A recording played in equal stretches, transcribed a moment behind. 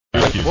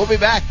Thank you. We'll be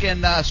back,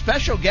 and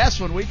special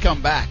guest when we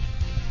come back.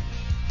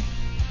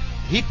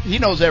 He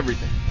knows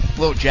everything. A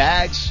little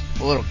Jags,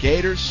 a little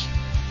Gators.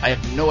 I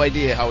have no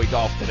idea how he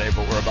golfed today,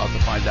 but we're about to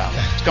find out.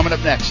 It's coming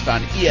up next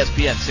on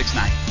ESPN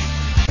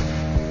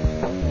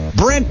 690.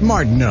 Brent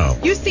Martineau.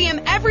 You see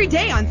him every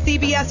day on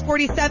CBS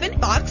 47,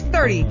 Fox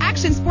 30,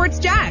 Action Sports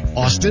Jax.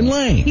 Austin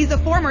Lane. He's a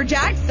former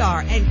Jag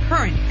star and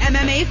current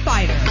MMA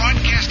fighter.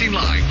 Broadcasting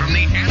live from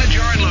the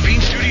Anajar and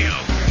Levine studio.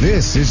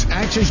 This is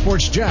Action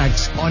Sports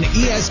Jax on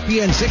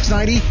ESPN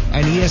 690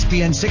 and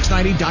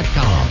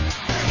ESPN690.com.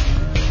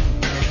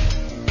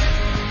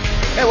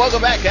 Hey,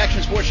 welcome back to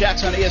Action Sports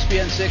Jax on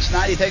ESPN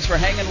 690. Thanks for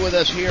hanging with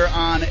us here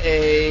on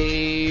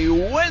a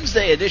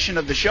Wednesday edition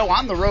of the show.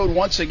 On the road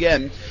once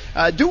again.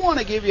 Do want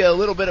to give you a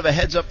little bit of a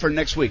heads up for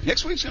next week.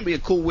 Next week's going to be a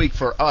cool week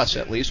for us,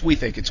 at least. We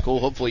think it's cool.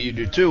 Hopefully you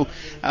do too.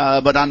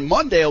 But on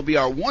Monday will be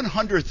our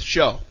 100th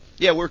show.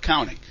 Yeah, we're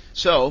counting.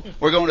 So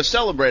we're going to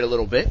celebrate a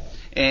little bit.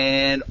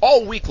 And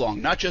all week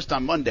long, not just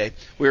on Monday,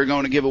 we're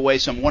going to give away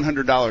some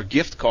 $100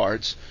 gift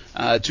cards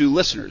to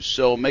listeners.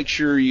 So make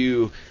sure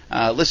you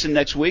listen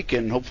next week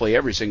and hopefully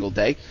every single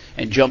day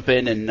and jump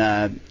in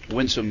and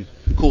win some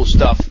cool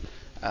stuff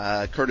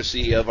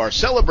courtesy of our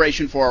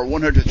celebration for our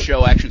 100th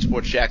show, Action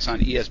Sports Jax on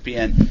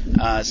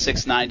ESPN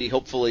 690.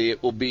 Hopefully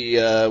it will be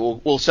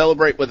we'll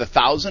celebrate with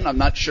 1,000. I'm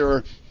not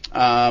sure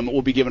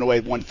we'll be giving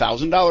away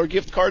 $1,000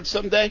 gift cards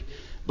someday,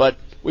 but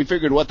we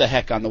figured what the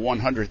heck on the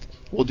 100th.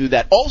 We'll do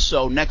that.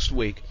 Also, next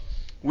week,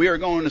 we are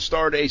going to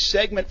start a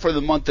segment for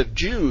the month of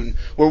June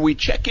where we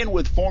check in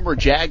with former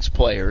Jags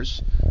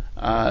players,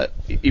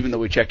 even though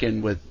we check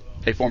in with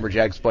a former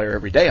Jags player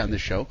every day on this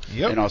show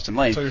in Austin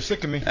Lane. So you're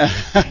sick of me.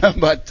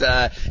 But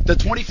the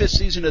 25th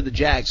season of the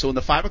Jags, so in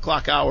the 5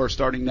 o'clock hour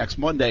starting next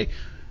Monday,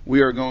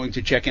 we are going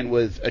to check in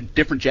with a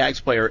different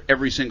Jags player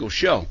every single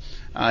show.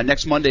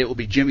 Next Monday it will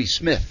be Jimmy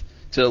Smith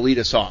to lead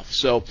us off.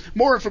 So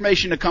more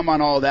information to come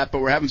on all of that, but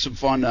we're having some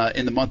fun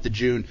in the month of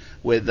June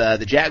with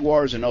the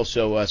Jaguars and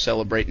also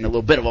celebrating a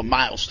little bit of a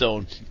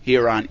milestone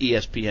here on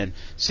ESPN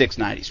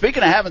 690.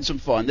 Speaking of having some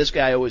fun, this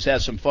guy always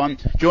has some fun.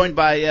 Joined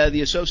by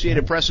the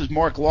Associated Press's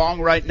Mark Long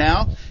right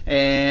now,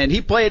 and he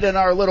played in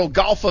our little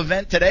golf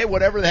event today,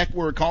 whatever the heck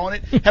we're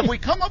calling it. Have we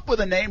come up with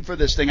a name for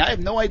this thing? I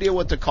have no idea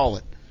what to call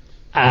it.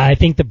 I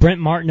think the Brent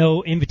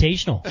Martineau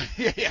Invitational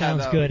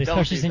sounds good, don't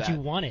especially do since that.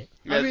 you won it.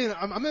 I mean,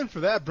 I'm in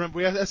for that, Brent.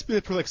 That's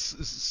been for like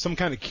some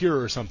kind of cure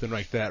or something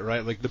like that,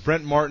 right? Like the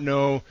Brent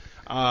Martineau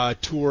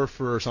tour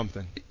for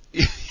something.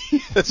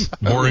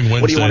 Boring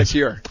Wednesdays. What do you want to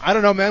hear? I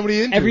don't know, man. What are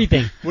you into?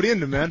 Everything. What are you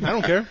into, man? I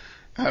don't care.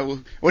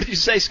 What did you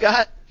say,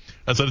 Scott?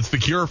 I said it's the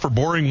cure for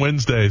boring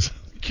Wednesdays.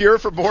 Cure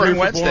for boring Cure for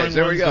Wednesdays. boring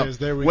There Wednesdays.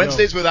 we There go. we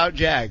Wednesdays go. without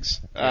Jags.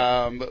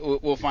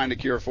 We'll find a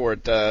cure for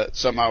it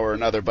somehow or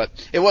another. But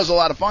it was a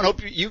lot of fun.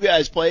 Hope you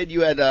guys played.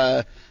 You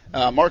had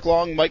Mark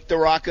Long, Mike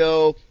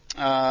DeRocco,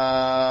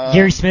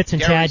 Gary Smits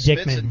and Tad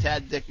Dickman. and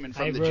Tad Dickman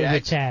from I the rode Jags.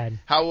 with Tad.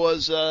 How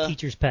was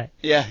Teacher's pet.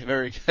 Yeah,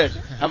 very good.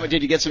 How much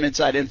did you get some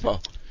inside info?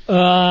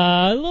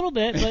 A little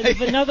bit,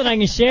 but nothing I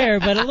can share.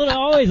 But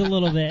always a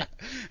little bit.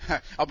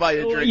 I'll buy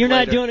you a drink You're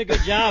not later. doing a good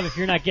job if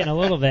you're not getting a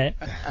little bit.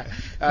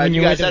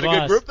 You guys had a good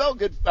boss. group, though?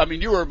 Good. I mean,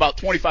 you were about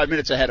 25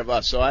 minutes ahead of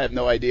us, so I have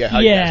no idea how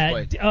you guys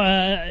played.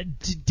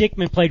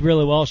 Dickman played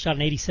really well. Shot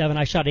an 87.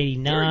 I shot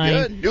 89.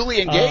 Very good.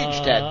 Newly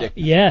engaged, Tad Dickman.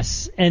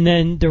 Yes, and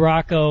then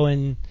DeRocco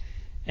and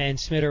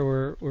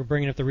Smitter were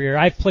bringing up the rear.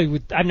 I've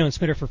known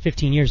Smitter for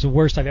 15 years. The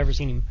worst I've ever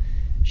seen him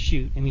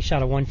shoot, and he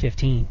shot a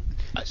 115.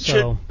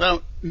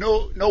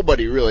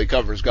 Nobody really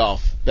covers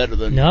golf better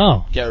than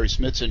Gary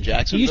Smits in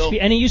Jacksonville.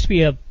 He used to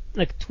be a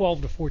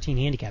 12 to 14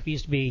 handicap. He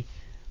used to be,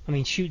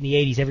 shooting the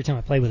 80s every time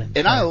I played with him.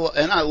 And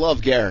I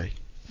love Gary.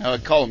 I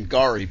would call him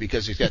Gary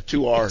because he's got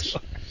two R's.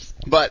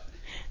 But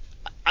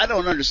I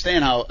don't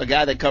understand how a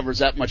guy that covers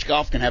that much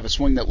golf can have a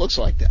swing that looks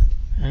like that.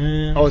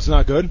 It's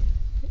not good?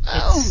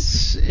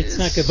 It's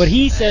not good. But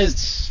he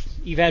says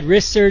you've had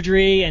wrist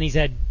surgery and he's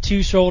had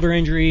 2 shoulder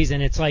injuries,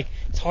 and it's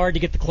hard to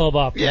get the club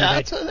up.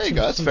 Yeah, there you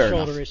go. That's fair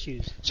enough. Shoulder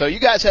issues. So you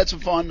guys had some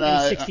fun.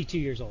 He's 62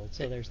 years old,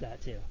 so there's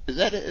that too. Is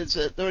that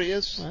what he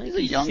is? Well, he's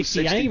a young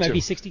 62. I think he might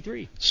be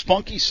 63.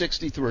 Spunky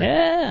 63.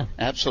 Yeah.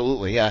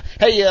 Absolutely, yeah.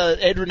 Hey,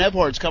 Adrian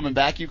Ebhard's coming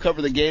back. You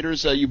cover the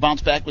Gators. You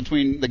bounce back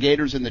between the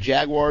Gators and the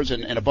Jaguars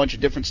and a bunch of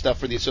different stuff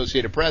for the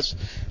Associated Press.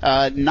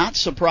 Not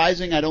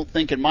surprising, I don't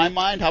think, in my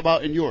mind. How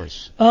about in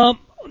yours?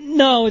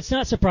 No, it's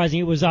not surprising.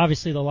 It was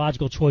obviously the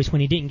logical choice when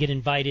he didn't get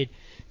invited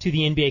to the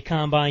NBA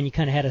Combine. You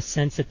kind of had a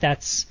sense that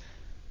that's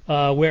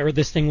where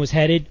this thing was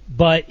headed.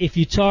 But if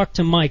you talk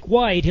to Mike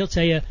White, he'll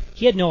tell you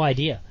he had no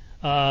idea.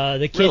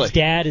 The kid's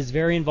dad is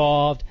very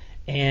involved,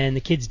 and the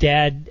kid's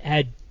dad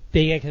had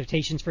big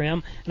expectations for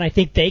him. And I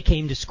think they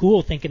came to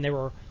school thinking they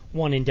were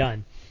one and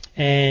done.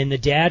 And the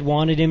dad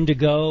wanted him to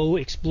go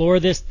explore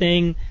this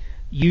thing,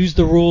 use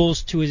the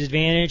rules to his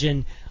advantage,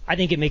 and I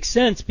think it makes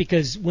sense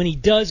because when he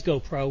does go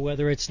pro,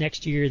 whether it's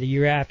next year, the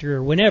year after,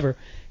 or whenever,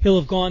 he'll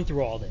have gone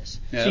through all this.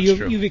 Yeah, so that's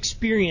true. you've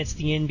experienced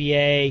the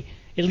NBA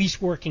at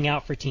least working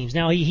out for teams.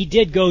 Now, he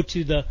did go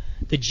to the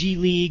G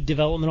League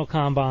Developmental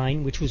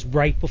Combine, which was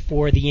right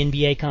before the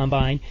NBA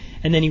Combine,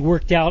 and then he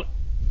worked out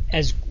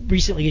as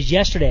recently as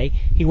yesterday,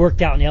 he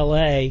worked out in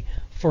L.A.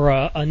 for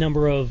a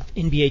number of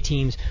NBA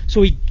teams.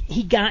 So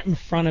he got in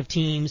front of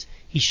teams.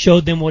 He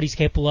showed them what he's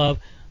capable of.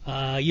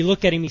 You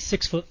look at him, he's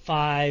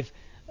 6'5",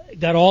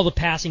 got all the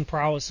passing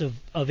prowess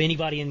of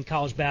anybody in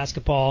college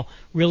basketball.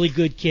 Really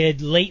good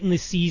kid. Late in the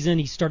season,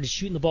 he started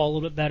shooting the ball a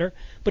little bit better.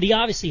 But he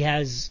obviously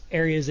has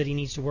areas that he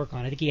needs to work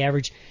on. I think he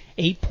averaged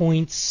 8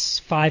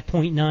 points,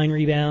 5.9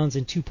 rebounds,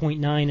 and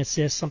 2.9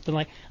 assists,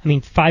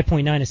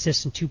 5.9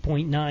 assists and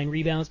 2.9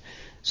 rebounds.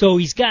 So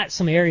he's got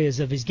some areas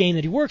of his game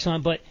that he works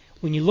on, but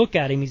when you look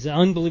at him, he's an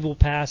unbelievable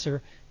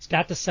passer. He's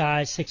got the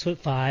size,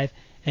 6'5",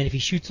 and if he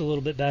shoots a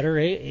little bit better,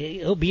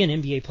 he'll be an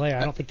NBA player.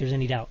 I don't think there's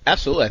any doubt.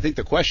 Absolutely. I think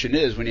the question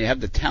is, when you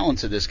have the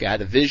talents of this guy,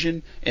 the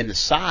vision and the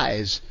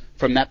size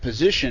from that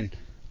position,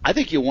 I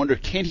think you wonder,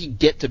 can he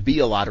get to be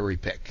a lottery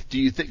pick? Do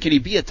you think, can he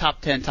be a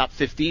top 10, top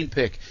 15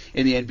 pick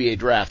in the NBA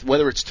draft?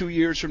 Whether it's 2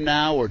 years from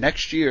now or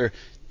next year,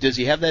 does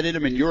he have that in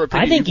him, in your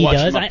opinion? I think he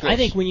does. I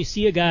think when you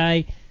see a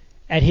guy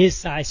at his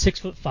size,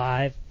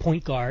 6'5",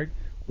 point guard,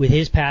 with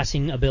his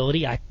passing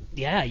ability,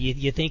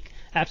 you think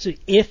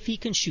absolutely if he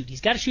can shoot.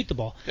 He's got to shoot the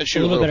ball a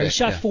little bit better. He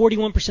shot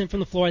 41%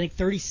 from the floor, I think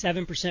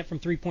 37% from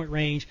three-point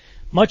range,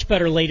 much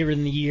better later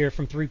in the year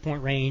from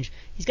three-point range.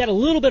 He's got a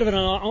little bit of an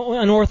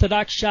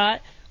unorthodox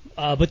shot,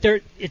 but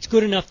it's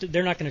good enough that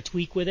they're not going to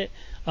tweak with it.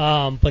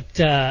 But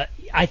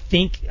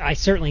I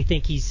certainly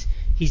think he's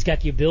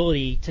got the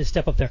ability to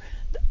step up there.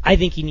 I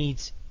think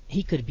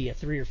he could be a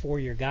 3 or 4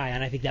 year guy,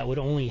 and I think that would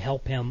only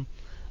help him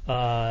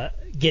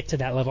get to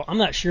that level. I'm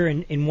not sure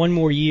in one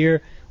more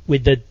year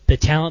with the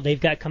talent they've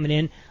got coming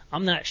in,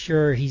 I'm not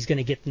sure he's going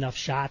to get enough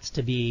shots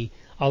to be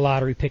a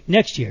lottery pick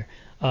next year.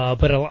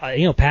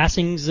 But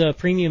passing's a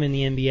premium in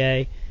the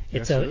NBA.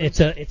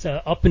 It's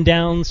a up and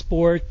down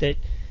sport that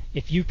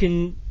if you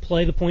can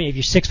play the point, if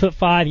you're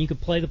 6'5" and you can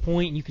play the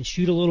point and you can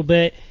shoot a little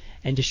bit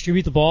and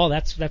distribute the ball,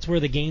 that's where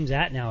the game's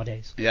at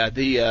nowadays.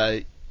 Yeah,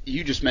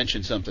 you just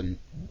mentioned something.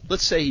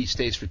 Let's say he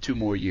stays for 2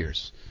 more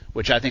years,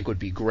 which I think would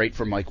be great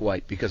for Mike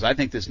White, because I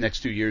think this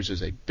next 2 years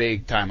is a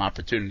big-time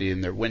opportunity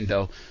in their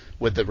window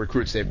with the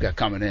recruits they've got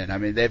coming in. I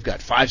mean, they've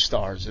got 5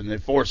 stars and they're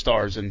 4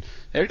 stars, and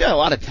they've got a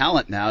lot of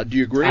talent now. Do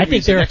you agree? I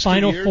think they're a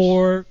Final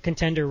Four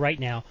contender right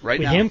now. With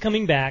him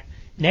coming back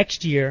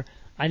next year,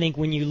 I think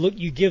when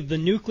you give the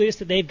nucleus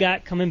that they've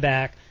got coming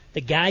back,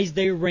 the guys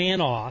they ran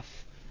off,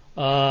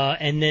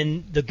 and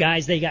then the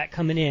guys they got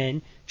coming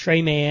in,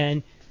 Trey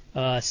Mann,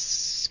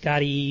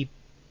 Scotty,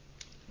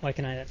 why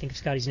can I think of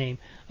Scotty's name?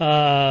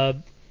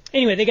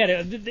 Anyway,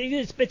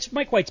 it's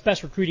Mike White's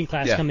best recruiting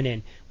class coming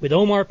in with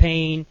Omar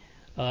Payne,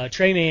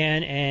 Trey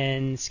Mann,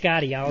 and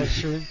Scotty. I'll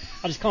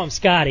just call him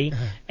Scotty.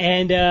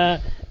 And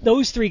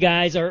those 3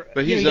 guys are.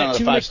 But he's not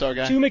a 5-star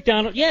guy. Two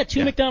McDonald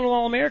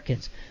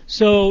All-Americans.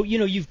 So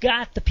you've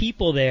got the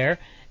people there,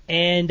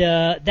 and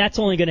that's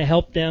only going to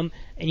help them.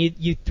 And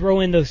you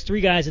throw in those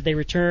 3 guys that they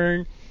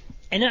return.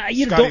 And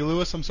Scotty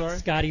Lewis, I'm sorry.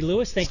 Scotty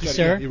Lewis, thank you,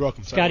 sir. You're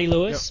welcome. Scotty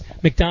Lewis,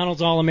 yep.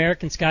 McDonald's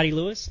All-American, Scotty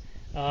Lewis.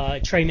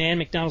 Trey Mann,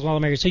 McDonald's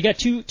All-American. So you got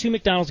two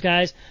McDonald's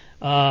guys,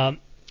 and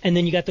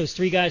then you got those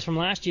 3 guys from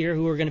last year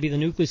who are going to be the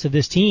nucleus of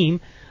this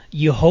team.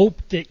 You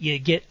hope that you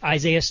get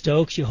Isaiah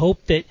Stokes. You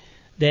hope that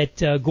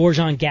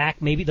Gorjan Gak,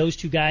 maybe those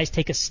 2 guys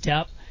take a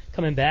step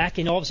coming back,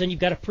 and all of a sudden you've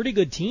got a pretty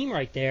good team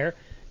right there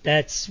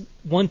that's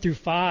 1 through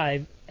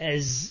 5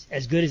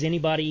 as good as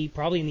anybody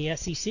probably in the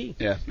SEC.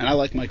 Yeah, and I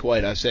like Mike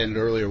White. I was saying it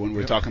earlier when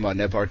we were talking about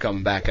Nembhard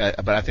coming back,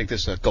 but I think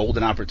this is a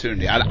golden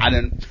opportunity. I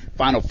didn't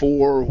Final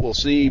Four, we'll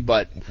see,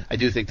 but I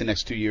do think the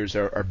next 2 years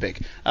are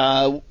big.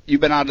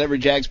 You've been out at every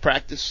Jags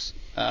practice.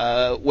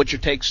 What's your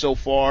take so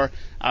far?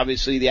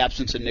 Obviously, the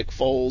absence of Nick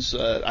Foles,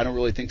 I don't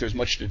really think there's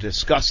much to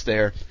discuss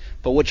there.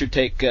 But what's your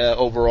take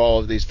overall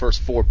of these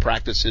first 4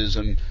 practices,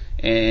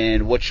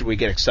 and what should we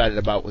get excited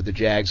about with the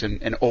Jags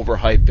and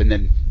overhype and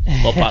then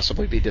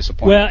possibly be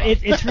disappointed? Well,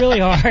 it's really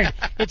hard.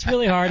 It's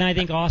really hard, and I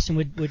think Austin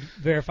would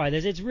verify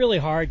this. It's really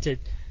hard to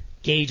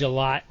gauge a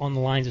lot on the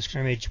lines of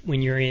scrimmage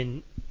when you're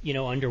in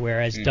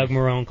underwear, as Doug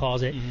Marrone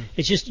calls it. Mm-hmm.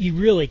 It's just you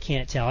really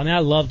can't tell. I mean, I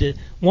loved it.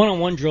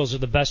 One-on-one drills are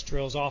the best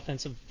drills.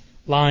 Offensive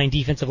line,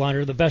 defensive line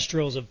are the best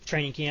drills of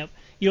training camp.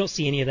 You don't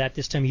see any of that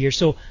this time of year.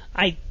 So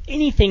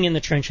anything in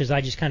the trenches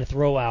I just kind of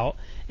throw out.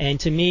 And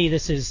to me,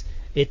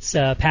 it's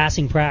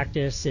passing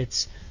practice.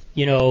 It's,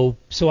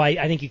 so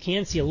I think you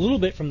can see a little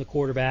bit from the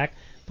quarterback,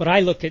 but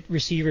I look at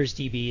receivers,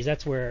 DBs.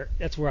 That's where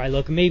I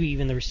look, maybe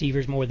even the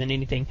receivers more than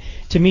anything.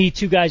 To me,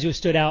 2 guys who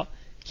stood out,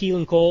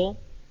 Keelan Cole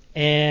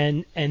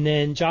and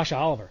then Josh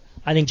Oliver.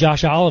 I think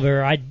Josh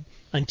Oliver,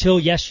 until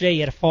yesterday, he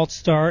had a false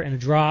start and a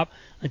drop.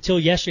 Until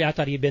yesterday, I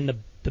thought he had been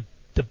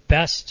the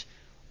best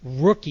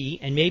rookie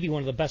and maybe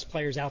one of the best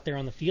players out there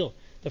on the field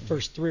the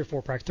first 3 or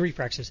 4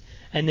 practices.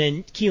 And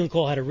then Keelan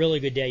Cole had a really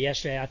good day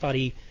yesterday. I thought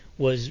he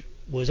was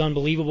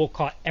unbelievable,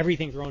 caught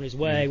everything thrown his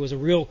way, was a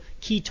real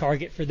key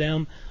target for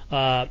them.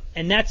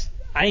 And I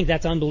think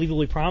that's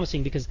unbelievably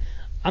promising, because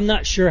I'm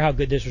not sure how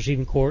good this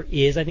receiving corps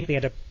is. I think they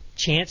had a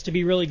chance to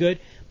be really good,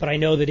 but I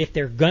know that if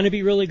they're going to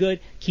be really good,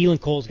 Keelan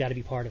Cole's got to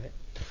be part of it.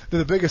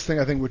 The biggest thing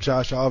I think with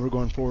Josh Oliver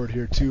going forward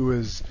here too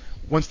is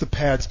once the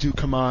pads do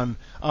come on,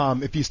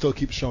 if he still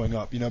keeps showing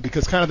up,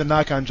 because kind of the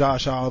knock on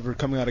Josh Oliver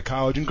coming out of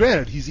college, and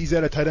granted, he's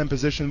at a tight end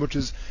position, which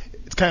is,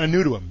 it's kind of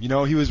new to him.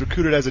 He was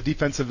recruited as a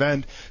defensive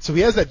end, so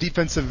he has that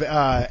defensive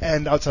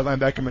end outside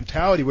linebacker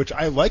mentality, which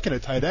I like in a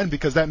tight end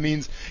because that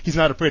means he's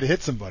not afraid to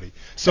hit somebody.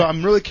 So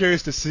I'm really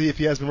curious to see if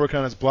he has been working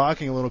on his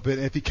blocking a little bit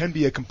and if he can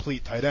be a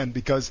complete tight end,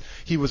 because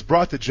he was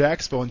brought to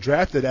Jacksonville and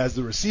drafted as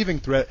the receiving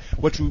threat,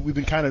 which we've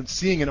been kind of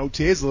seeing in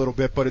OTAs a little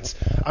bit, but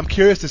I'm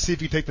curious to see if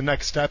he can take the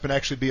next step and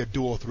actually be a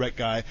dual threat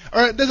guy.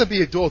 Or it doesn't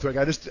be a dual threat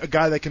guy, just a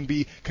guy that can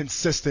be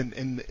consistent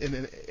in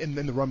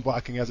the run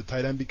blocking as a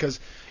tight end, because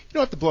you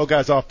don't have to blow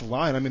guys off the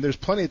line. I mean, there's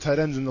plenty of tight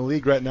ends in the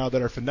league right now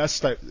that are finesse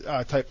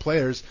type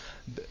players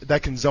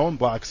that can zone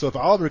block. So if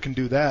Oliver can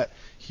do that,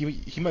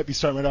 he might be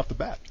starting right off the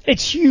bat.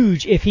 It's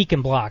huge if he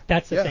can block.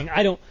 That's the thing.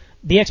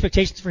 The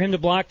expectations for him to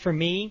block for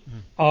me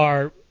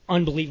are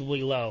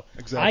unbelievably low.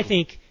 Exactly. I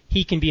think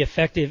he can be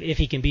effective if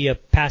he can be a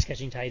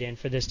pass-catching tight end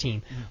for this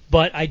team.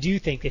 But I do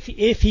think if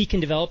he can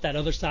develop that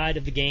other side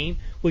of the game,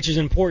 which is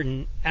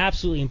important,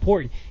 absolutely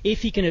important,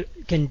 if he can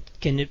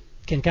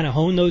kind of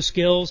hone those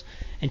skills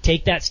and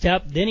take that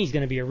step, then he's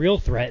going to be a real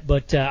threat.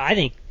 But I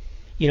think,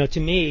 to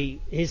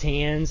me, his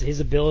hands, his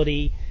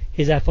ability,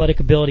 his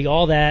athletic ability,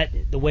 all that,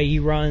 the way he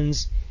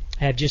runs,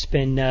 have just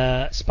been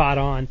spot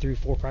on through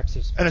 4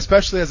 practices. And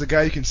especially as a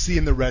guy you can see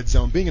in the red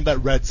zone, being in that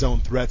red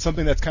zone threat,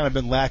 something that's kind of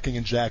been lacking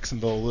in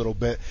Jacksonville a little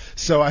bit.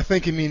 So I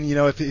think, if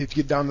you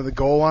get down to the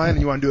goal line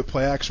and you want to do a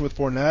play action with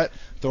Fournette,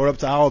 throw it up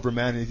to Oliver,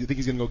 man, and you think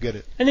he's going to go get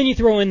it. And then you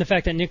throw in the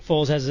fact that Nick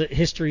Foles has a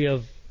history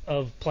of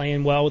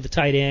playing well with the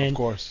tight end, of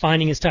course,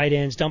 finding his tight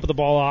ends, dumping the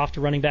ball off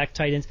to running back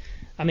tight ends.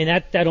 I mean,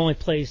 that only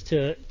plays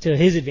to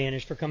his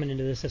advantage for coming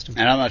into the system.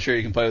 And I'm not sure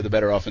you can play with a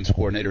better offensive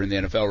coordinator in the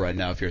NFL right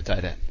now if you're a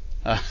tight end.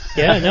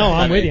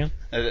 I'm with you.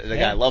 The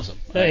guy loves him.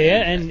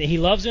 And he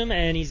loves him,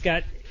 and he's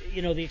got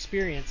the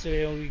experience. So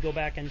we go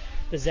back and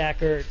the Zach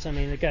Ertz. I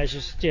mean, the guy's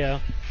just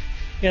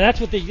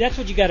that's what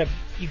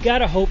you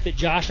gotta hope that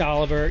Josh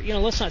Oliver.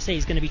 Let's not say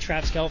he's going to be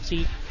Travis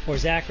Kelce or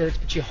Zach Ertz,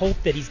 but you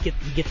hope that he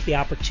gets the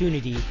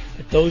opportunity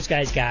that those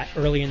guys got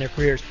early in their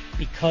careers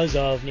because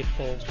of Nick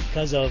Foles,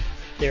 because of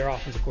their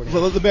offensive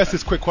coordinator. Well, let me ask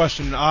this quick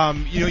question.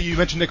 You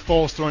mentioned Nick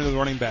Foles throwing to the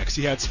running backs.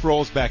 He had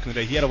Sproles back in the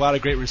day. He had a lot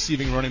of great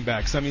receiving running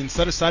backs. I mean,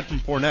 set aside from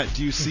Fournette,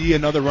 do you see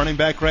another running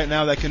back right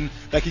now that can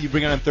you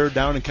bring on third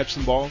down and catch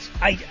some balls?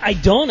 I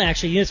don't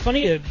actually. It's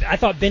funny. I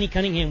thought Benny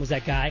Cunningham was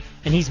that guy,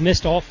 and he's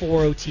missed all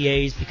 4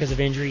 OTAs because of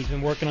injury. He's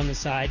been working on the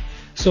side,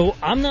 so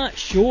I'm not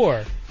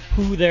sure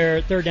who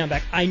their third down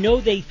back. I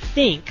know they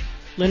think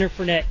Leonard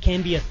Fournette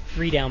can be a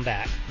 3-down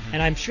back,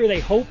 and I'm sure they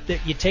hope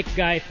that you take a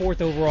guy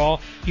 4th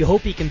overall. You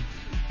hope he can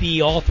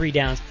be all 3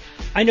 downs.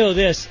 I know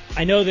this.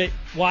 I know that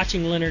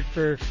watching Leonard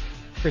for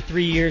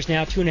 3 years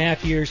now,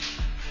 2.5 years,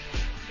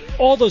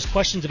 all those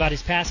questions about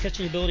his pass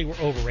catching ability were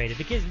overrated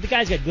because the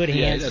guy's got good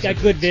hands. He's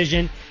got good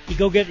vision. He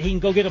can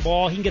go get a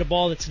ball. He can get a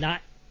ball that's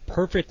not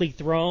perfectly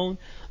thrown,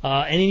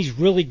 and he's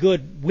really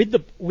good with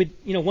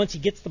once he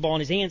gets the ball in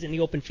his hands in the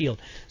open field.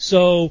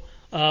 So,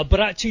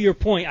 but to your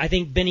point, I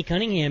think Benny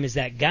Cunningham is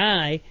that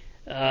guy.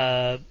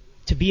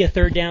 To be a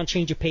third down,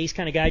 change of pace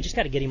kind of guy, just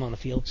got to get him on the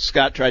field.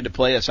 Scott tried to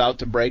play us out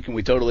to break, and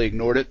we totally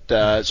ignored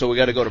it. So we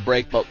got to go to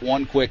break. But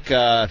one quick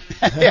there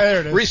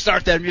it is.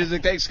 Restart that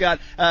music. Thanks,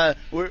 Scott.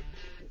 We're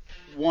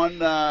one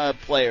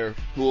player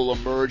who will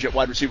emerge at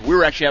wide receiver. We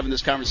were actually having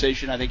this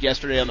conversation, I think,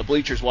 yesterday on the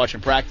bleachers watching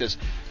practice.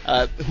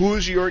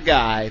 Who's your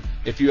guy,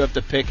 if you have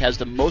to pick, has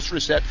the most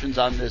receptions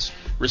on this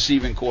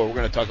receiving core? We're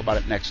going to talk about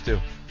it next, too.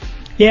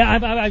 Yeah,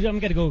 I'm going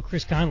to go with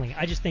Chris Conley.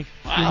 I just think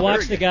you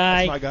watch the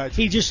guy,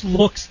 he just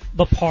looks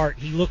the part.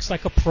 He looks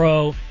like a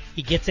pro.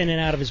 He gets in and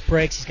out of his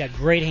breaks. He's got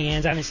great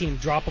hands. I haven't seen him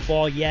drop a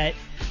ball yet.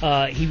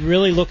 He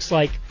really looks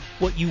like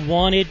what you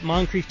wanted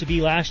Moncrief to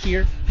be last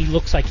year. He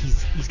looks like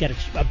he's got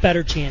a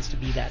better chance to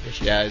be that this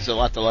year. Yeah, there's a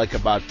lot to like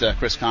about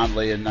Chris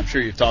Conley, and I'm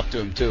sure you've talked to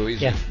him too.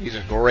 He's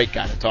a great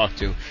guy to talk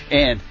to.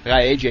 And the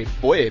guy A.J.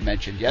 Boye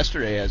mentioned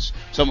yesterday as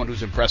someone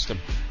who's impressed him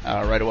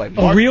right away.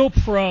 A real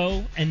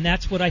pro, and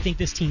that's what I think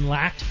this team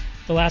lacked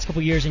the last couple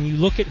of years. And you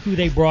look at who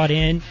they brought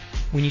in.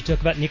 When you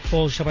talk about Nick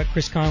Foles, you talk about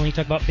Chris Conley, you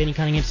talk about Benny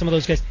Cunningham, some of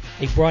those guys,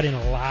 they brought in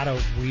a lot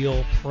of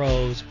real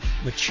pros,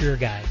 mature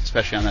guys.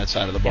 Especially on that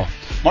side of the ball.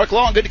 Yeah. Mark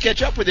Long, good to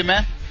catch up with you,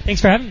 man.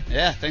 Thanks for having me.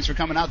 Yeah, thanks for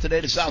coming out today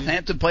to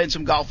Southampton, playing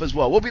some golf as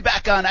well. We'll be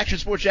back on Action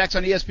Sports Jacks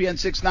on ESPN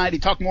 690.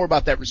 Talk more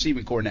about that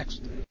receiving core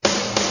next.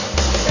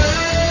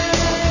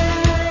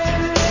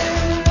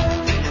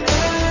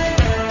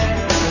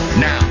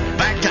 Now,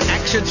 back to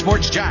Action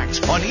Sports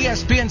Jacks on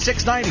ESPN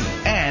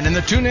 690 and in the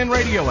TuneIn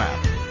Radio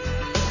app.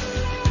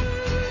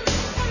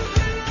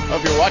 Well,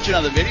 if you're watching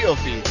on the video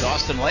feeds,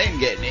 Austin Lane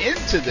getting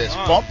into this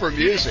bumper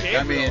music. Gabriel,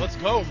 I mean, let's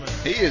go, man.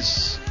 He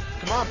is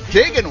Peter.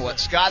 digging what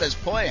Scott is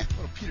playing.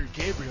 Oh, Peter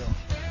Gabriel.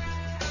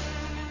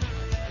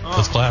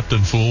 That's Clapton,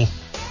 fool.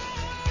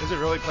 Is it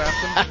really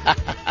Clapton?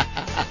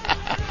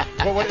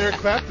 What Eric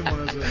Clapton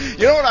one is it?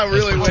 You know what I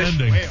really wish?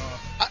 Pretending.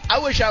 I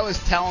wish I was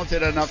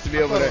talented enough to be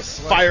able to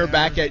fire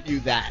back at you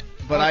that,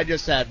 but I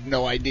just had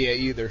no idea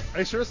either. Are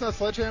you sure it's not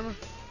Sledgehammer?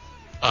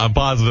 I'm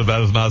positive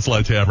that is not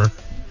Sledgehammer.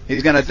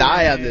 He's going to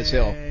die on this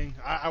hill.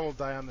 I will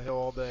die on the hill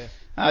all day.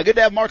 Good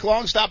to have Mark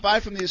Long stop by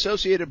from the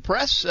Associated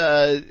Press.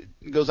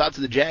 Goes out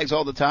to the Jags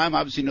all the time.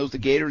 Obviously knows the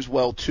Gators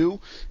well, too.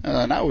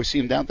 And I always see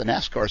him down at the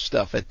NASCAR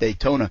stuff at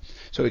Daytona.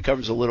 So he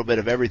covers a little bit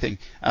of everything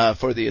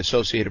for the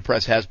Associated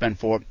Press, has been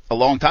for a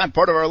long time.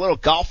 Part of our little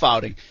golf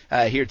outing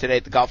here today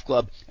at the golf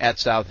club at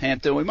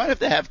Southampton. We might have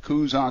to have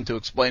Coos on to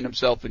explain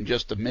himself in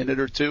just a minute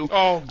or two.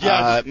 Oh,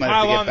 yeah. Might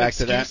have to get back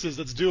to that. Excuses.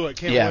 Let's do it.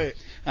 Can't wait.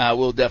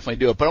 We'll definitely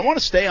do it. But I want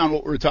to stay on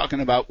what we were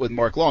talking about with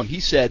Mark Long. He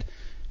said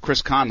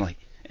Chris Conley.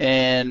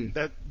 And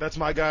that's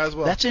my guy as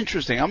well. That's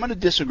interesting. I'm going to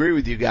disagree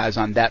with you guys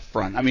on that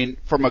front. I mean,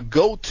 from a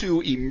go-to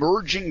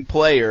emerging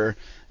player,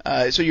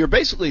 so you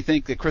basically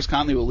think that Chris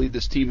Conley will lead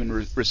this team in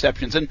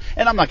receptions, and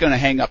I'm not going to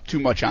hang up too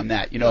much on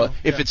that. You know,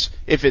 if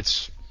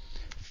it's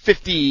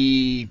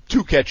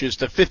 52 catches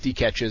to 50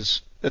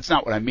 catches, that's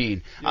not what I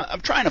mean. Yeah.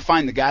 I'm trying to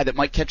find the guy that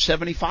might catch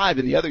 75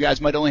 and the other guys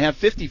might only have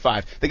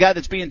 55. The guy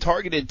that's being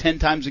targeted 10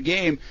 times a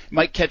game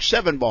might catch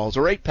 7 balls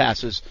or 8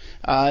 passes.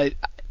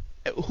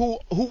 Who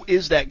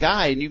is that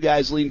guy? And you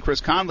guys lean Chris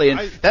Conley, and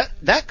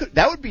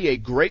that would be a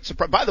great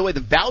surprise. By the way,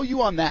 the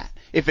value on that,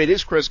 if it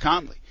is Chris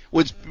Conley,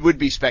 would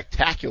be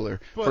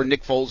spectacular for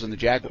Nick Foles and the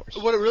Jaguars.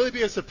 Would it really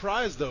be a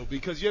surprise though?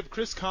 Because you have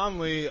Chris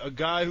Conley, a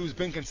guy who's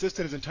been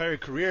consistent his entire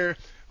career,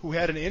 who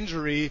had an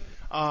injury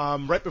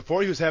right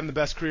before he was having the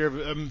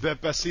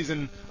best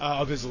season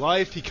of his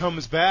life. He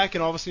comes back,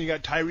 and all of a sudden you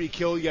got Tyreek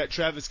Hill, you got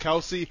Travis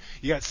Kelce,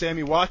 you got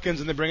Sammy Watkins,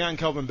 and they bring on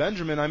Kelvin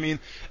Benjamin. I mean,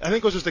 I think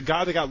it was just a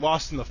guy that got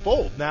lost in the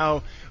fold.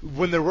 Now,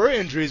 when there were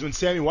injuries, when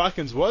Sammy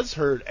Watkins was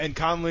hurt and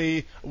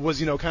Conley was,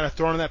 kind of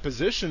thrown in that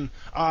position,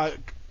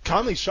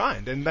 Conley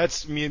shined, and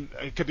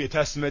it could be a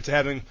testament to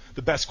having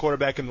the best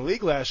quarterback in the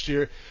league last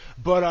year.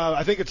 But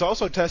I think it's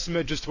also a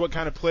testament just to what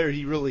kind of player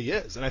he really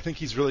is, and I think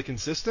he's really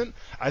consistent.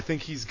 I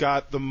think he's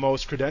got the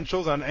most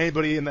credentials on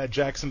anybody in that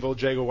Jacksonville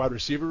Jaguar wide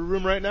receiver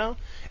room right now,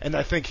 and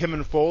I think him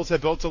and Foles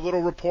have built a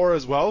little rapport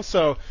as well.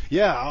 So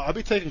yeah, I'll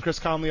be taking Chris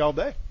Conley all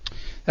day.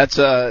 That's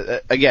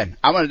again,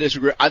 I'm going to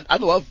disagree. I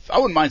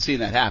wouldn't mind seeing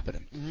that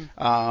happening.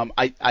 Mm-hmm.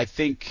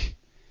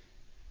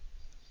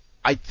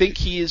 I think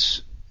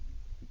he's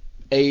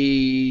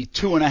a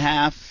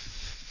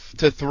 2.5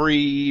 to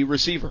 3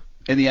 receiver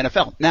in the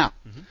NFL. Now,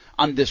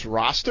 on this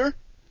roster,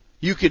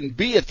 you can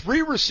be a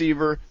 3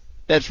 receiver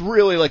that's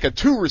really like a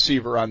 2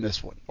 receiver on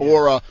this one,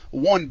 or a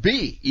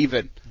 1B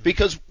even,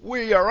 because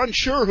we are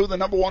unsure who the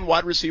number 1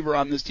 wide receiver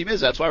on this team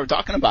is. That's why we're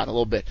talking about it a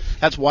little bit.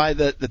 That's why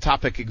the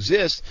topic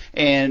exists,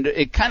 and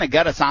it kind of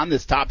got us on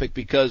this topic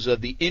because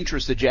of the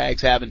interest the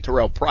Jags have in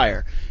Terrell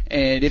Pryor.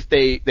 And if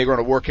they're going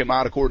to work him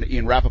out, according to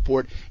Ian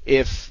Rappaport,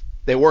 if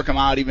they work him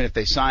out, even if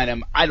they sign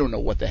him, I don't know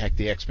what the heck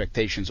the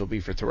expectations will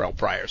be for Terrell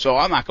Pryor. So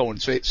I'm not going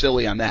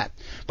silly on that.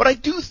 But I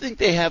do think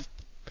they have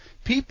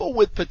people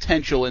with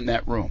potential in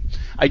that room.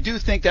 I do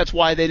think that's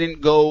why they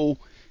didn't go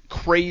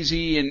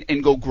crazy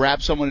and go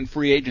grab someone in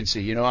free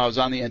agency. I was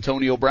on the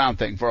Antonio Brown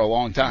thing for a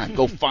long time.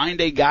 Go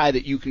find a guy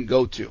that you can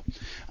go to.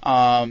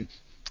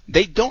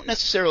 They don't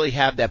necessarily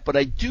have that, but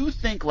I do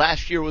think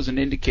last year was an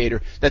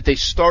indicator that they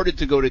started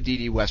to go to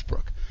D.D.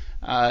 Westbrook.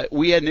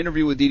 We had an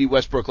interview with D.D.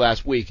 Westbrook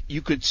last week.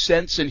 You could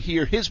sense and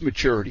hear his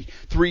maturity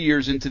 3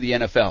 years into the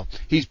NFL.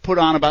 He's put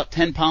on about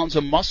 10 pounds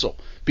of muscle,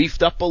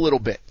 beefed up a little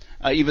bit.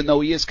 Even though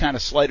he is kind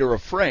of slighter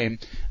of frame,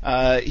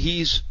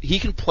 he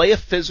can play a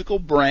physical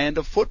brand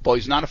of football.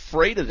 He's not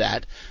afraid of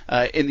that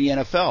in the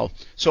NFL.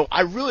 So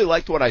I really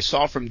liked what I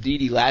saw from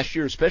D.D. last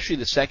year, especially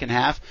the second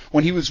half,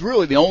 when he was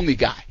really the only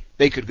guy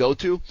they could go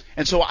to.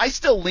 And so I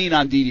still lean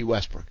on D.D.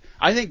 Westbrook.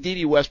 I think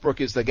D.D.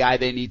 Westbrook is the guy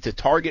they need to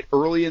target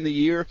early in the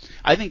year.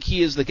 I think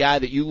he is the guy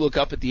that you look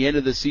up at the end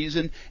of the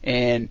season,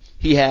 and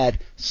he had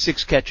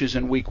 6 catches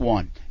in week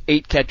 1,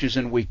 8 catches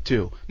in week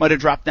 2. Might have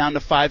dropped down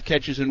to 5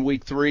 catches in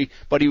week 3,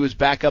 but he was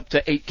back up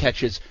to 8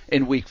 catches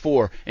in week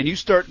 4. And you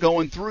start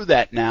going through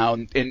that now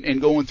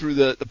and going through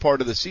the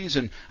part of the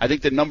season, I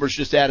think the numbers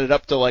just added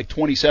up to like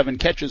 27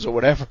 catches or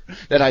whatever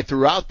that I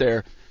threw out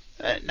there.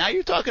 Now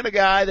you're talking a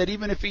guy that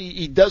even if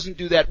he doesn't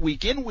do that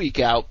week in,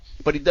 week out,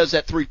 but he does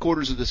that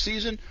 3/4 of the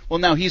season, well,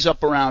 now he's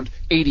up around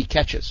 80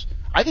 catches.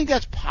 I think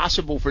that's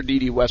possible for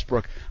D.D.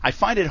 Westbrook. I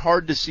find it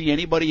hard to see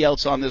anybody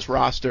else on this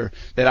roster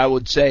that I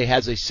would say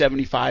has a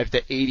 75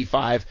 to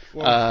 85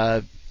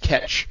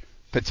 catch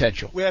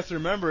potential. We have to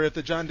remember, if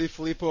the John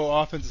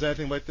DeFilippo offense is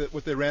anything like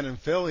what they ran in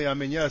Philly, I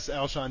mean, yes,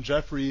 Alshon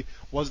Jeffrey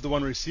was the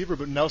 1 receiver,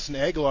 but Nelson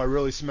Aguilar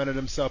really cemented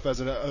himself as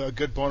a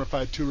good bona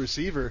fide 2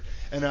 receiver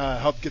and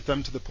helped get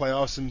them to the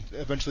playoffs and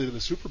eventually to the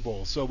Super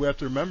Bowl. So we have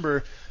to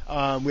remember,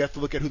 we have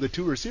to look at who the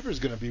 2 receivers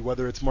are going to be,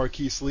 whether it's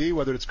Marquise Lee,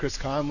 whether it's Chris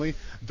Conley.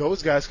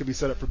 Those guys could be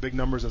set up for big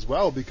numbers as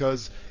well,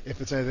 because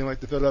if it's anything like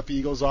the Philadelphia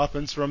Eagles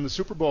offense from the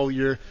Super Bowl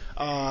year,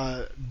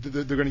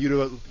 they're going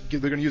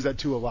to use that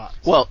 2 a lot.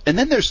 Well, and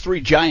then there's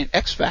 3 giant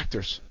X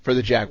factors for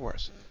the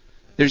Jaguars.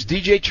 There's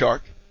DJ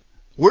Chark.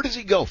 Where does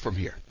he go from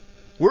here?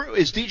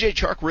 Is DJ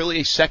Chark really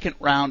a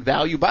second-round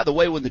value? By the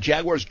way, when the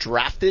Jaguars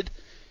drafted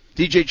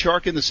DJ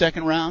Chark in the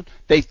second round,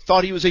 they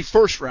thought he was a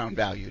first-round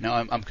value. Now,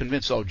 I'm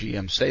convinced all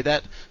GMs say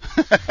that.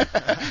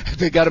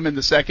 They got him in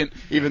the second,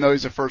 even though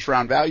he's a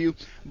first-round value.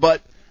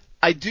 But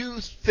I do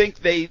think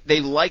they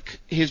like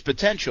his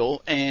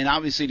potential, and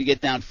obviously to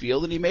get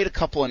downfield, and he made a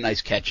couple of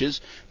nice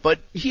catches, but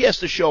he has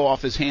to show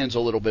off his hands a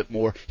little bit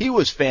more. He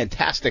was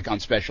fantastic on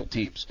special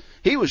teams.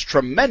 He was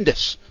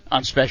tremendous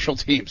on special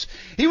teams.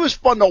 He was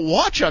fun to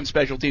watch on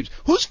special teams.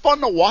 Who's fun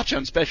to watch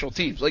on special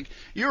teams? Like,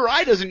 your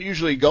eye doesn't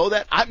usually go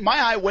that. My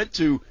eye went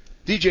to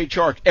DJ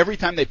Chark every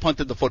time they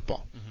punted the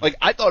football. Like,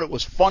 I thought it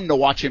was fun to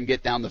watch him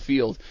get down the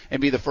field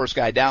and be the first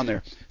guy down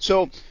there.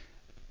 So,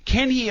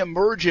 can he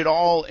emerge at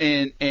all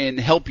and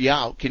help you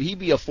out? Can he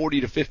be a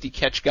 40 to 50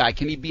 catch guy?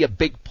 Can he be a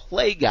big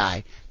play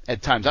guy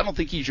at times? I don't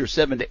think he's your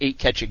 7 to 8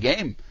 catch a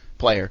game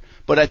player,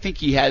 but I think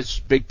he has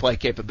big play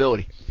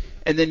capability.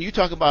 And then you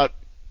talk about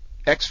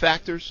X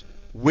factors.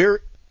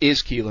 Where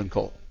is Keelan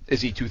Cole?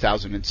 Is he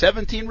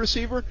 2017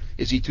 receiver?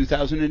 Is he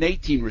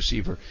 2018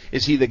 receiver?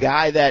 Is he the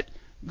guy that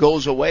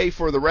goes away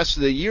for the rest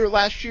of the year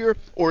last year,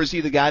 or is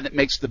he the guy that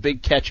makes the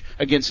big catch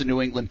against the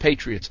New England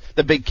Patriots,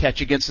 the big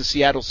catch against the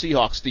Seattle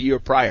Seahawks the year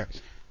prior?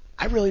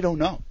 I really don't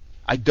know.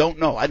 I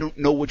don't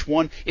know which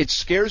one. It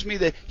scares me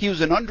that he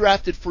was an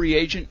undrafted free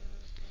agent.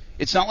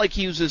 It's not like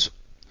he was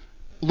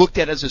looked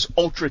at as this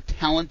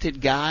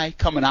ultra-talented guy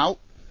coming out.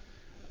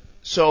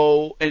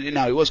 So, and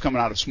now he was coming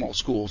out of small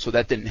school, so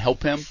that didn't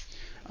help him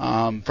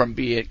from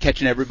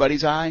catching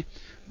everybody's eye.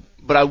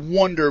 But I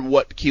wonder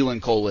what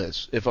Keelan Cole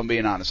is, if I'm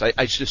being honest.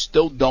 I just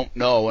still don't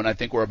know, and I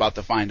think we're about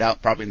to find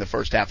out probably in the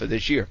first half of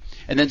this year.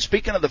 And then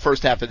speaking of the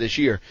first half of this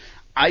year,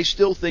 I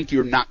still think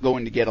you're not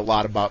going to get a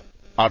lot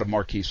out of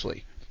Marquise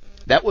Lee.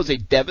 That was a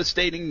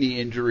devastating knee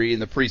injury in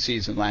the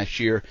preseason last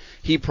year.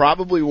 He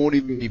probably won't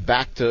even be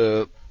back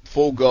to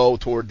full go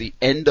toward the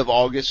end of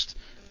August,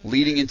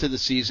 leading into the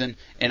season.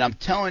 And I'm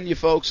telling you,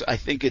 folks, I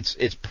think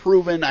it's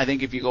proven. I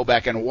think if you go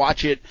back and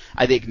watch it,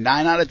 I think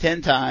 9 out of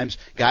 10 times,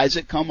 guys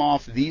that come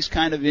off these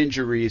kind of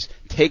injuries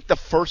take the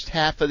first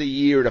half of the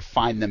year to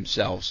find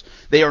themselves.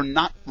 They are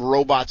not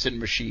robots and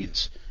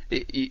machines.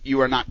 You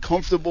are not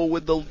comfortable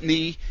with the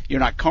knee. You're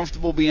not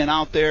comfortable being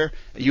out there.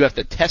 You have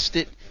to test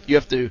it. You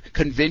have to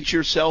convince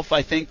yourself,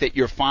 I think, that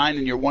you're fine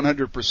and you're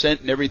 100%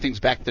 and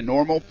everything's back to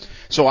normal.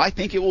 So I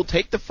think it will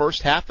take the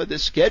first half of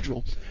this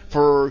schedule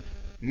for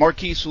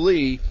Marquise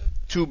Lee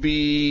to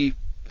be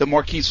the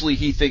Marquise Lee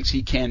he thinks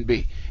he can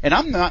be. And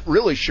I'm not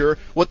really sure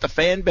what the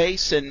fan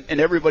base and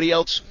everybody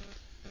else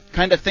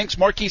kind of thinks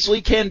Marquise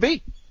Lee can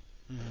be.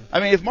 Mm-hmm. I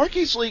mean, if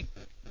Marquise Lee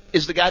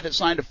is the guy that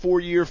signed a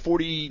 4-year,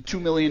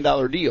 $42 million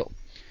deal,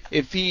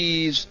 if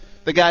he's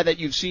the guy that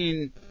you've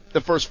seen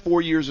the first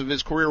 4 years of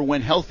his career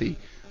when healthy,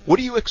 what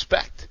do you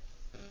expect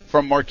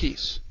from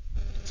Marquise?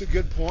 It's a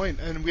good point.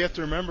 And we have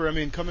to remember, I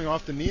mean, coming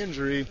off the knee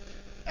injury,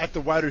 at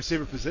the wide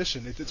receiver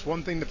position, it's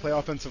one thing to play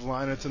offensive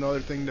line, it's another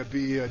thing to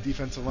be a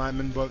defensive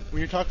lineman, but when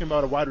you're talking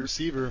about a wide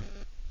receiver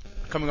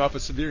coming off a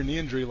severe knee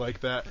injury like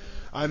that,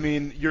 I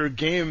mean, your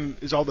game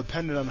is all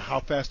dependent on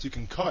how fast you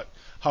can cut,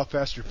 how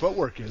fast your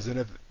footwork is, and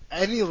if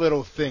any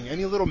little thing,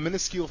 any little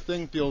minuscule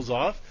thing feels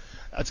off,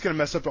 that's going to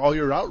mess up all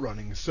your route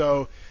running.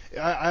 So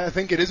I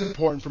think it is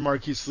important for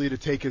Marquise Lee to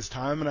take his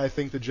time, and I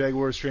think the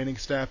Jaguars training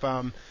staff,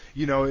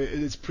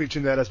 is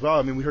preaching that as well.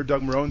 I mean, we heard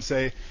Doug Marrone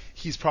say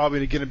he's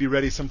probably going to be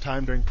ready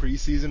sometime during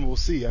preseason. We'll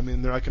see. I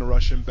mean, they're not going to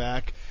rush him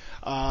back.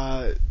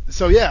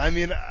 So yeah, I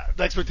mean,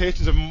 the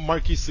expectations of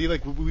Marquise Lee,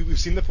 like we've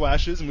seen the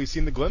flashes and we've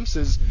seen the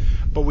glimpses,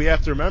 but we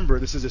have to remember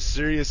this is a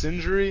serious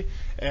injury,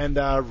 and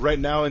right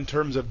now in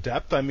terms of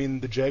depth, I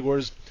mean, the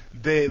Jaguars,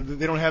 they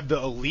don't have the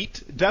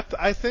elite depth,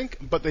 I think,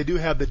 but they do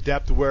have the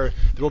depth where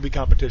there will be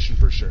competition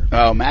for sure.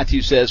 Oh,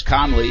 Matthew says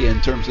Conley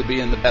in terms of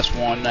being the best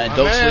one.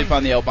 Don't sleep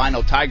on the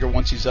albino tiger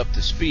once he's up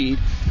to speed.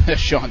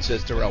 Sean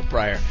says Terrell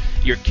Pryor.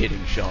 You're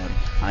kidding, Sean.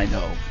 I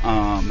know.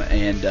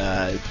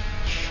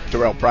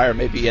 Terrell Pryor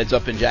maybe he ends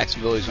up in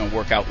Jacksonville. He's going to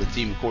work out with the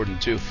team according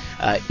to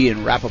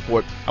Ian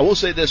Rappaport. I will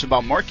say this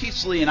about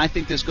Marquise Lee, and I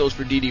think this goes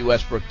for D.D.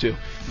 Westbrook too.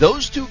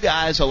 Those two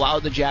guys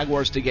allowed the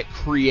Jaguars to get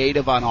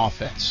creative on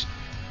offense.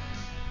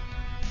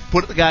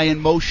 Put the guy in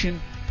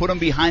motion, put him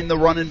behind the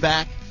running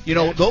back.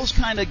 Those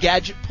kind of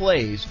gadget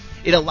plays,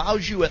 it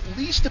allows you at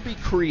least to be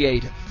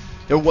creative.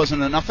 There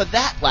wasn't enough of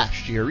that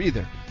last year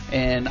either.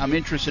 And I'm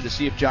interested to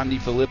see if John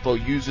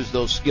DeFilippo uses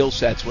those skill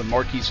sets when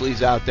Marquise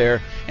Lee's out there.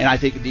 And I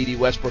think D.D.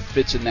 Westbrook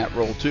fits in that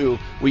role too,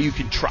 where you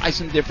can try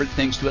some different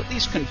things to at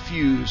least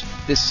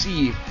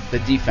deceive the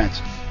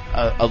defense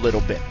a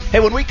little bit.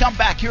 Hey, when we come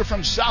back here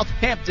from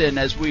Southampton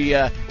as we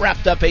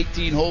wrapped up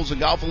 18 holes of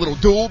golf, a little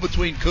duel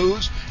between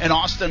Coos and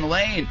Austin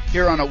Lane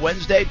here on a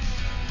Wednesday,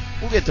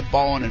 we'll get to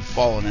balling and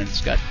falling, and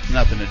it's got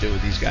nothing to do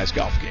with these guys'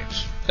 golf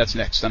games. That's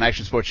next on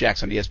Action Sports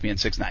Jax on ESPN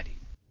 690.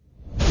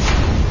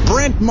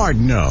 Brent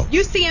Martineau.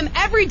 You see him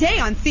every day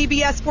on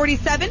CBS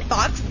 47,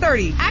 Fox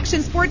 30,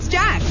 Action Sports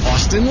Jax.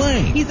 Austin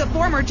Lane. He's a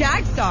former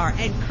Jag star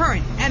and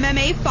current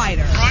MMA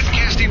fighter.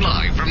 Broadcasting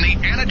live from the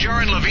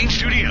Anajar and Levine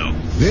studio.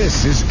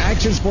 This is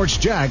Action Sports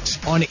Jax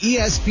on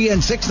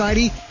ESPN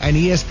 690 and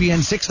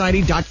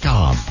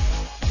ESPN690.com.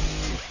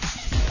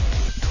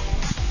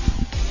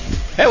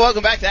 Hey,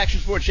 welcome back to Action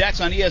Sports Jax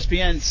on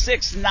ESPN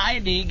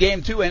 690.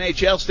 Game 2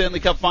 NHL Stanley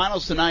Cup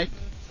Finals tonight.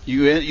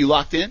 You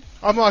locked in?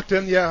 I'm locked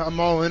in. Yeah, I'm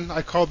all in.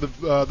 I called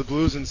the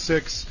Blues in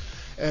 6,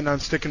 and I'm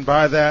sticking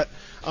by that.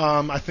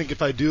 I think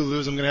if I do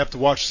lose, I'm going to have to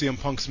watch CM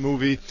Punk's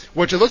movie,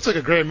 which it looks like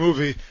a great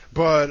movie,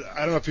 but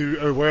I don't know if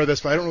you're aware of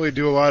this, but I don't really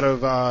do a lot of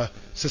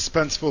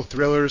suspenseful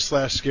thrillers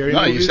 / scary movies.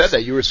 No, you said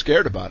that. You were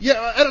scared about it.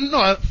 Yeah, I don't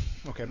know.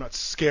 Okay, I'm not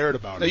scared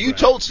about No, it. you Brad.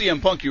 told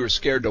CM Punk you were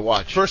scared to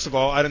watch. First of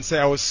all, I didn't say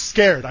I was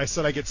scared. I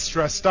said I get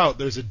stressed out.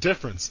 There's a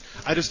difference.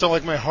 I just don't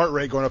like my heart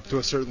rate going up to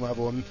a certain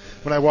level, and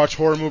when I watch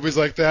horror movies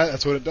like that,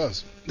 that's what it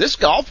does. This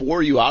golf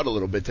wore you out a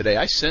little bit today.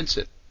 I sense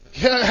it.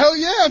 Yeah, hell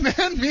yeah,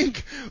 man.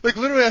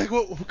 Literally, I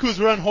think because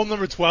we're on hole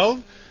number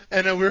 12,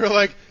 and then we were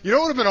like, you know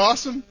what would have been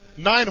awesome?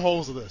 9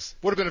 holes of this.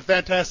 Would have been a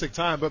fantastic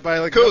time, but by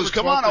like Coos,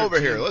 come 12, on over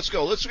 13, here. Let's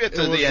go. Let's get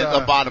to was,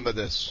 the bottom of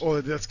this. Oh,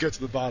 let's get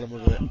to the bottom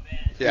of it.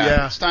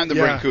 Yeah, it's time to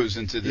bring yeah. Coos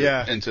into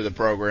the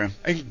program.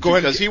 And go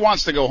ahead because he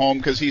wants to go home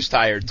because he's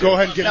tired too. Go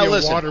ahead and get now, me a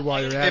listen, water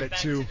while you're at it,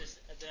 too.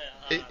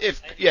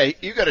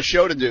 You got a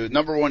show to do.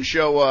 Number one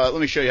show. Let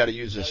me show you how to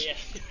use this.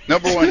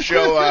 Number one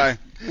show.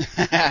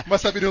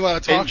 Must have been doing a lot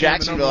of talking in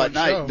Jacksonville at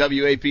night. show.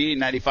 WAPE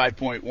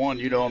 95.1.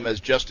 You know him as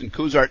Justin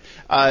Couzart.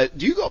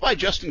 Do you go by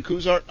Justin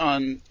Couzart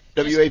on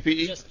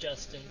WAPE? Just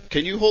Justin.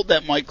 Can you hold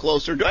that mic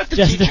closer? Do I have to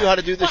Justin. teach you how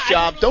to do this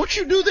job? Don't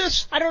you do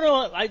this? I don't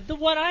know. The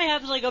one I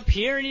have is like up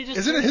here, and you just.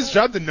 Isn't it his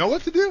job to know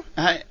what to do?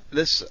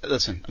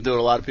 Listen, I'm doing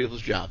a lot of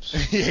people's jobs.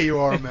 Yeah, you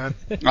are, man.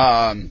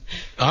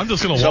 I'm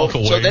just going to walk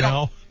away they don't-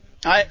 now.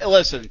 Hey,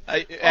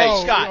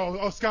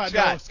 Scott. Scott, Scott,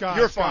 no, Scott.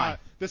 you're Scott. fine.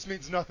 This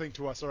means nothing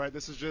to us, all right?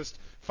 This is just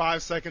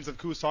 5 seconds of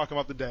Coos talking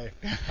about the day.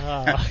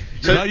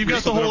 No, you've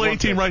got the whole A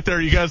team right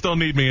there. You guys don't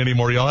need me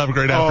anymore. Y'all have a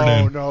great Oh,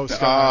 afternoon. no,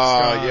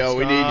 Scott. yeah,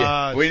 we need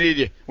you. We need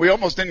you. We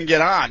almost didn't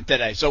get on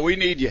today, so we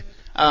need you.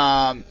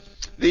 So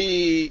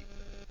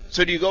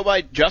do you go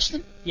by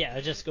Justin? Yeah,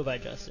 I just go by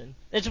Justin.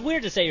 It's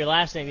weird to say your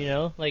last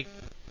name, like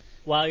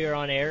while you're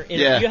on air.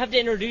 Yeah. You have to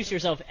introduce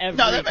yourself every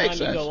That time makes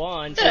you sense. go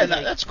on. So Yeah, it's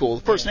like, that's cool.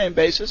 First name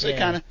basis. It Yeah.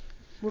 kind of.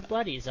 we're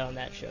buddies on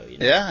that show.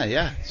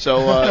 Yeah.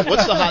 So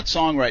what's the hot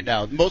song right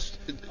now?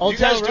 Old you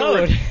guys Town do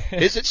Road.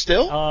 it. Is it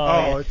still?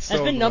 Oh, it's that's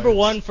so been number nice.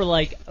 one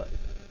for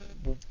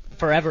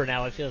forever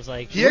now. It feels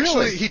like.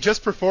 He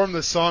just performed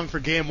this song for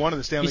Game 1 of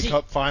the Stanley Is he-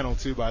 Cup Final,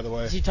 too, by the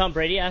way. See, Tom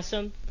Brady asked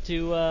him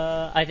to,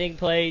 I think,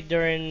 play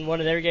during one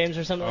of their games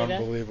or something like that.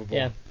 Unbelievable.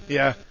 Yeah.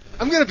 Yeah.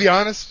 I'm going to be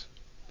honest.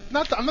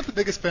 I'm not the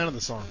biggest fan of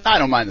the song. I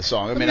don't mind the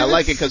song. I mean, I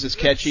like it because it's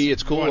catchy,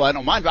 it's cool. What? I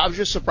don't mind. But I was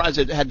just surprised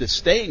it had the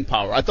staying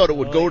power. I thought it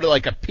would go to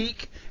like a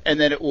peak and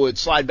then it would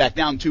slide back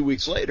down 2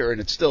 weeks later, and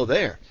it's still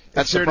there.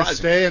 That's It's there to surprising.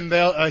 stay,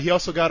 and he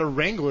also got a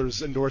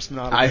Wranglers endorsement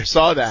out of it. I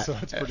saw that. So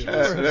that's pretty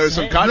There was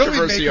some Really controversy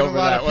really making over a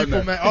lot that, of wasn't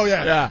people there? mad. Oh,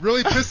 yeah. Yeah.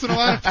 Really pissing a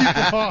lot of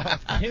people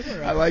off.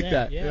 I like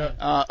that. Yeah.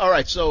 All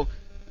right, so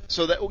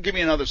that will give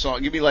me another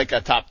song. Give me like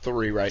a top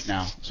 3 right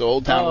now. So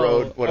Old Town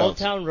Road. What Old else?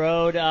 Town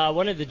Road.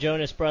 One of the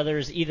Jonas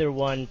Brothers. Either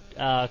one.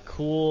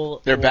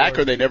 Cool. They're back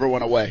or they never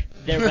went away?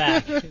 They're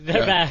back.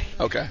 They're back.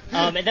 Okay.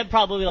 And then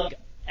probably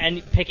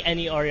pick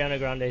any Ariana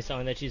Grande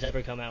song that she's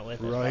ever come out with.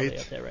 That's Right. probably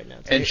up there right now.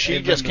 And she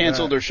Amen just to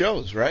canceled that. her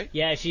shows, right?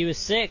 Yeah, she was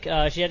sick.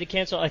 She had to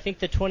cancel. I think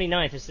the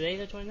 29th. Is today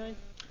the 29th?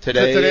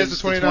 Today Today's is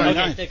the 29th.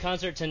 Okay, the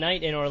concert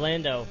tonight in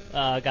Orlando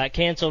got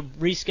canceled,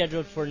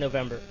 rescheduled for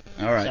November.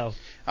 All right. So,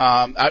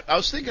 I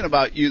was thinking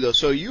about you though.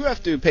 So you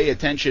have to pay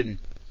attention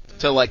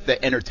to like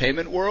the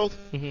entertainment world.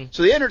 Mhm.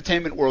 So the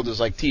entertainment world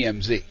is like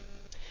TMZ.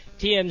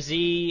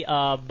 TMZ,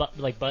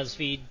 like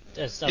BuzzFeed,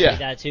 stuff Yeah. like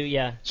that too.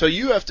 Yeah. So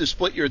you have to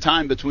split your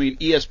time between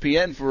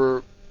ESPN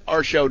for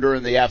our show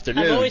during the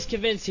afternoon. I'm always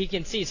convinced he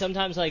can see.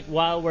 Sometimes,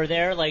 while we're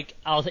there,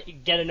 I'll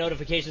get a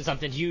notification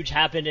something huge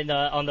happened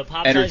on the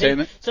pop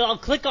Entertainment? side. So I'll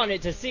click on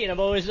it to see, and I'm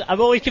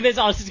always convinced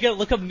I was just gonna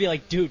look up and be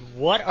like, dude,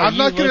 what are I'm you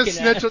not going to looking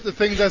snitch at? at the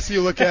things I see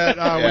you look at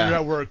when Yeah. you're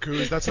at work,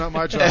 Coos. That's not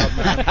my job,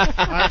 man.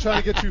 I'm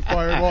trying to get you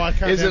fired. Well, I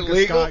can't. Is it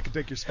legal? Scott can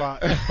take your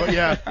spot. But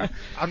yeah,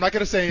 I'm not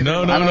going to say anything.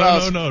 No,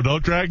 about it. no.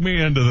 Don't drag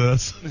me into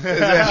this.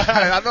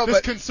 I know, This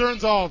but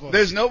concerns all of us.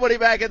 there's nobody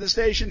back at the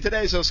station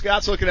today, so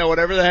Scott's looking at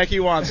whatever the heck he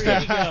wants There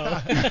you to. go.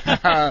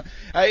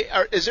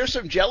 Is there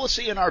some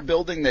jealousy in our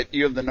building that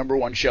you have the number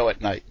one show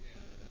at night?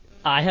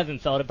 I haven't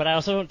felt it, but I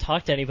also don't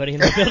talk to anybody in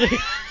the building.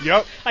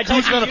 Yep. I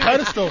Coos talk on a to you.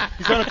 pedestal.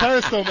 He's on a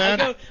pedestal,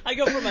 man. I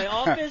go from my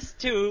office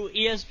to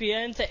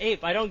ESPN to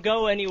Ape. I don't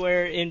go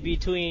anywhere in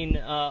between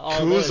all of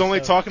Coos those. only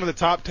so. talking to the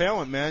top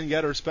talent, man. You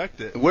got to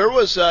respect it. Where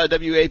was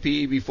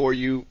WAPE before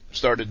you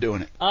started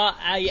doing it?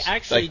 I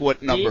actually Like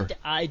what number?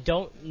 I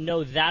don't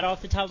know that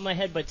off the top of my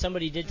head, but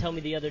somebody did tell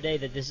me the other day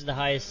that this is the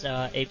highest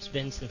Ape's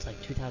been since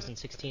like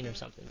 2016 or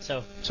something.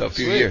 So So a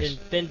few Sweet. years.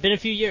 been a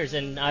few years,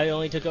 and I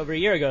only took over a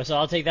year ago, so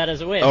I'll take that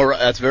as a win. Oh, right,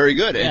 that's very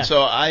good. Yeah. And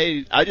so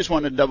I just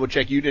wanted to double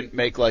check you didn't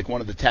make like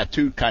one of the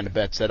tattoo kind of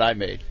bets that I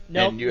made.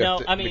 No, and you have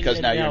to, I mean, because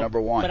now no, you're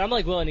number one. But I'm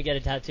like willing to get a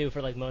tattoo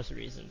for like most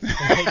reasons.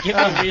 Give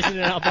me a reason,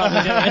 and I'll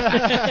probably do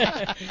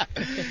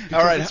it.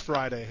 All right. It's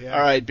Friday. Yeah. All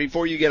right.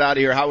 Before you get out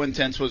of here, how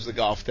intense was the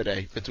golf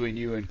today between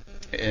you and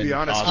Be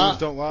honest, Austin. Coos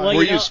don't lie. well,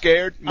 Were you you know,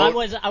 scared? I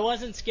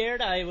wasn't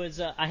scared.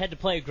 I had to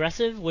play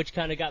aggressive, which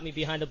kind of got me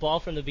behind the ball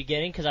from the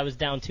beginning because I was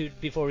down 2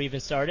 before we even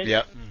started.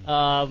 Yep.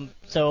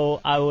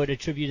 So I would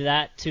attribute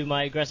that to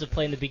my aggressive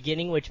play in the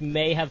beginning, which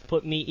may have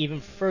put me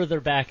even further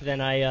back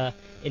than I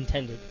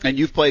intended. And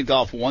you've played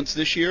golf once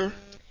this year?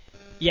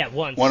 Yeah,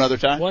 once. One other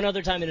time? One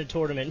other time in a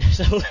tournament.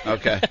 So.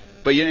 Okay.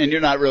 But you're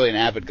not really an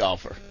avid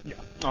golfer.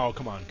 Oh,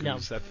 come on,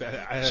 Coos. No.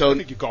 I So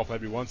think you golf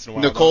every once in a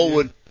while. Nicole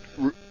don't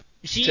you? would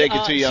She, take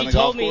it to you on the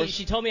golf course?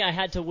 She told me I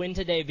had to win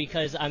today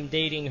because I'm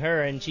dating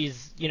her, and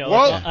she's,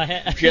 Well,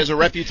 ahead. She has a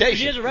reputation.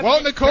 She has a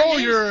Well, Nicole,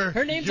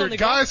 her name's your on the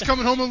guy's golf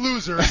coming home a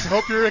loser. So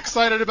hope you're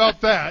excited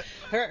about that.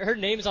 Her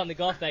name's on the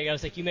golf bag. I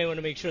was like, you may want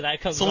to make sure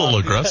that comes It's a little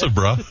off aggressive,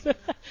 bro.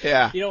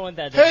 Yeah. You don't want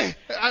that. Hey,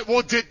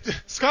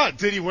 Scott,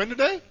 did he win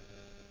today?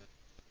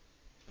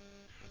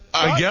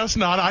 I guess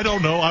not. I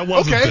don't know. I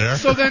wasn't Okay, there.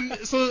 so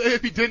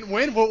if he didn't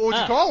win, what would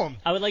you call him?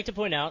 I would like to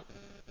point out,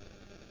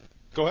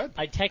 Go ahead.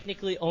 I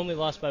technically only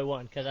lost by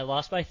 1 because I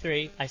lost by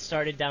 3. I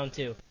started down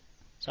 2.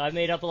 So I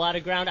made up a lot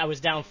of ground. I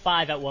was down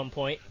 5 at one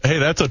point. Hey,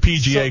 that's a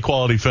PGA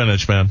quality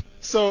finish, man.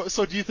 So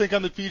do you think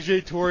on the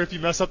PGA Tour, if you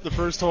mess up the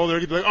first hole, they're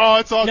going to be like, oh,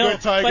 it's all No,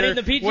 good, Tiger. but in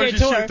the PGA What did you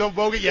Tour- shoot? Don't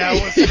bogey? Yeah,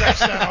 we'll stretch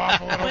that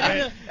off a little But in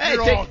bit. Hey,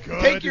 You're all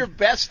good. take your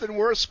best and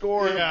worst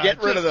score and Yeah,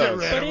 get rid of just get those.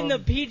 rid But of in the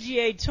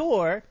PGA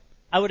Tour,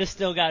 I would have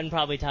still gotten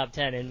probably top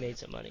 10 and made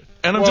some money.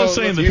 And I'm Well, just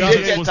saying the you did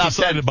PGA get was top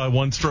decided 10. by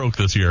 1 stroke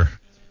this year.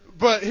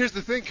 But here's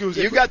the thing, Coos.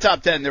 You got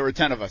top 10. There were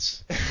 10 of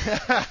us.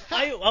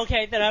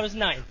 Okay, then I was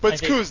 9. But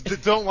Coos,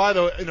 don't lie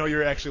though. No,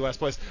 you're actually last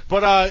place.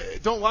 But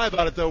don't lie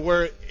about it though.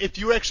 Where if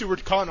you actually were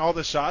calling all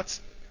the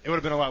shots, it would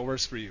have been a lot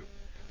worse for you. There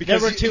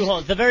Because were 2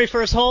 holes. The very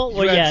first hole,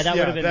 well, yeah, that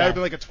would have been that bad. would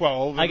been like a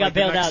 12. I got like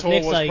bailed the next out. hole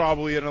Nick's was like-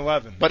 probably an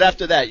 11. But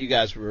after that, you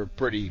guys were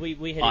pretty We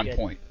hit it on good.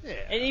 point.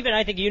 And even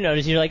I think you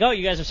noticed, you're like, oh,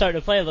 you guys are starting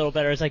to play a little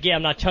better. It's like, yeah,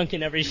 I'm not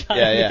chunking every shot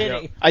Yeah, I'm yeah.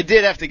 hitting. I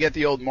did have to get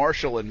the old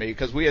Marshall in me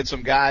because we had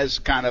some guys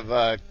kind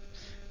of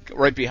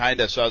right behind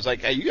us. So I was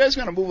like, hey, you guys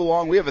going to move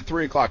along? We have a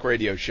 3 o'clock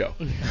radio show.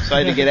 So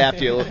I had to get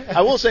after you.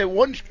 I will say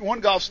one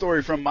golf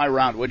story from my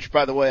round, which,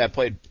 by the way, I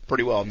played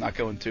pretty well. I'm not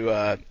going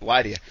to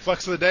lie to you.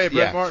 Flex of the day,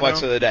 Brett Yeah, Martin.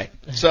 flex of the day.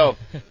 So,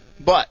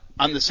 but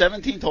on the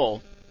 17th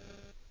hole,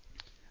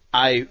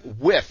 I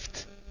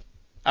whiffed.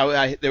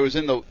 There was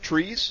in the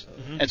trees,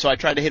 and so I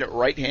tried to hit it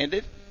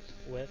right-handed,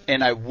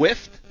 and I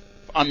whiffed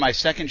on my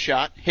second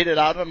shot, hit it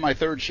out on my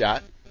third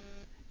shot,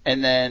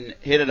 and then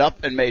hit it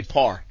up and made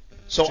par.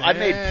 So I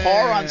made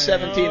par on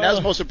 17. That was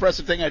the most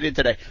impressive thing I did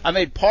today. I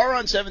made par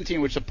on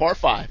 17, which is a par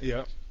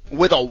 5,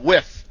 with a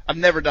whiff. I've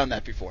never done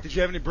that before. Did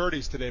you have any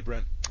birdies today,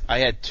 Brent? I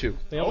had 2.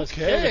 We almost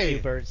killed a few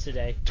birds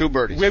today. 2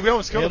 birdies. We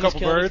almost killed a almost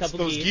couple killed a birds. couple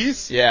Those geese.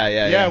 geese?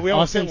 Yeah. We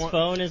almost hit Austin's one.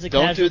 phone is a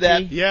Don't do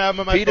casualty. that. Yeah,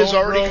 my Pete has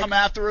phone already broke. come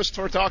after us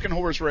for talking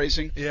horse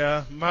racing.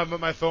 Yeah,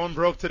 my phone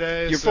broke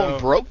today. Your so-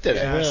 phone broke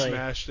today? Yeah, Really? I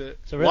smashed it.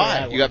 So really Why?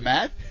 that You got one.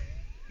 mad?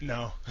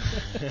 No.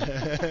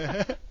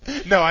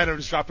 No, I ended up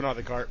just dropping out of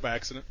the cart by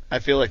accident. I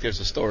feel like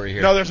there's a story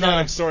here. No, there's No.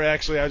 not a story,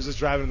 actually. I was just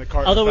driving in the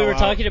cart. Although and we were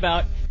fell out. talking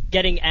about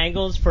getting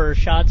angles for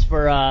shots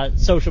for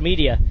social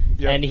media,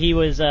 Yep. and he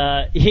was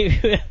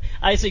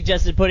I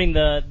suggested putting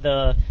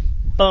the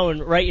phone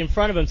right in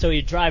front of him so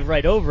he'd drive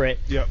right over it.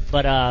 Yep.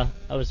 But I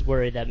was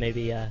worried that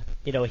maybe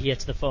he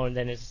hits the phone,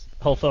 then his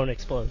whole phone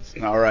explodes.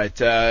 All right.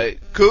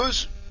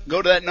 Kuz,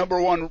 go to that number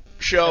 1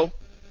 show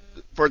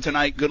for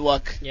tonight. Good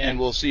luck, Yeah. and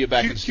we'll see you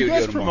back in Do you studio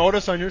guys tomorrow. promote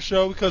us on your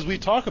show? Because we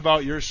talk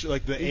about your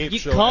like the Ape You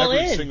show call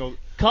every in. single...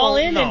 Call Well,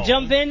 in no. and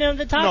jump in on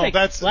the topic. No,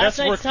 that's Last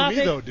work night's for topic,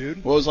 me, though,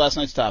 dude. What was last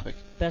night's topic?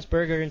 best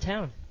burger in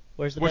town.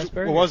 Where's the best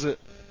burger? What was it?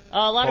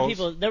 A lot of Post?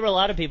 people. There were a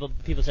lot of people.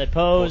 People said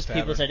Post. Post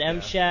People Tavern, said M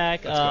yeah.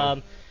 Shack. Let's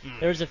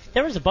go.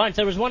 There was a bunch.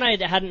 There was one I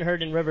hadn't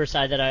heard in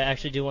Riverside that I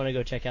actually do want to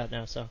go check out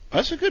now. So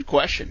That's a good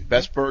question.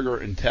 Best burger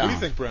in town. What do you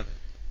think, Brent?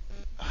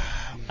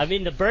 I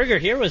mean, the burger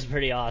here was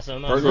pretty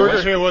awesome.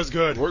 Burger here was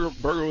good.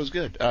 Burger was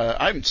good.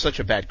 I'm such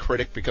a bad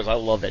critic because I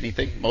love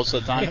anything most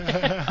of the time.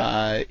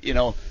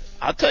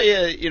 I'll tell you,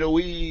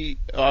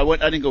 I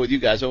didn't go with you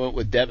guys. I went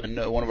with Devin,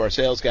 one of our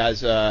sales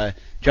guys.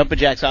 Jumpin'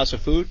 Jack's House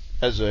of Food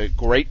has a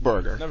great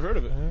burger. Never heard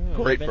of it.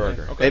 Great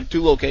burger. They have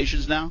 2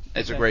 locations now.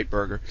 It's a great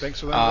burger. Thanks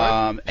for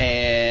that.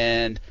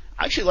 And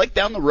I actually like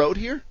down the road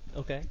here.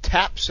 Okay.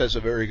 Taps has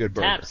a very good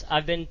burger. Taps.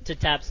 I've been to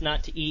Taps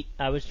not to eat.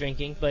 I was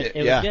drinking, but it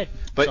Yeah. was good.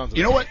 But Sounds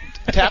you know what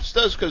Taps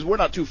does, because we're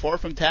not too far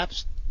from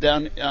Taps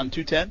down on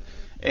 210,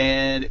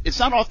 and it's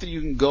not often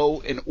you can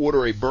go and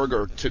order a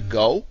burger to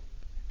go,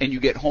 and you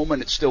get home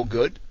and it's still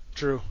good.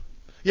 True.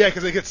 Yeah,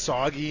 because it gets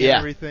soggy Yeah. and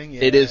everything.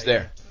 Yeah, It is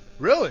there.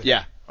 Really?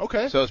 Yeah.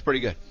 Okay. So it's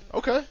pretty good.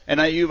 Okay.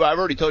 And I've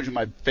already told you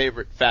my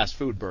favorite fast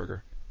food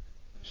burger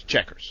is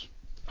Checkers.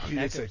 You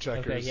did say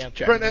Checkers. Okay,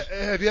 yeah. Brent,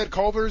 have you had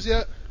Culver's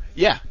yet?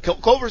 Yeah,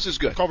 Culver's is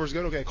good. Culver's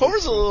good. Okay.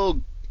 Culver's a little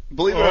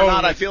believe it or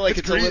not, I feel like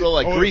it's a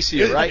little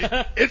greasier,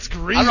 right? It's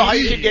greasy. I don't know how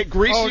you can get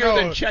greasier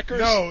than Checkers.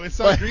 No, it's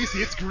not greasy.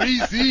 It's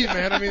greasy,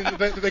 man. I mean,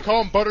 they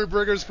call them butter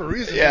burgers for a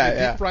reason.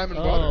 Yeah. Deep fry them in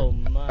Oh,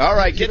 butter. my. All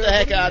right, get the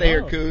heck out of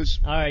here, Oh. Coos.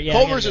 All right, yeah.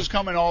 Culver's is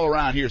coming all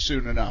around here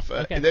soon enough.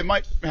 Okay. They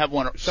might have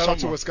one Shout out to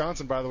somewhere.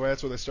 Wisconsin, by the way.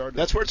 That's where they started.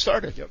 That's where it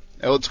started. Yep.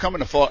 Well, it's coming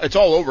to Florida. It's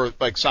all over,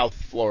 like South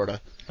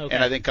Florida. Okay.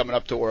 And I think coming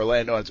up to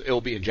Orlando, it'll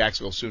be in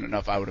Jacksonville soon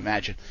enough, I would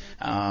imagine,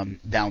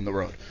 down the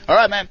road. All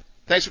right, man.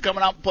 Thanks for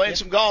coming out and playing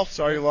some golf.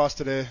 Sorry you lost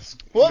today.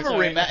 We'll have a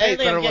rematch. Hey,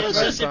 Apparently better I'm getting luck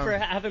next roasted time. for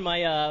having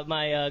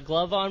my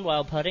glove on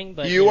while putting,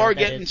 but you are that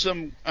getting is-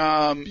 some,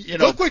 You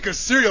look like a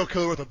serial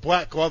killer with a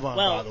black glove on,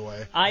 Well, by the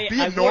way. I Be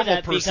a wore normal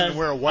that person and because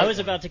wear a white I was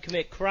one. about to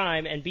commit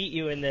crime and beat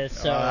you in this.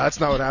 So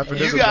That's not what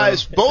happened. is You it,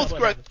 guys bro?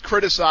 both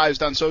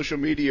criticized on social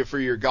media for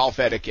your golf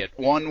etiquette.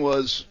 One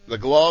was the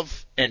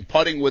glove and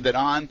putting with it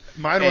on.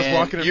 Mine was and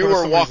walking in you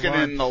front of were somebody's walking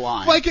line. in the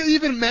line. Like it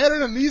even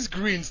mattered on these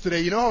greens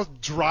today. You know how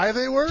dry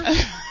they were?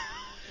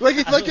 Like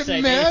I will it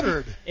say,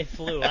 mattered. It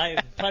flew.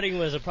 Putting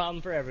was a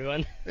problem for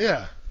everyone.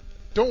 Yeah.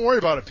 Don't worry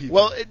about it, people.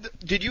 Well,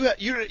 did you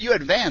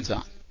had Vans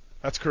on?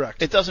 That's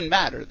correct. It doesn't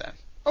matter then.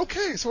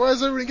 Okay, so why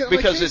is everybody getting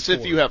Because my it's case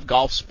if for? you have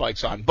golf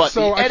spikes on. But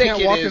So I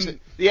can't walk in-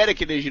 the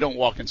etiquette is you don't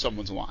walk in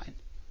someone's line.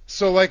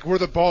 So like where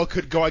the ball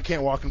could go, I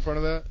can't walk in front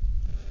of that?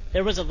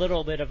 There was a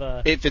little bit of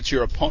a If it's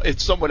your opponent, if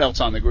someone else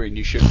on the green,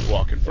 you shouldn't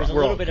walk in there's front. a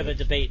little bit of a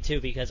debate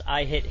too because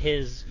I hit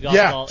his golf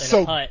Yeah, ball in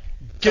so a putt.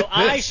 get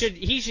So this.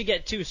 he should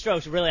get 2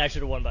 strokes. Really, I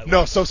should have won by 1.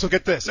 No, so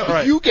get this. No, All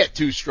right. you get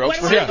 2 strokes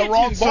Why for do I hitting the get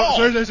wrong 2? ball.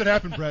 So here's what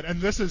happened, Brett, and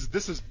this is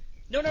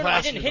No, I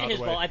blasphemy, didn't hit by his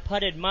the ball. way. I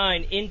putted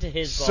mine into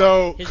his ball.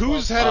 So His Kuz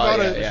ball's had Oh,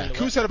 about yeah.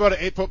 Kuz had about an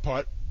 8-foot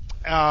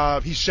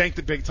putt. He shanked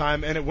it big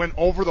time, and it went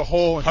over the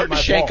hole and Hard hit to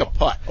my shank ball. a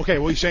putt. Okay,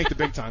 well he shanked it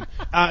big time.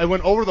 It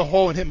went over the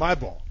hole and hit my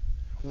ball.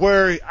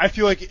 Where I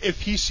feel like if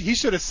he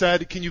should have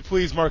said, "Can you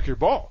please mark your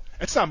ball?"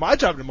 It's not my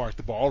job to mark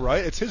the ball,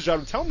 right? It's his job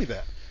to tell me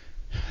that.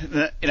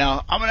 You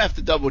know, I'm gonna have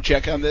to double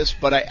check on this,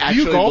 but I Do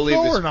actually you golf believe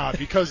though this. or not?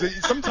 Because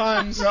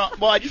sometimes. No,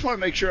 well, I just want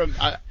to make sure.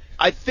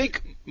 I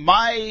think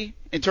my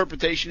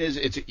interpretation is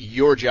it's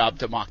your job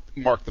to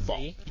mark the ball.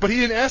 See? But he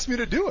didn't ask me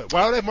to do it.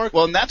 Why would I mark?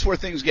 Well, and that's where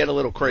things get a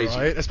little crazy.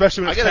 Right,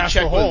 especially when I it's gotta past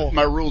check the hole. with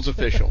my rules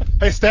official.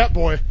 Hey, stat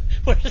boy,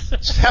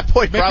 That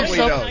boy probably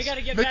yourself- knows. I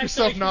gotta get make back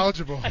yourself to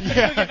knowledgeable. I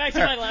gotta get back to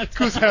my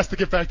laptop. Kuz has to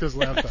get back to his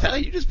laptop. Hell,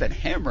 you just been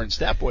hammering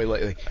Stat Boy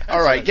lately.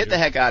 All right, get the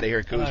heck out of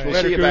here, Coos. All right. We'll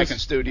Later, see you back Coos. in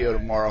studio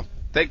tomorrow.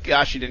 Thank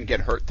gosh you didn't get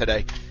hurt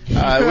today. We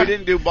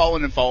didn't do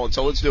bowling and falling,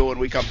 so let's do it when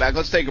we come back.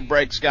 Let's take a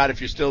break, Scott,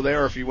 if you're still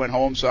there, or if you went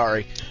home,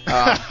 sorry.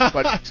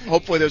 But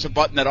hopefully there's a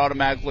button that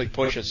automatically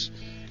pushes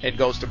and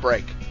goes to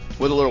break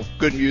with a little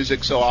good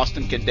music so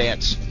Austin can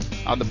dance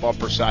on the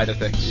bumper side of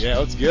things. Yeah,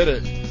 let's get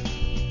it.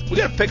 We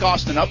got to pick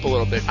Austin up a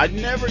little bit. I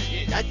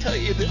tell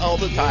you all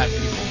the time,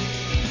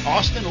 people.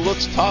 Austin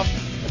looks tough,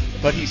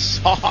 but he's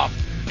soft,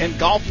 and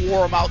golf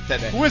wore him out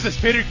today. Who is this?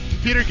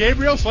 Peter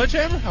Gabriel,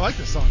 Sledgehammer? I like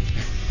this song.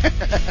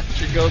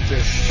 Should go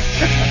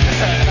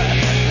to.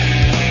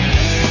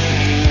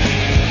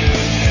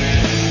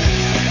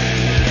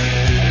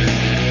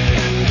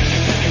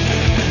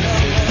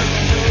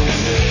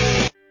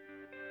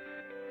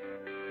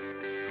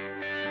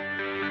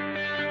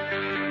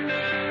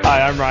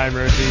 Hi, I'm Ryan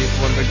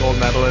Murphy, one of the gold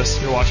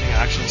medalists. You're watching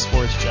Action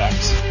Sports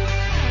Jacks.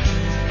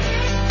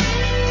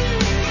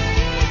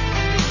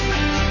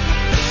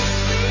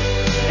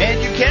 And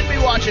you can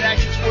be watching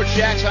Action Sports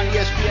Jacks on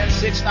ESPN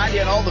 690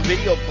 on all the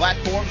video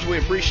platforms. We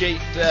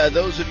appreciate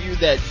those of you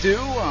that do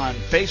on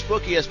Facebook,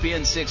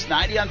 ESPN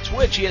 690, on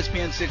Twitch,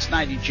 ESPN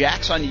 690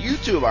 Jacks, on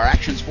YouTube, our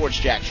Action Sports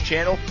Jacks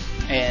channel,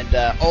 and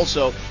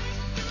also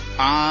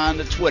on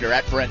the Twitter,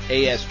 at Brent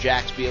AS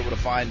Jacks, be able to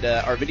find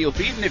our video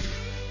feed. And if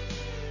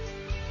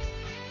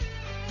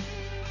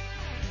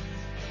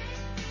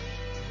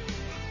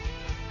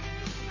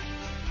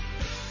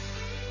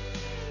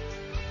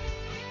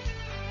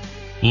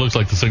Looks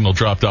like the signal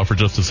dropped out for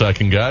just a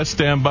second, guys.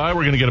 Stand by.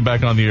 We're going to get it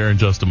back on the air in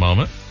just a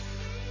moment.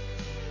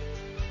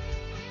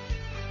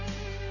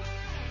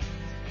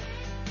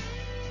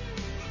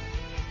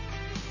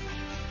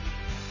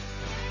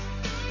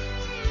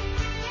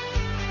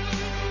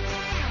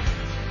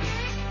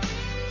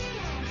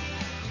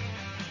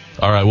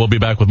 All right, we'll be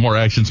back with more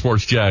Action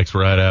Sports Jacks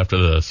right after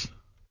this.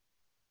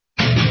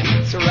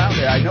 it's around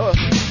there, I know.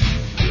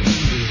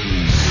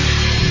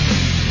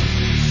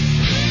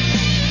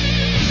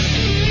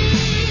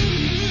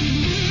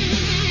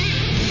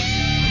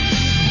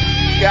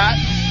 Scott,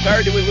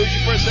 sorry, did we lose you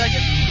for a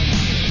second?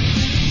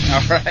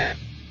 All right.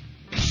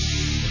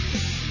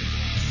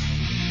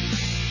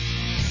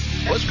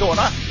 What's going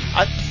on?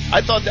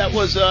 I thought that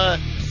was I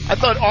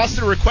thought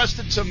Austin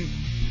requested some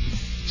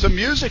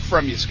music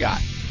from you,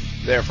 Scott,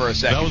 there for a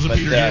second. That was a but,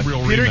 Peter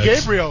Gabriel Peter remix.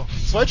 Gabriel,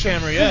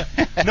 Sledgehammer, yeah.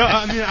 No,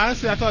 I mean,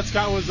 honestly, I thought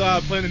Scott was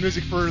playing the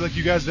music for like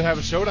you guys to have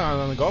a showdown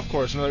on the golf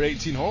course, another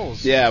 18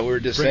 holes. Yeah, we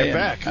were just Bring saying it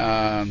back.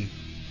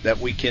 that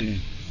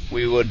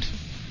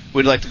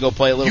we'd like to go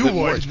play a little You bit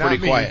more. would, It's not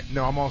pretty me. quiet.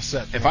 No, I'm all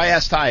set. If I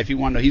asked Ty if he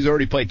wanted to, he's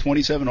already played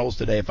 27 holes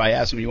today. If I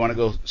asked him, you want to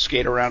go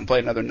skate around and play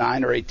another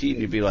 9 or 18,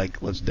 you'd be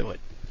like, let's do it.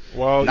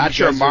 Well, not you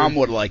sure guys Mom are-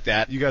 would like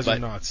that. You guys but, are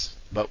nuts.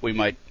 But we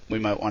might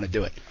want to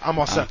do it. I'm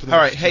all set for the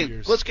All next right, 2 hey,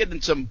 years. let's get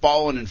into some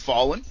balling and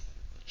falling.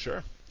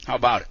 Sure. How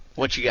about it?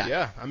 What you got?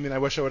 Yeah, I mean, I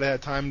wish I would have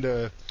had time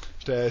to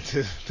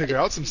figure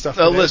out some stuff.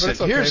 So today, but listen,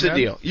 it's okay, here's the man.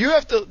 deal. You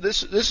have to.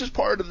 This is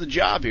part of the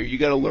job here. You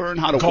got to learn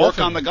how to work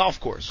Golfing. on the golf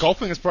course.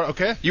 Golfing is part.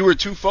 Okay. You were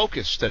too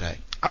focused today.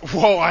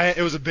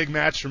 It was a big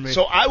match for me.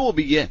 So I will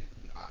begin.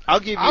 I'll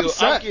give you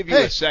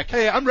Hey, a second.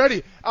 Hey, I'm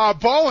ready.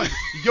 Ballin.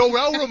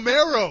 Yoel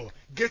Romero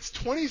gets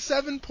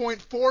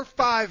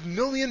 $27.45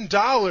 million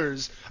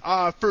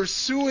for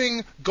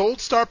suing Gold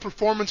Star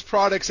Performance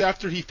Products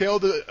after he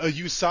failed a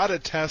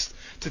USADA test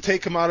to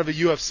take him out of a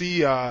UFC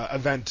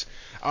event.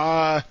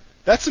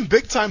 That's some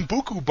big-time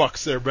buku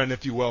bucks there, Brent,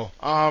 if you will.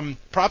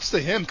 Props to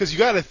him, because you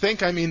got to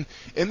think, I mean,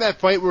 in that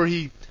fight where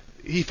he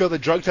failed the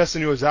drug test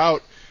and he was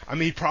out, I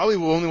mean, he probably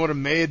only would have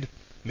made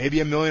maybe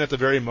 $1 million at the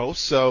very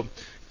most, so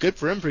good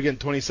for him for getting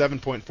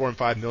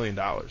 $27.45 million.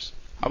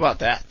 How about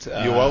that?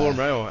 Yoel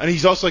Romero, and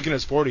he's also like in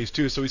his 40s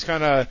too, so he's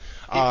kind of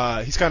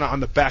on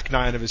the back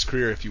nine of his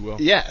career, if you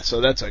will. Yeah,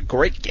 so that's a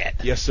great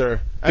get. Yes,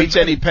 sir. Beats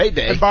any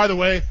payday. And by the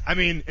way, I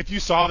mean, if you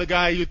saw the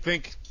guy, you'd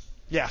think,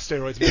 yeah,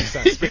 steroids make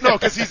sense. But no,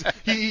 because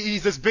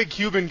he's this big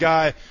Cuban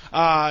guy.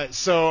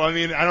 So I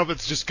mean, I don't know if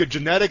it's just good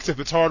genetics, if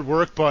it's hard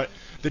work, but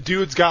the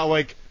dude's got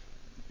like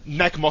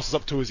neck muscles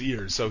up to his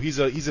ears, so he's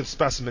a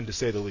specimen to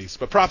say the least.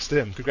 But props to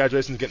him.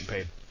 Congratulations on getting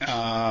paid.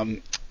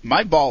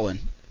 My ballin'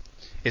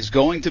 is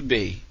going to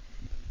be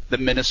the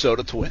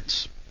Minnesota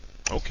Twins.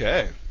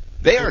 Okay.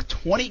 They are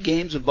 20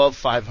 games above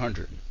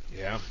 500.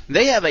 Yeah.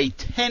 They have a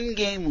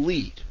 10-game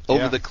lead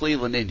over the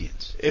Cleveland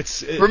Indians.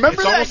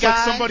 Remember that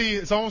guy?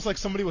 It's almost like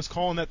somebody was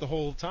calling that the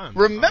whole time.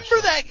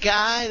 Remember that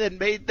guy that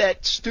made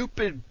that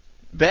stupid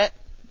bet?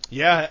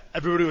 Yeah,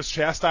 everybody was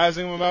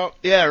chastising him about.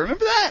 Yeah,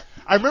 remember that?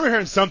 I remember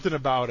hearing something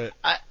about it.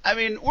 I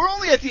mean, we're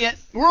only at the end.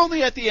 We're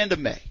only at the end of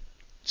May,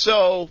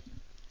 so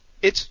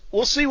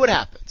we'll see what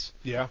happens.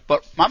 Yeah.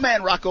 But my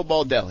man Rocco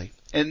Baldelli,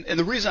 and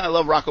the reason I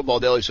love Rocco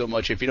Baldelli so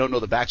much, if you don't know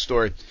the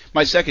backstory,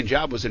 my second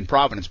job was in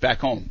Providence, back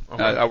home.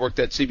 I worked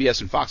at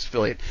CBS and Fox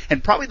affiliate,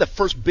 and probably the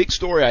first big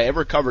story I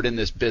ever covered in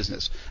this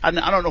business. I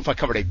don't know if I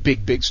covered a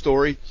big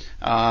story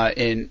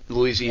in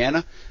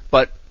Louisiana,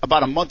 but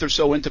about a month or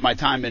so into my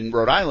time in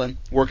Rhode Island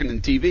working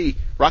in TV,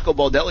 Rocco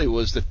Baldelli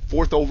was the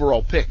 4th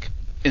overall pick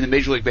in the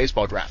Major League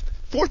Baseball draft.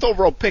 4th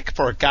overall pick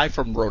for a guy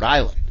from Rhode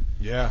Island.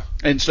 Yeah.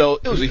 And so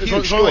it was a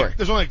huge story.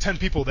 There's only like 10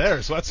 people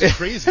there, so that's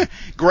crazy.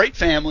 Great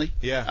family.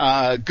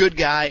 Yeah. Good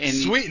guy. And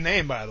sweet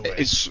name, by the way.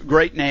 It's a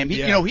great name.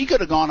 He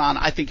could have gone on,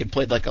 I think, and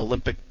played like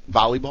Olympic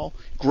volleyball.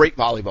 Great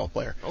volleyball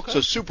player. Okay.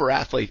 So super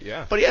athlete.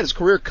 Yeah. But he had his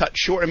career cut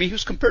short. I mean, he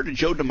was compared to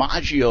Joe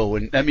DiMaggio,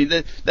 and I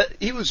mean,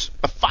 he was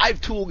a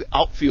 5-tool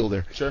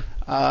outfielder. Sure.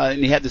 And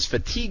he had this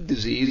fatigue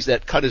disease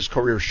that cut his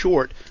career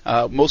short,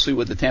 mostly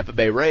with the Tampa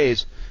Bay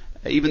Rays,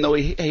 even though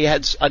he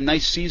had a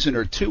nice season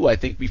or two, I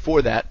think,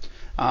 before that.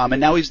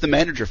 And now he's the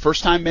manager,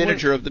 first-time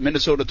manager of the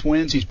Minnesota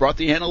Twins. He's brought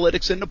the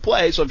analytics into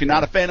play. So if you're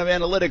not a fan of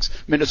analytics,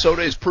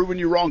 Minnesota is proving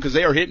you wrong because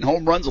they are hitting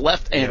home runs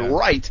left and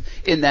right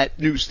in that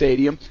new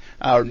stadium,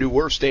 or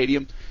newer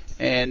stadium.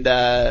 And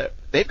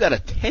they've got a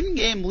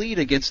 10-game lead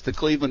against the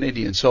Cleveland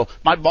Indians. So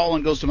my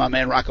ballin' goes to my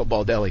man Rocco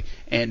Baldelli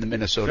and the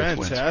Minnesota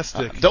Twins.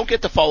 Fantastic. Don't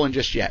get to falling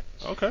just yet.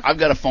 Okay. I've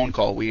got a phone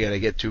call we got to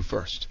get to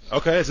first.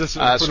 Okay. Is this for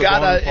the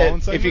Scott, fallen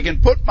if segment? you can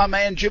put my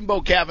man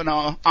Jimbo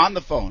Cavanaugh on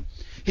the phone.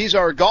 He's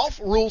our golf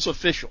rules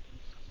official.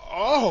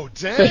 Oh,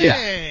 dang.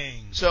 Yeah.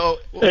 So,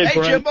 hey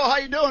Jimbo, how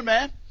you doing,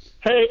 man?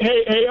 Hey,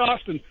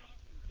 Austin.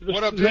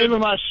 What up, the name of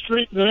my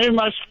street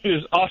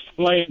is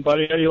Austin Lane,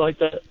 buddy. How do you like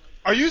that?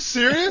 Are you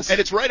serious? And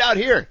it's right out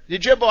here.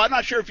 Jimbo, I'm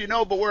not sure if you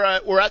know, but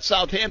we're at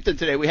Southampton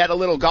today. We had a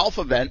little golf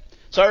event.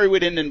 Sorry we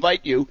didn't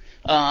invite you,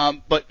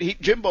 but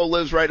Jimbo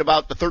lives right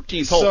about the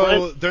 13th hole.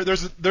 So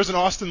there's an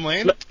Austin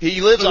Lane?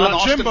 He lives on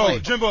Austin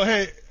Lane. Jimbo,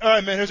 hey, all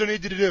right, man, here's what I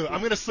need you to do.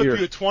 I'm going to slip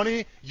you a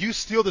 20. You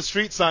steal the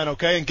street sign,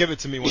 okay, and give it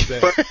to me one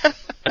day.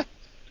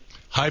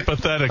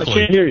 Hypothetically. I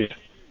can't hear you.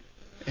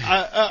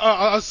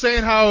 I was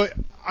saying how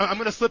I'm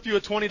going to slip you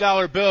a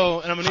 $20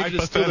 bill, and I'm going to need you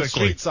to steal the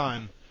street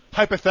sign.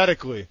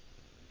 Hypothetically.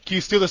 Can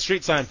you steal the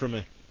street sign from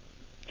me?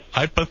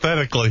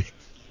 Hypothetically.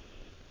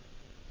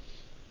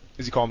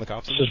 Is he calling the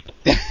cops?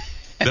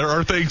 There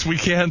are things we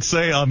can't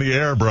say on the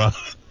air, bro.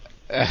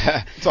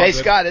 Hey, good.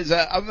 Scott,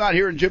 I'm not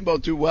hearing Jimbo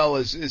too well.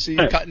 Is he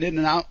cutting in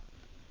and out?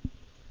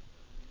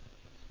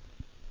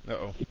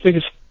 Uh-oh. You think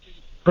it's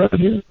right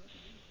here?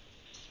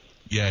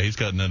 Yeah, he's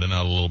cutting in and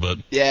out a little bit.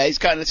 Yeah, he's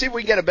kind of. See if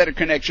we can get a better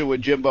connection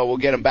with Jimbo. We'll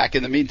get him back.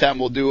 In the meantime,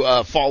 we'll do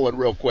Fallen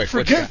real quick.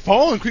 Forget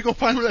Fallen. Can we go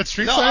find where that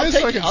street sign is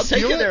so I can I'll take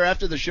steal you it? there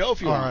after the show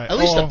if you want. All right. At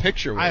least a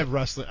picture. I have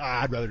wrestling.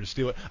 I'd rather just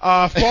steal it.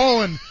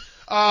 Fallen.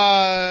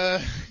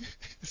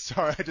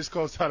 Sorry, I just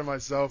closed out of my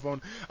cell phone.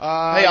 Hey,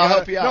 I'll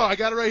help you out. No, I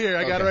got it right here.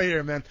 I got it right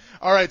here, man.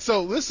 All right,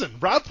 so listen,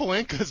 Rob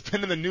Pelinka's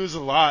been in the news a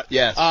lot.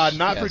 Yes.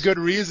 Not for good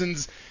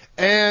reasons.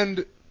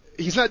 And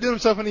he's not doing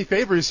himself any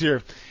favors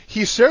here.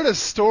 He shared a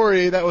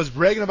story that was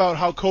bragging about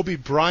how Kobe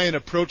Bryant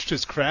approached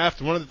his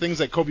craft. One of the things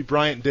that Kobe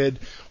Bryant did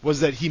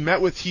was that he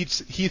met with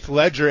Heath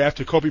Ledger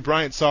after Kobe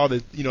Bryant saw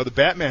the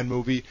Batman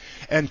movie,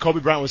 and Kobe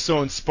Bryant was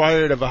so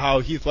inspired of how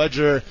Heath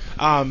Ledger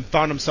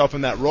found himself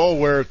in that role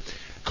where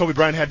Kobe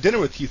Bryant had dinner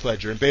with Heath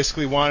Ledger and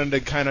basically wanted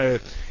to kind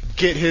of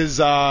get his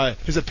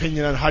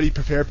opinion on how do you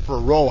prepare for a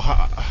role,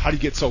 how do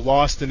you get so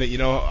lost in it,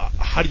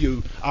 how do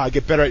you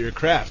get better at your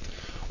craft.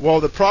 Well,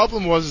 the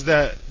problem was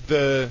that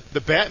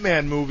the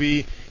Batman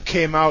movie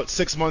came out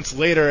 6 months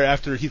later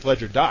after Heath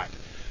Ledger died.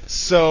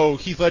 So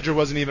Heath Ledger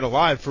wasn't even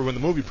alive for when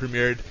the movie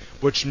premiered,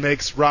 which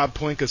makes Rob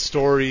Pelinka's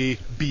story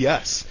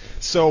BS.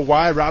 So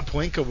why Rob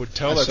Pelinka would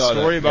tell that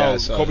story about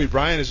Kobe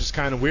Bryant is just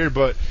kind of weird.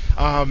 But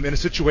in a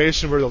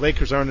situation where the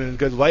Lakers aren't in a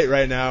good light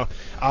right now,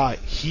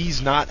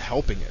 he's not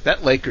helping it.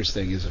 That Lakers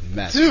thing is a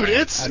mess. Dude,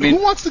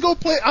 who wants to go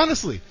play?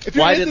 Honestly, if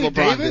you're Anthony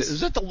Davis,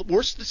 is that the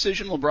worst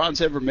decision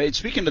LeBron's ever made?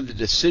 Speaking of the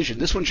decision,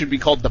 this one should be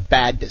called the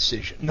bad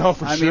decision. No,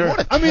 for sure. I mean, what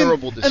a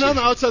terrible decision. And on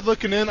the outside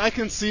looking in, I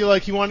can see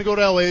he wanted to go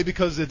to LA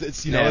because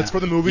it's it's for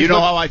the movies. You know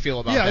how I feel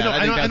about that.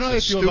 I know how I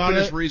feel about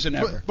it. Stupidest reason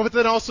ever. But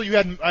then also you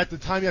had at the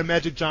time you had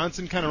Magic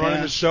Johnson kind of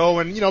running the show,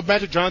 and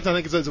Magic Johnson I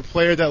think is a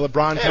player that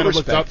LeBron kind of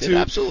looked up to.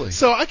 Absolutely.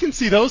 So I can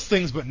see those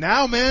things, but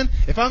now, man,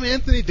 if I'm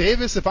Anthony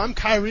Davis, if I'm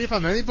Kyrie, if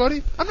I'm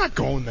anybody, I'm not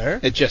going there.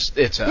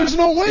 There's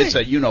no way. It's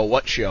a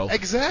what show.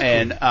 Exactly.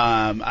 And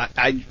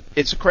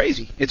it's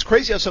crazy. It's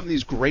crazy how some of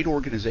these great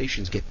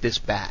organizations get this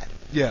bad.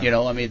 Yeah.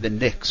 I mean, the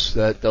Knicks,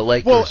 the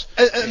Lakers. Well,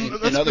 and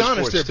let's other be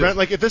honest here, Brent.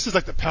 Like, if this is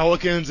like the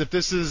Pelicans, if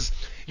this is,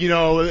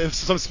 if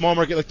some small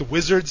market like the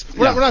Wizards,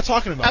 we're not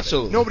talking about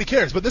Absolutely. it. Nobody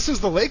cares. But this is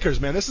the Lakers,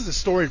 man. This is a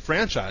storied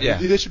franchise. Yeah.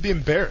 They should be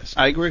embarrassed.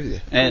 I agree with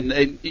you. And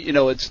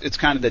it's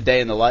kind of the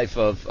day in the life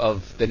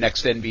of the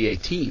next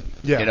NBA team.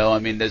 Yeah. I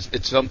mean, and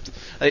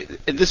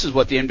this is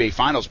what the NBA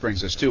Finals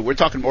brings us to. We're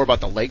talking more about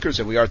the Lakers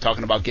than we are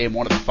talking about Game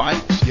 1 of the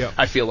Finals. Yeah.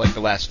 I feel like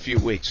the last few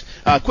weeks.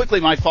 Quickly,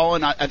 my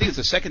fallen. I think it's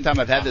the second time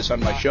I've had this on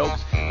my show,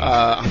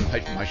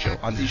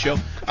 on the show,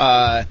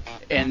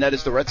 and that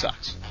is the Red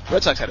Sox.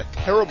 Red Sox had a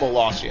terrible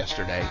loss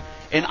yesterday,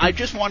 and I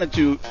just wanted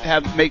to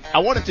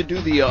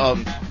do the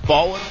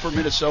fallen for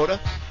Minnesota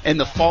and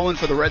the fallen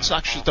for the Red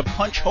Sox just to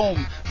punch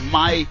home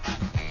my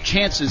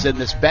chances in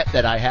this bet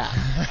that I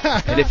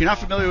have. And if you're not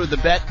familiar with the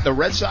bet, the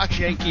Red Sox,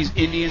 Yankees,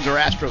 Indians, or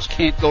Astros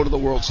can't go to the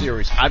World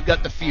Series. I've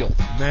got the field.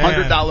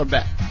 $100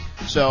 bet.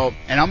 So,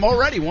 and I'm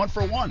already 1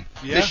 for 1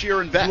 this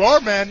year in bets. You are,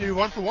 man. You're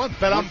 1 for 1.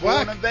 Bet on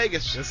black. 1 for 1 in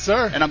Vegas. Yes,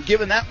 sir. And I'm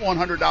giving that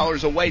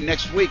 $100 away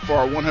next week for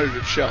our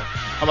 100th show.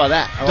 How about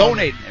that?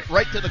 Donating it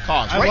right to the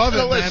cause. I love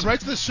it, man. Right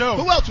to the show.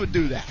 Who else would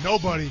do that?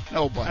 Nobody.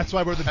 That's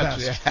why we're the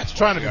best. That's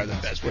trying to be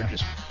the best. We're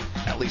just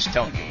at least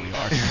telling you we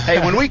are. Hey,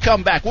 when we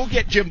come back, we'll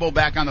get Jimbo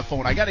back on the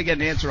phone. I got to get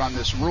an answer on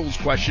this rules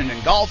question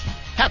in golf.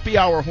 Happy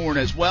hour horn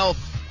as well.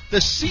 The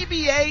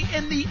CBA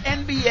and the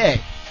NBA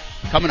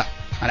coming up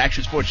on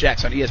Action Sports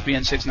Jacks on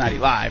ESPN 690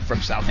 live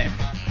from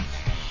Southampton.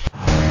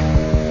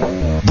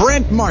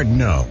 Brent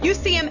Martineau. You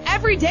see him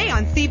every day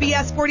on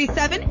CBS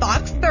 47,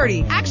 Fox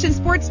 30, Action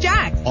Sports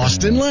Jacks.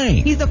 Austin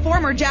Lane. He's a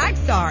former Jag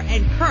star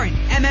and current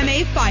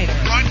MMA fighter.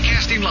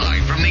 Broadcasting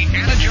live from the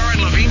Anajar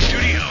and Levine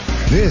studio.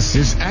 This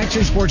is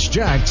Action Sports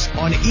Jacks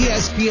on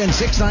ESPN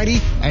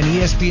 690 and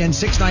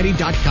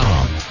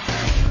ESPN690.com.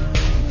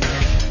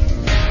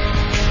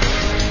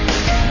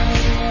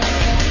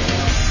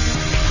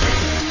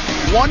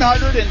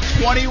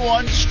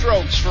 121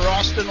 strokes for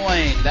Austin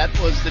Lane. That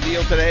was the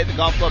deal today at the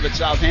golf club at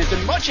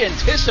Southampton. Much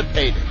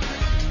anticipated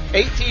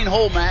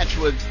 18-hole match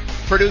with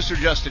producer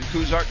Justin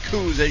Kuzart,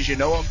 Kuz as you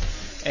know him,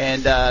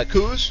 and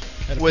Kuz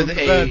with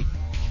a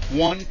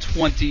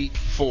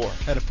 124.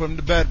 Had to put him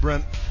to bed,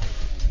 Brent.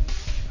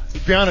 To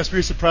be honest, were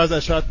you surprised I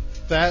shot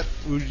that?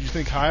 Would you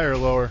think higher or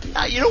lower?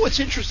 You know what's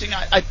interesting?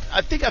 I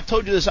think I've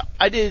told you this.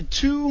 I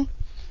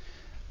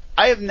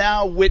have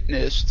now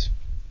witnessed.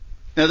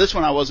 Now this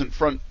one I wasn't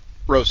front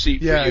row seat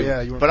for you. You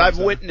weren't. But I've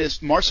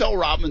witnessed Marcel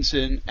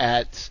Robinson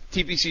at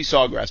TPC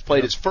Sawgrass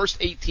played his first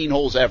 18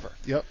 holes ever.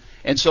 Yep.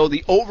 And so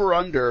the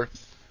over-under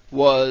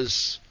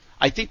was,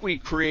 I think we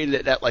created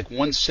it at like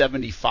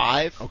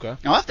 175. Okay.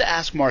 Now I'll have to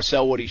ask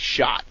Marcel what he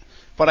shot,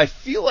 but I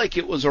feel like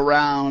it was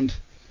around,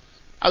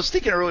 I was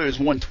thinking earlier it was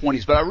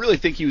 120s, but I really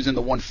think he was in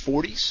the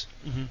 140s.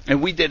 Mm-hmm.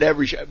 And we did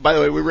every shot. By the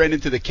way, we ran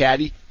into the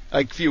caddy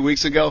like a few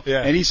weeks ago,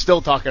 and he's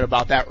still talking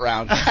about that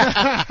round.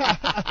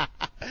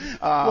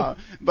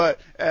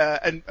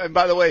 And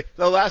by the way,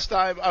 the last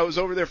time I was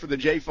over there for the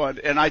J Fund,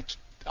 and I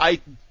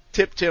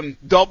tipped him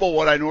double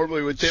what I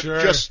normally would tip,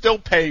 just still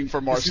paying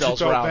for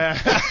Marcel's round.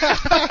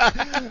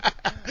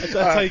 That's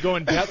how you go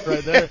in depth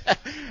right there.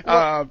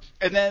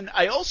 And then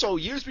I also,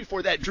 years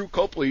before that, Drew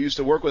Copley used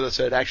to work with us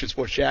at Action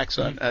Sports Jacks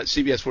on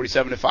CBS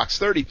 47 and Fox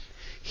 30.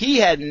 He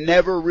had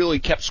never really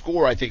kept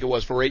score, I think it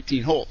was, for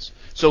 18 holes.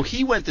 So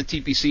he went to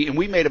TPC, and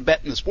we made a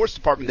bet in the sports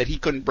department that he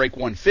couldn't break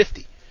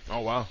 150. Oh,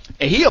 wow.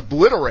 And he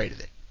obliterated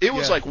it. It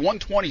was like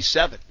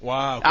 127.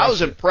 Wow. I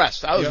was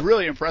impressed. I was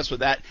really impressed with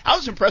that. I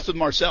was impressed with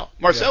Marcel.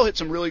 Marcel hit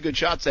some really good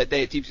shots that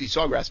day at Deep Sea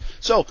Sawgrass.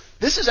 So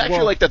this is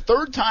actually like the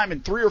third time in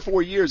 3 or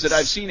 4 years that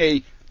I've seen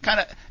a kind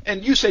of,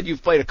 and you said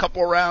you've played a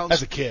couple of rounds.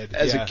 As a kid.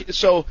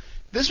 So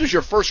this was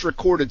your first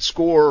recorded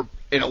score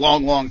in a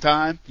long, long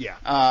time. Yeah.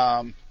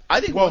 I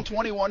think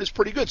 121 is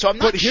pretty good. So I'm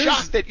not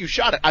shocked that you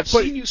shot it. I've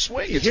seen you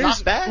swing. It's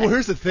not bad. Well,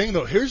 here's the thing,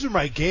 though. Here's where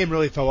my game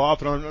really fell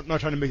off, and I'm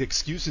not trying to make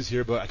excuses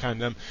here, but I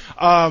kind of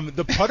am.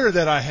 The putter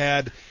that I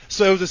had,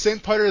 so it was the same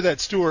putter that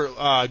Stewart,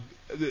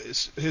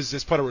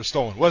 his putter was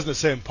stolen. It wasn't the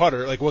same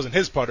putter, like it wasn't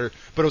his putter,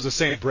 but it was the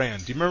same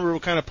brand. Do you remember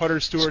what kind of putter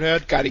Stewart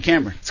had? Scotty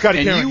Cameron.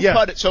 And you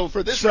putted, so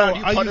for this round,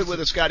 you putted with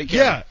a Scotty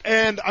Cameron. Yeah,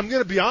 and I'm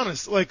going to be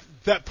honest, like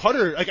that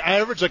putter, like I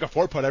averaged like a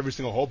 4-putt every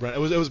single hole, Brent.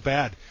 It was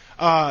bad.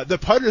 The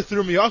putter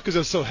threw me off because it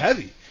was so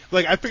heavy.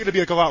 Like, I figured it'd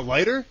be like a lot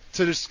lighter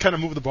to just kind of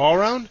move the ball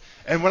around.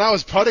 And when I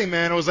was putting,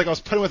 man, it was like I was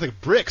putting with like a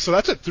brick. So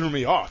that's what threw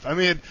me off. I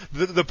mean,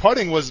 my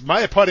putting was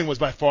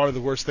by far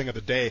the worst thing of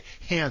the day,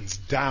 hands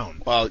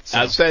down. Well,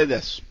 I'll say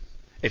this.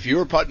 If you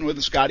were putting with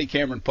a Scotty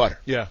Cameron putter,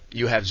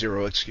 you have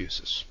zero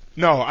excuses.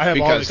 No, I have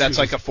all because that's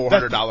like a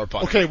 $400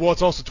 putter. Okay, well,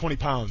 it's also 20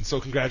 pounds, so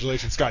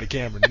congratulations, Scotty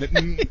Cameron.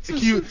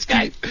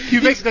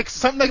 you make like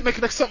something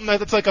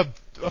that's like a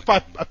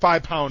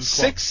 5-pound.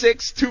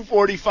 6'6",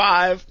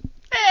 245.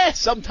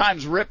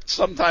 Sometimes ripped,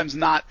 sometimes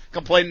not.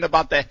 Complaining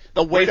about the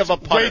weight of a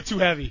putter. Way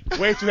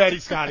too heavy,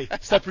 Scotty.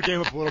 Step your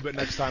game up a little bit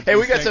next time. Hey,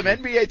 we got some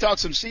NBA talk,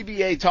 some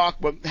CBA talk,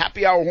 but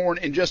happy hour horn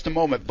in just a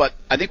moment. But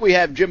I think we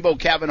have Jimbo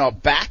Cavanaugh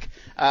back.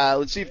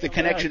 Let's see if the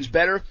connection's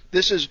better.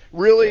 This is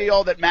really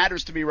all that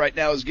matters to me right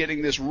now is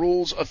getting this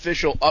rules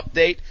official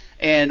update.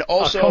 And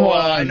also,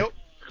 I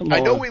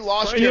know we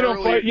lost you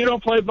earlier. You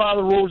don't play by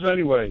the rules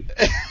anyway.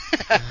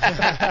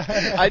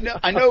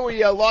 I know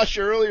we lost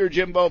you earlier,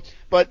 Jimbo,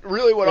 but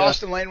really what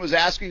Austin Lane was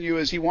asking you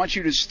is he wants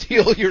you to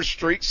steal your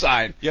street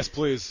sign. Yes,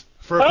 please.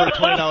 For a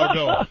 $20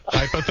 bill.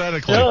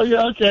 Hypothetically. Oh,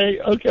 yeah,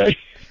 okay.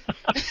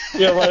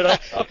 Yeah, right.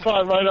 I'll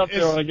climb right up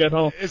there when I get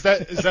home. Is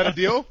that a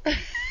deal?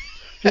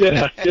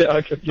 Yeah.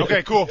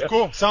 Okay,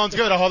 cool. Sounds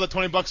good. I'll hold that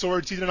 $20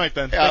 over to you tonight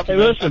then. Hey,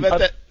 listen.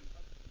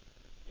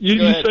 You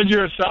said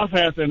you're at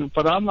Southampton,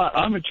 but I'm not.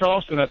 I'm in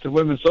Charleston at the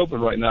Women's Open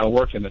right now,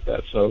 working at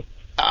that. So.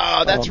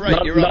 That's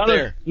right. You're up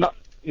there. Not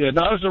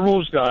as a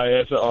rules guy,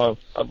 as a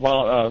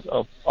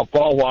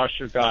ball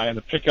washer guy and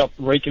a pickup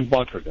rake and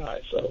bunker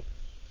guy. So.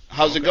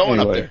 How's it going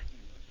up there?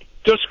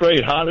 Just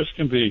great, hot as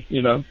can be.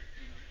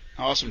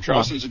 Awesome.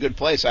 Charleston's a good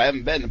place. I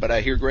haven't been, but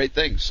I hear great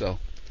things. So.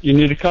 You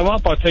need to come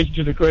up. I'll take you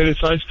to the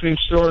greatest ice cream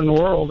store in the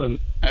world and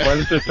right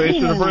at the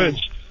face of the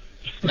bridge.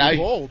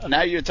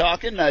 Now you're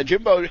talking.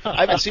 Jimbo,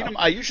 I haven't seen him.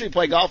 I usually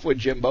play golf with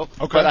Jimbo,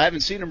 but I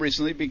haven't seen him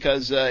recently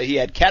because he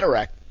had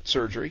cataract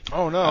surgery.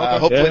 Oh, no.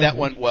 Hopefully that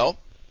went well.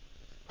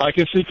 I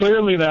can see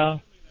clearly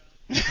now.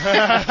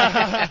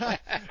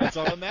 That's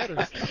all that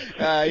matters.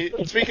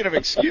 Speaking of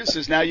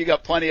excuses, now you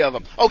got plenty of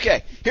them.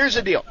 Okay, here's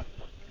the deal.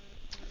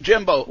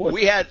 Jimbo,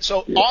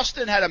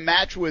 Austin had a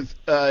match with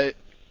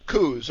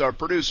Kuz, our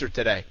producer,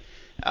 today.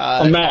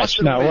 A match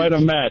now, right?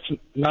 A match.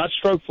 Not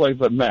stroke play,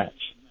 but match.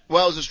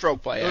 Well, it was a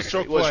stroke play. It was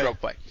stroke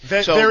play.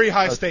 Very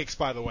high stakes,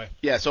 by the way.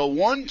 Yeah, so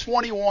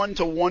 121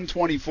 to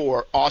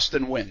 124,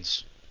 Austin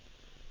wins.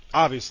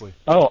 Obviously.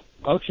 Oh,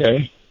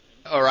 okay.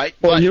 All right.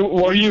 Well,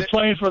 were you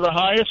playing for the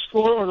highest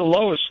score or the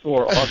lowest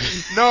score,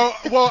 Austin? No,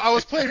 well, I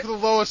was playing for the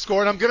lowest score,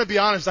 and I'm going to be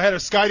honest, I had a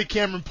Scotty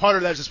Cameron putter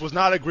that just was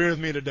not agreeing with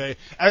me today.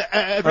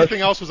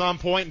 Everything else was on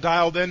point and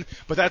dialed in,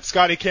 but that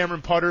Scotty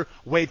Cameron putter,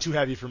 way too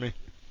heavy for me.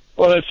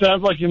 Well, it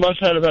sounds like you must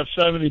have had about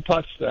 70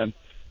 putts then.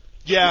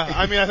 Yeah,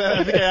 I mean,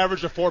 I think I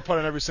averaged a 4-putt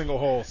on every single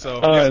hole.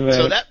 So,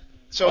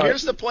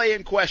 here's the play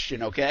in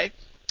question, okay?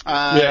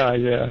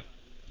 Yeah.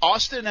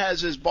 Austin has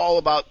his ball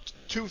about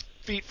 2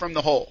 feet from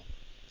the hole,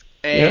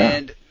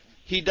 and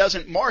he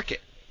doesn't mark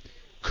it.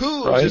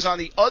 Kuz is on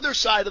the other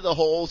side of the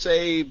hole,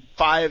 say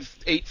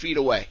 5-8 feet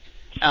away.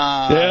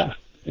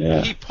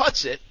 He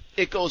putts it.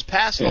 It goes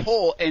past the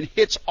hole and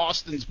hits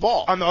Austin's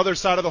ball. On the other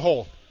side of the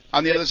hole.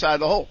 On the other side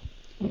of the hole.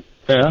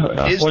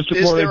 Yeah.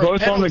 Were they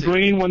both on the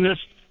green when this?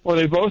 Were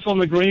they both on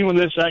the green when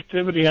this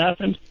activity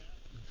happened?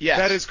 Yes.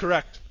 That is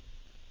correct.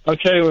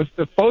 Okay,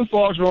 if both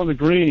balls were on the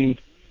green,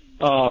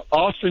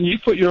 Austin, you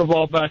put your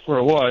ball back where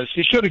it was.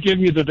 He should have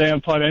given you the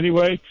damn putt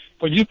anyway,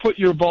 but you put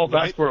your ball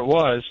back where it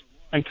was,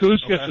 and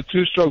Kuz gets a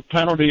 2-stroke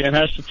penalty and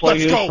has to play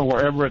it from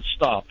wherever it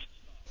stopped.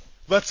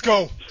 Let's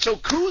go. So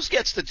Kuz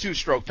gets the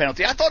 2-stroke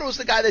penalty. I thought it was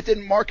the guy that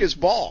didn't mark his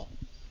ball.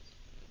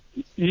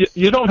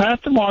 You don't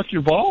have to mark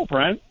your ball,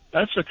 Brent.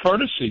 That's a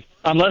courtesy.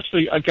 Unless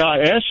a guy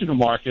asks you to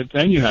mark it,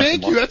 then you have to mark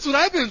it. Thank you. That's what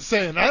I've been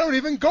saying. I don't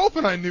even golf,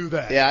 and I knew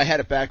that. Yeah, I had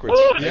it backwards.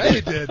 Yeah,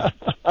 you did.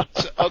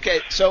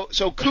 So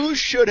Kuz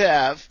should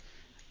have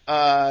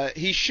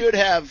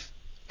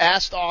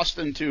asked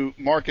Austin to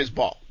mark his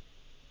ball.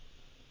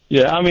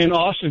 Yeah, I mean,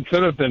 Austin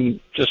could have been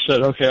just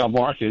said, okay, I'll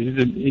mark it.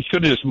 He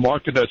could have just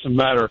marked it as a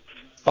matter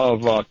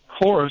of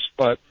course,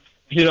 but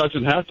he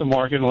doesn't have to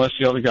mark it unless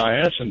the other guy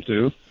asks him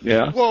to.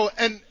 Yeah. Well,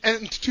 and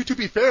to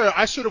be fair,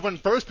 I should have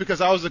went first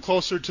because I was the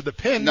closer to the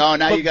pin. No,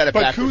 now you got it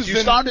backwards. You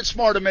Kuzmin, sounded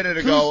smart a minute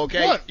ago,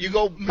 okay? What? You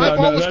go. My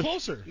ball was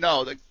closer.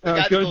 No, the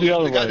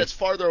guy that's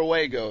farther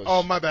away goes.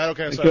 Oh, my bad.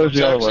 Okay, it sorry. goes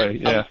the other way.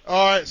 Yeah.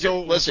 All right.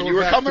 So listen, so you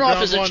were coming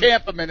off as a one.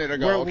 champ a minute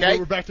ago. Okay.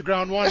 We're back to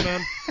ground one,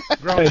 man.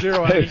 Ground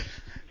zero.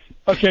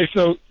 Okay,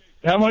 so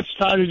how much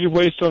time did you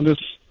waste on this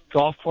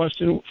golf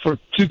question for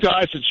two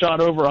guys that shot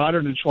over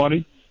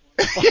 120?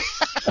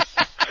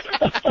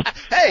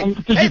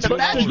 Did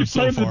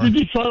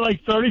you play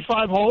like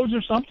 35 holes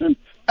or something?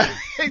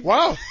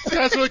 Wow, this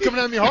guy's really coming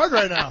at me hard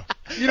right now.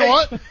 You know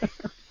what?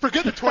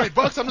 Forget the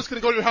 $20. I'm just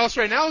going to go to your house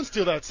right now and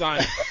steal that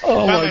sign.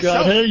 Oh my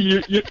God! Hey,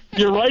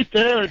 you're right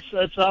there. It's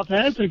at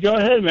Southampton. Go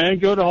ahead, man.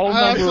 Go to hole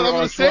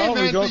number 12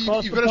 and go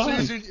across you better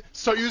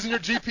start using your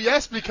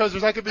GPS because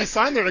there's not going to be a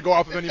sign there to go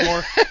off of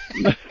anymore.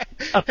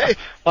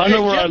 I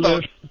know where I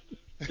live.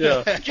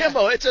 Yeah,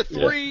 Jimbo, it's a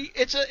three.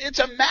 Yeah. It's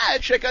a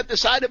match that got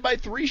decided by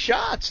 3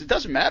 shots. It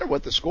doesn't matter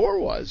what the score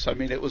was. I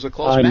mean, it was a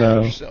close match.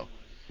 Know. So.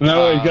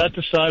 No, it got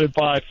decided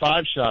by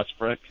 5 shots,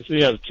 Brent, because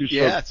he had a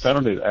 2-stroke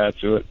penalty to add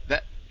to it.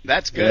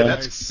 That's good. Yeah.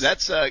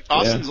 That's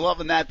Austin's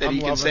loving that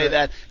he can say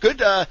that.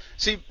 Good.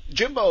 See,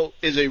 Jimbo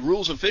is a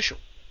rules official.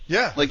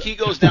 Yeah. Like he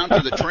goes down to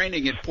the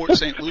training at Port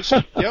St.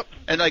 Lucie. Yep.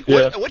 And like,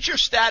 what's your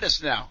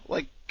status now?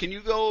 Like, can you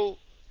go?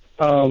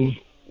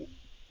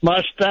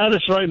 My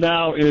status right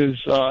now is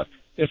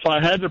if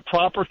I had the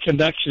proper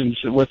connections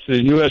with the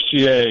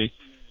USGA,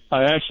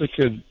 I actually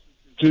could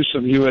do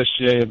some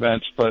USGA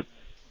events, but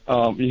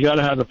you got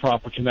to have the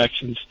proper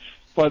connections.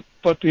 But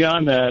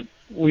beyond that,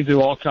 we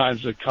do all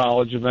kinds of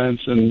college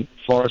events and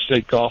Florida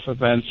State golf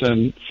events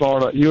and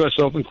Florida U.S.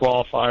 Open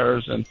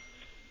qualifiers and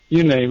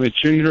you name it,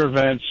 junior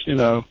events.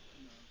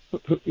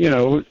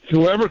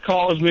 Whoever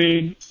calls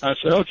me, I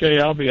say, okay,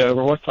 I'll be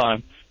over. What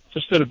time?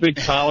 Just did a big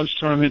college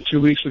tournament 2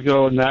 weeks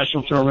ago, a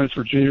national tournament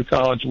for junior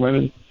college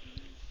women.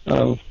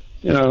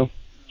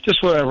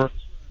 Just whatever.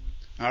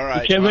 All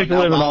right. You can't make a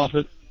living off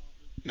it.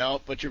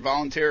 No, but you're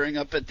volunteering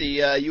up at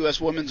the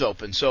U.S. Women's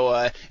Open. So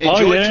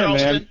enjoy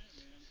Charleston. Man.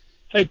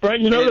 Hey,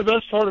 Brent, the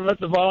best part about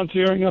the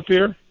volunteering up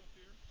here?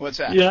 What's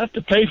that? You have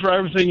to pay for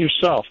everything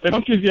yourself. They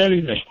don't give you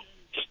anything.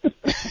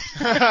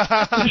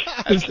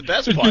 That's the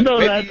best part. You know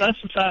that?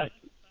 That's the fact.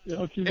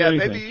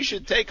 Maybe you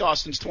should take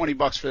Austin's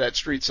 $20 for that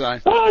street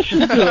sign. Oh, I should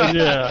do it.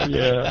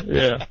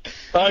 Yeah.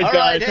 All right,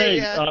 guys.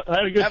 Hey, I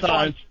had a good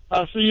time.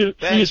 I'll see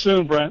you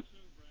soon, Brent.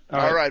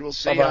 All right, we'll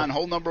see you on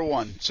hole number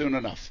 1 soon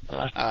enough.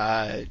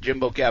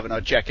 Jimbo Cavanaugh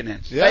checking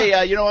in. Yeah.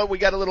 Hey, you know what? We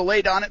got a little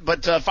late on it,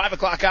 but 5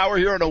 o'clock hour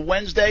here on a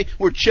Wednesday.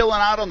 We're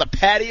chilling out on the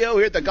patio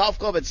here at the golf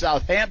club at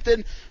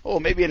Southampton. Oh,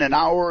 maybe in an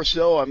hour or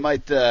so I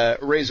might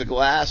raise a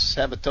glass,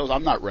 have a toast.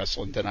 I'm not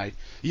wrestling tonight.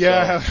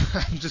 Yeah, so,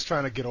 I'm just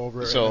trying to get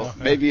over it. So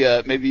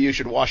maybe you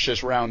should wash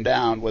this round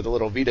down with a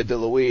little Vita de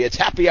Louis. It's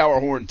happy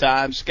hour horn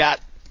time. Scott.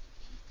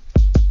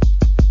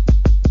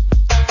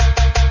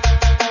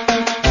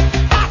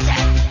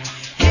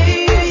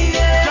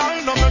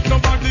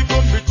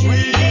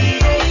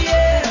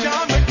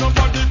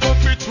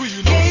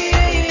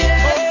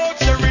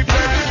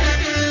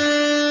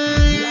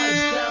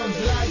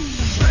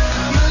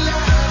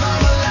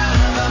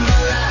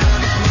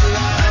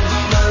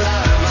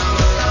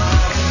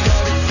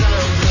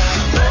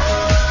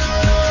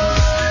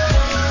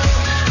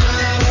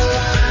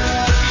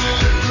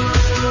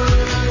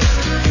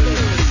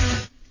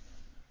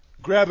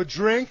 Grab a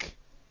drink,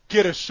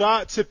 get a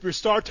shot, tip your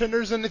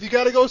bartenders, and if you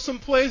got to go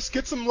someplace,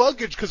 get some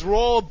luggage because we're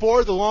all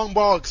aboard the Long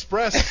Ball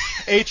Express.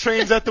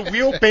 A-Train's at the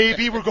wheel,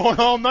 baby. We're going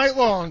all night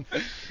long.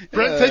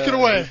 Brent, take it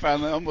away.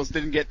 Finally, almost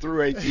didn't get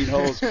through 18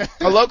 holes.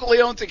 A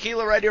locally owned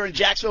tequila right here in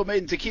Jacksonville,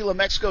 made in Tequila,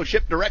 Mexico,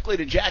 shipped directly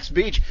to Jax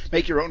Beach.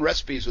 Make your own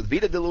recipes with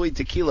Vita de Louis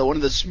Tequila, one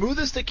of the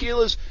smoothest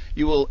tequilas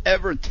you will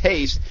ever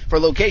taste. For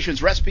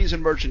locations, recipes,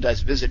 and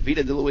merchandise, visit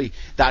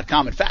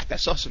VitaDeLouis.com. In fact, I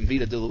saw some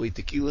Vita de Louis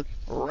Tequila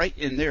right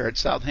in there at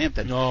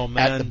Southampton. Oh,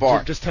 man. At the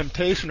bar. Just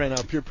temptation right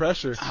now, peer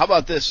pressure. How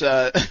about this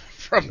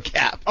from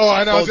Cap? Oh,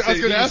 I know. I was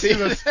going to ask you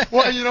this.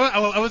 Well, you know what?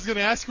 I was going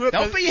to ask you it.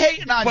 Don't be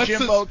hating on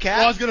Jimbo, Cap.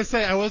 Well, I was going to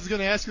say, I was going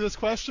to ask you this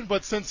question,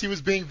 but since he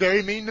was being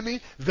very mean to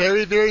me,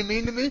 very, very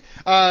mean to me,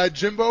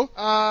 Jimbo,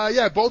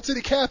 Bold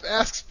City Cap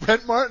asks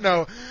Brent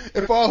Martineau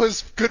if all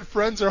his good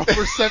friends are over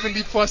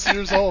 70-plus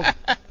years old.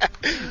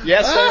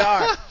 Yes, they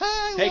are.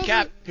 Hey,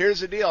 Cap,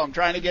 here's the deal. I'm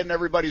trying to get in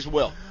everybody's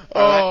will.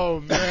 Oh,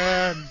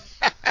 man.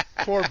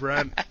 Poor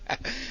Brent.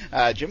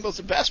 Jimbo's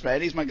the best,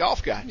 man. He's my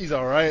golf guy. He's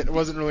all right. I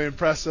wasn't really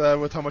impressed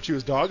with how much he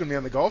was dogging me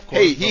on the golf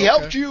course. Hey, he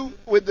helped you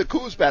with the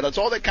Coos bat. That's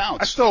all that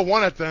counts. I still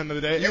won at the end of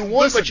the day. You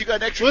won, but you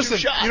got an extra 2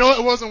 shots. You know what?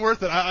 It wasn't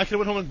worth it. I could have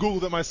went home and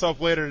Googled it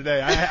myself later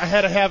today. I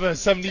had to have a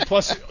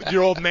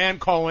 70-plus-year-old man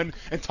call in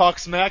and talk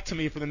smack to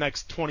me for the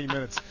next 20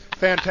 minutes.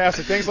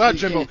 Fantastic. Thanks a lot,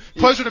 Jimbo.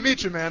 Pleasure to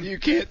meet you, man. You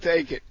can't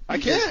take it. I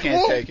can't. Just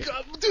can't take it.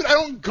 Dude, I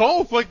don't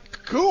golf.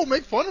 Like, cool,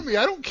 make fun of me.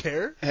 I don't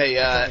care. Hey,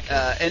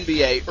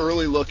 NBA,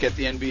 early look at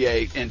the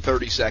NBA in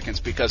 30 seconds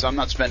because I'm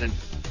not spending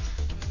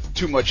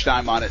too much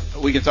time on it.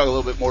 We can talk a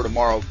little bit more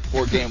tomorrow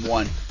for Game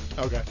 1.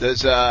 Okay.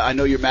 There's, I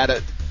know you're mad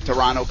at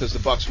Toronto because the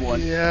Bucks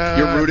won. Yeah,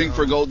 you're rooting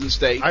for Golden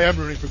State. I am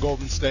rooting for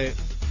Golden State.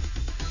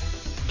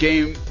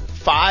 Game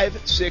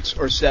 5, 6,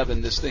 or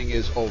 7, this thing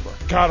is over.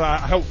 God, I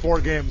hope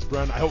 4 games,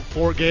 Brent. I hope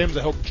 4 games.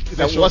 I hope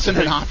that wasn't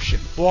an option.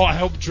 Well, I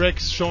hope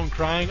Drake's shown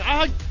crying.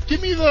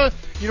 Give me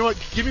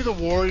the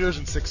Warriors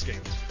in 6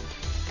 games.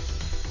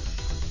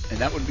 And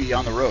that would be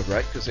on the road,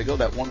 right? Because they go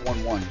that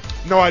 1-1-1.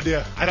 No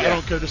idea. I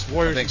don't care. Just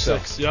Warriors in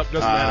 6. So. Yep,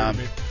 doesn't matter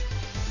to me.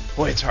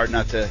 Boy, it's hard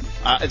not to.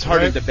 It's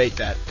hard to debate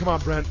that. Come on,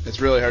 Brent. It's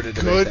really hard to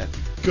debate that.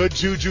 Good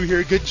juju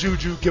here. Good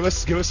juju. Give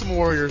us some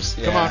Warriors.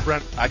 Yeah, come on,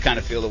 Brent. I kind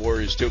of feel the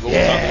Warriors too, but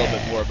we'll talk a little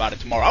bit more about it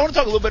tomorrow. I want to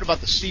talk a little bit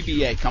about the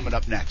CBA coming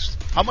up next.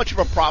 How much of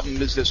a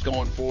problem is this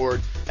going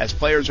forward as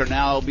players are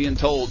now being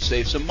told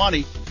save some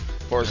money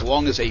for as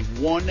long as a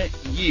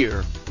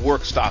 1-year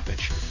work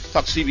stoppage?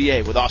 Talk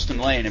CBA with Austin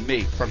Lane and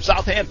me from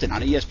Southampton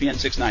on ESPN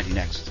 690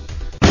 next.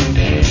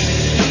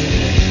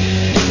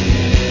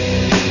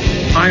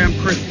 Hi, I'm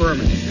Chris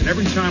Berman, and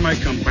every time I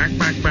come back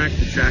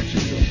to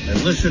Jacksonville, I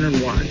listen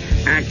and watch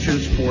Action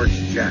Sports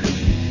Jacks.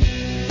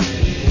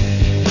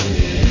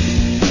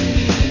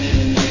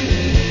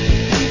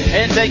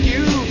 And thank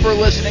you for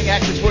listening.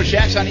 Action Sports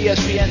Jacks on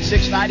ESPN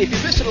 690. If you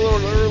missed it a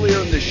little earlier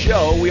in the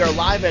show, we are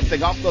live at the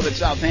golf club at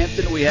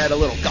Southampton. We had a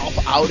little golf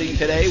outing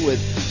today with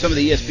some of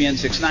the ESPN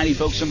 690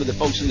 folks, some of the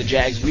folks in the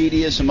Jags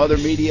media, some other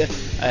media,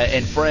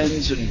 and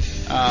friends, and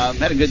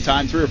had a good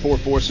time. 3 or 4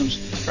 foursomes.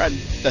 Tried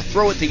to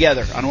throw it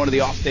together on one of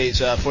the off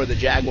days for the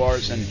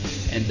Jaguars, and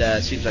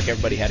seems like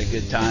everybody had a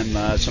good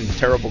time. Some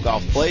terrible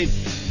golf played,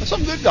 but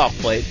some good golf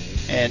played.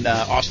 And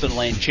Austin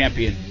Lane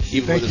champion,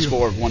 even with a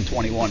score of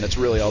 121. That's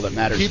really all that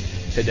matters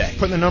today.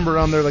 Putting the number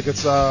on there like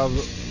it's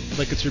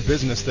your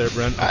business there,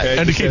 Brent. Okay,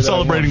 and to keep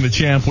celebrating the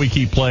champ, we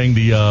keep playing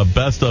the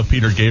best of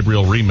Peter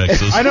Gabriel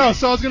remixes. I know.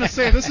 So I was gonna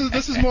say this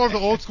is more of the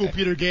old school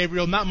Peter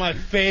Gabriel, not my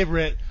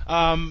favorite.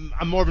 I'm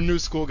more of a new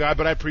school guy,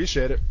 but I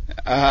appreciate it.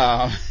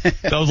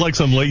 That was like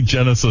some late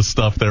Genesis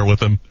stuff there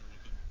with him.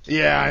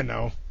 Yeah, I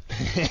know.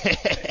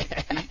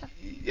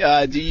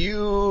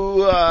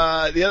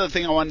 The other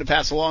thing I wanted to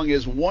pass along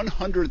is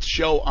 100th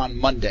show on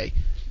Monday.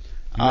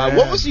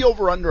 What was the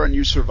over-under on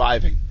you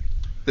surviving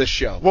this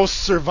show? Well,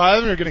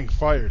 surviving or getting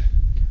fired?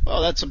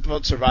 Well, that's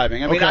about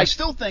surviving. I mean, I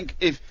still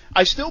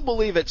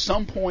believe at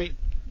some point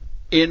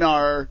in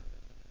our,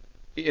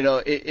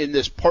 in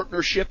this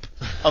partnership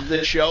of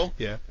this show,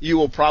 you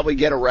will probably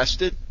get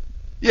arrested.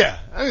 Yeah,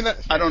 I mean,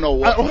 I don't know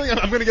what. I'm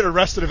going to get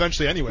arrested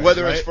eventually anyway.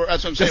 Whether it's for,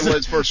 that's what I'm saying, whether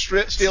it's for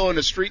stealing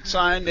a street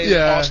sign named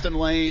Austin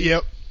Lane.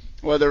 Yep.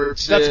 Whether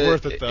it's that's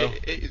worth it though.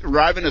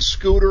 Driving a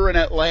scooter in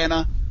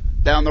Atlanta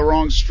down the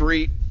wrong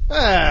street.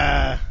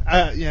 Yeah,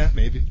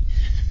 maybe.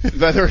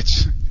 Whether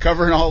it's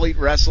covering All Elite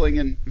Wrestling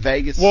in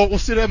Vegas. Well, we'll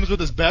see what happens with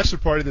this bachelor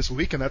party this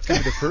weekend. That's going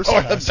to be the first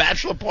test. The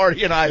bachelor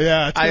party in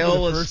Yeah, it's going to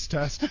be the first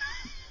test.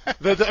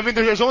 I mean,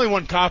 there's only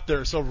one cop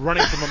there, so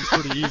running from them is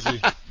pretty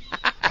easy.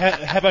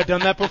 Have I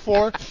done that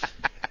before?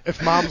 If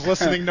Mom's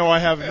listening, no, I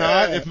have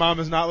not. If Mom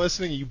is not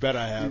listening, you bet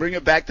I have. Bring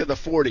it back to the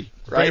 40,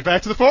 right? Bring it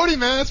back to the 40,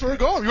 man. That's where we're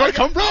going. You want to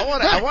come, bro?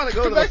 I want to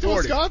go to the 40. Come back to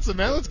Wisconsin,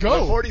 man. Let's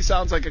go. The 40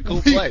 sounds like a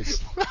cool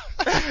place.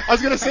 I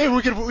was gonna say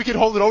we could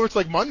hold it over to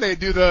like Monday and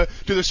do the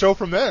show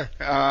from there.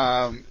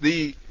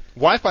 The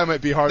Wi-Fi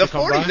might be hard to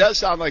come by. The 40 does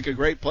sound like a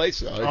great place,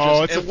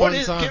 though. It's a fun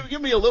time.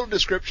 Give me a little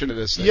description of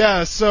this thing.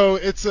 Yeah, so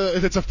it's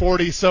a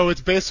 40. So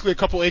it's basically a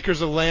couple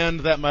acres of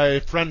land that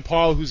my friend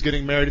Paul, who's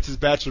getting married, it's his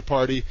bachelor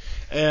party,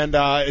 and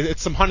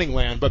it's some hunting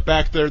land. But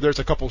back there's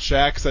a couple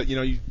shacks that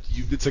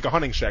it's like a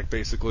hunting shack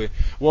basically.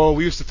 Well,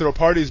 we used to throw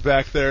parties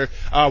back there.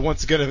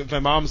 Once again, if my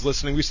mom's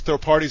listening, we used to throw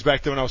parties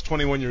back there when I was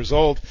 21 years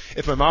old.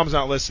 If my mom's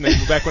not listening,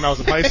 back when I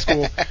was in high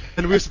school,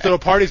 and we used to throw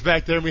parties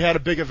back there. And we had a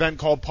big event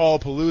called Paul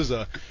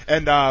Palooza,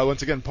 and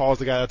once again, Paul's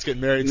the guy that's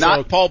getting married.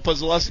 Not Paul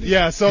Pazalewski.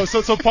 Yeah, so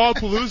Paul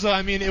Palooza.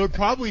 I mean, it would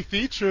probably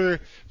feature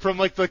from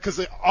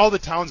because all the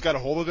towns got a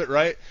hold of it,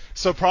 right?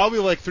 So probably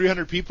like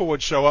 300 people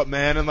would show up,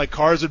 man, and like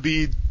cars would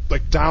be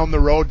like down the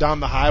road, down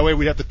the highway.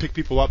 We'd have to pick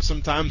people up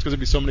sometimes because there'd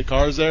be so many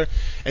cars there,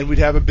 and we'd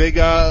have a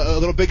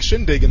little big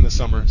shindig in the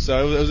summer.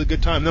 So it was a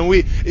good time. Then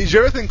is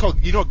there anything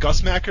called, what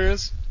Gus Macker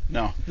is?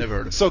 No, never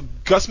heard of it. So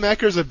Gus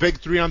Macker is a big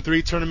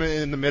 3-on-3 tournament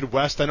in the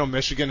Midwest. I know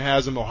Michigan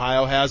has them,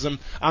 Ohio has them.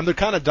 They're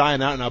kind of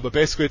dying out now, but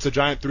basically it's a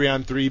giant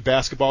 3-on-3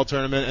 basketball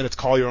tournament, and it's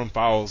call your own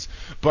fouls.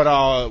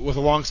 But with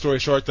a long story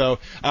short, though,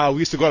 we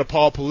used to go to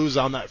Paul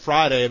Palooza on that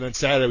Friday, and then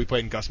Saturday we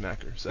played in Gus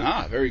Macker. So.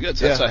 Very good.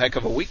 So that's a heck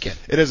of a weekend.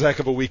 It is a heck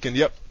of a weekend,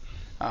 yep.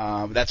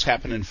 That's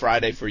happening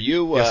Friday for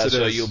you. Yes, it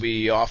so is. You'll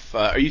be off.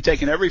 Are you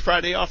taking every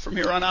Friday off from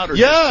here on out? Or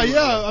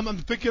I'm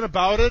thinking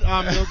about it.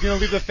 I'm going to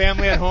leave the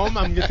family at home.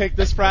 I'm going to take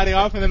this Friday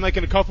off, and then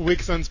in a couple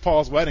weeks, then it's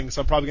Paul's wedding,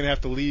 so I'm probably going to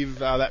have to leave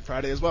that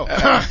Friday as well.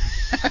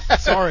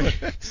 Sorry.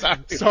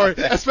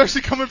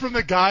 Especially coming from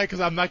the guy, because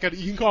I'm not going to.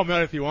 You can call me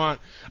out if you want.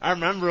 I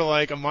remember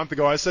a month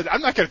ago, I said I'm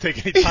not going to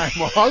take any time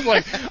off. I was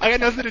like, I got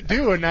nothing to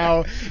do, and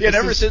now. Yeah, and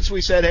ever since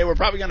we said, hey, we're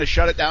probably going to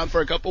shut it down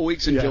for a couple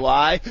weeks in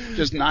July,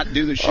 just not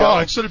do the show. Oh,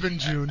 it should have been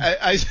June.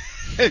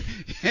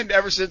 And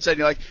ever since then,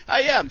 you're like, oh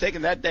yeah, I'm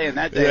taking that day and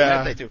that day and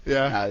that day too.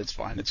 Yeah, no, it's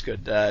fine. It's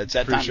good. It's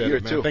that time of year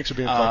man. too. Thanks for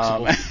being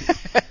flexible.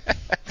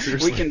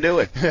 Seriously. We can do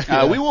it.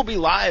 We will be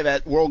live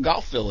at World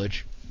Golf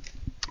Village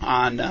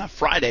on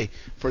Friday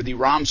for the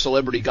ROM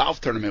Celebrity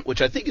Golf Tournament,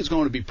 which I think is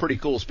going to be pretty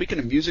cool. Speaking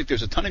of music,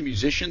 there's a ton of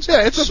musicians.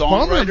 Yeah, it's a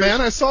bummer, songwriters.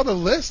 man. I saw the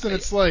list, and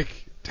it's like,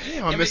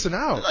 damn, I'm missing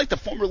out. Like the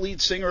former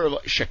lead singer of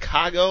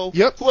Chicago.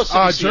 Yep. Who else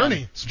did we see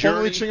Journey. on?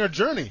 Former lead singer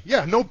Journey.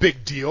 Yeah, no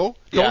big deal.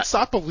 Yeah. Don't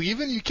Stop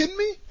Believing. You kidding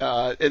me?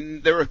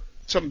 And there were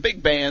some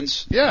big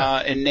bands Yeah.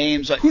 And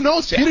names. Like, who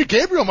knows? Peter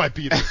Gabriel might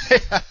be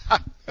there.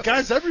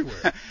 Guys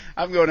everywhere.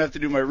 I'm going to have to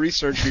do my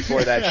research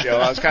before that show.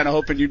 I was kind of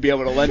hoping you'd be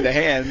able to lend a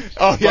hand.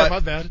 Oh, yeah, but, my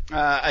bad.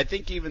 I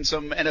think even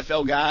some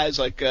NFL guys,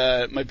 like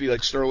might be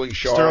like Sterling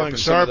Sharp. Sterling and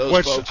Sharp, some of those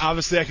which folks.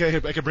 obviously I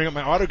could bring up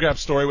my autograph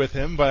story with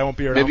him, but I won't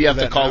be around. Maybe you have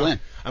for to that call now. in.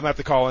 I'm going to have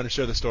to call in and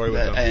share the story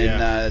with him.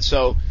 And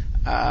so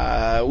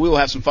we will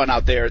have some fun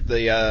out there at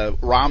the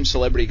ROM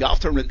Celebrity Golf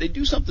Tournament. They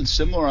do something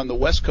similar on the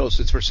West Coast.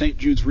 It's for St.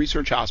 Jude's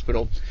Research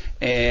Hospital,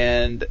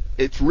 and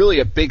it's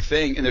really a big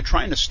thing, and they're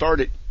trying to start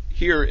it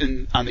here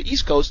on the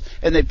East Coast,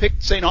 and they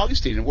picked St.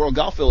 Augustine and World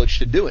Golf Village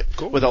to do it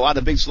with a lot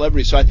of big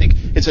celebrities. So I think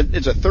it's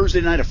a Thursday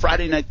night, a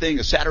Friday night thing,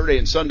 a Saturday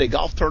and Sunday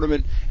golf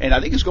tournament, and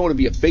I think it's going to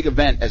be a big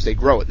event as they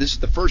grow it. This is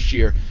the first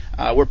year.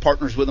 We're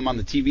partners with them on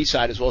the TV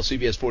side as well,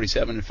 CBS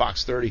 47 and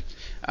Fox 30.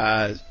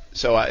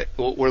 So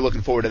we're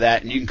looking forward to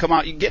that. And you can come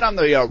out, you can get on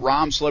the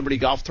ROM Celebrity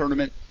Golf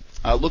Tournament.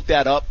 Look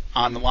that up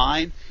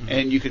online,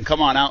 and you can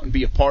come on out and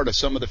be a part of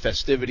some of the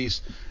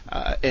festivities,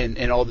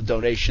 and all the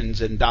donations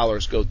and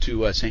dollars go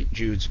to St.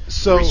 Jude's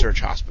Research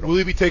Hospital. Will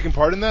you be taking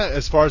part in that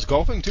as far as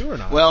golfing too, or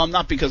not? Well, I'm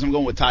not, because I'm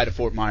going with Ty to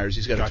Fort Myers.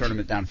 He's got a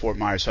tournament down in Fort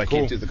Myers, so I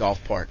can't do the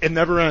golf part. It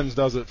never ends,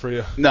 does it, for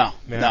you? No.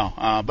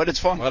 But it's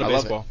fun. A lot of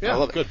baseball. I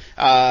love it. Good.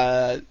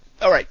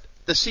 All right,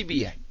 the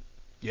CBA.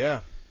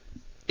 Yeah.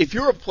 If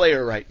you're a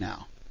player right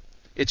now,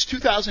 it's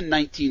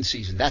 2019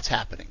 season. That's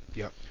happening.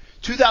 Yep.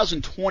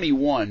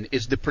 2021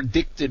 is the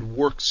predicted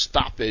work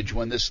stoppage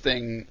when this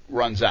thing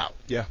runs out.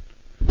 Yeah.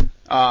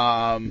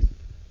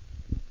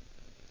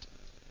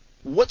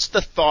 What's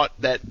the thought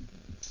that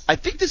 – I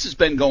think this has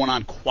been going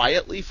on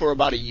quietly for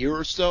about a year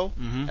or so,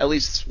 at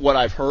least what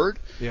I've heard.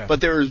 Yeah.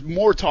 But there is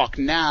more talk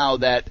now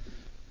that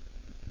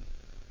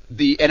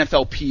the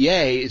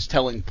NFLPA is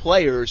telling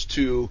players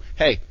to,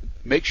 hey,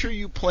 make sure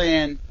you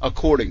plan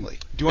accordingly.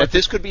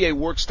 This could be a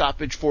work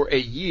stoppage for a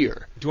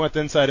year. Do you want the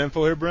inside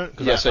info here, Brent?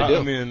 Yes, I do.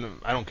 I mean,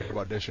 I don't care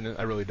about dishing it.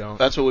 I really don't.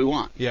 That's what we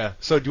want. Yeah.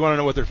 So do you want to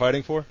know what they're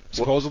fighting for,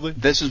 supposedly?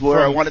 This is where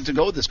I wanted to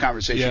go with this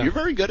conversation. Yeah. You're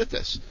very good at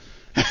this.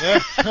 Yeah.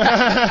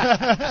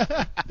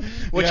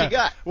 What you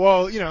got?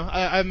 Well,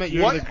 I have my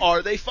ear What to the,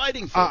 are they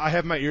fighting for? I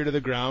have my ear to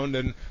the ground,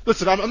 and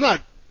listen, I'm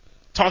not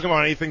talking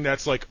about anything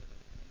that's like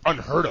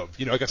unheard of.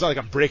 Like it's not like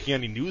I'm breaking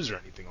any news or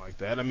anything like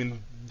that. I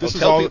mean, this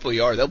is tell all. People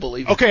you are; they'll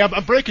believe it. Okay,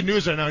 I'm breaking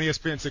news right now on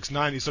ESPN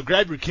 690. So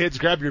grab your kids,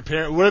 grab your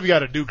parents, whatever you got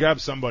to do. Grab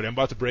somebody. I'm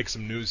about to break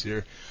some news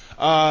here.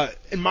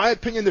 In my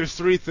opinion, there's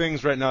three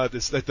things right now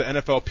that the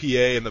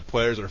NFLPA and the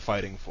players are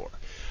fighting for.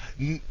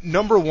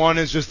 Number one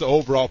is just the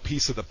overall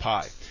piece of the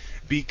pie,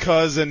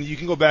 because, and you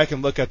can go back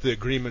and look at the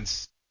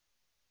agreements.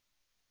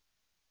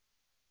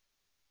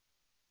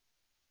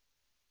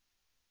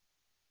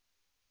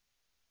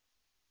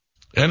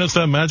 And it's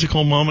that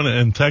magical moment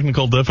and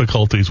technical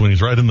difficulties when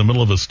he's right in the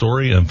middle of a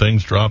story and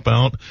things drop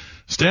out.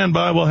 Stand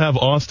by. We'll have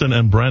Austin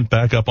and Brent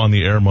back up on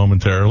the air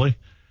momentarily.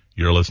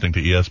 You're listening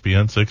to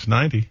ESPN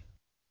 690.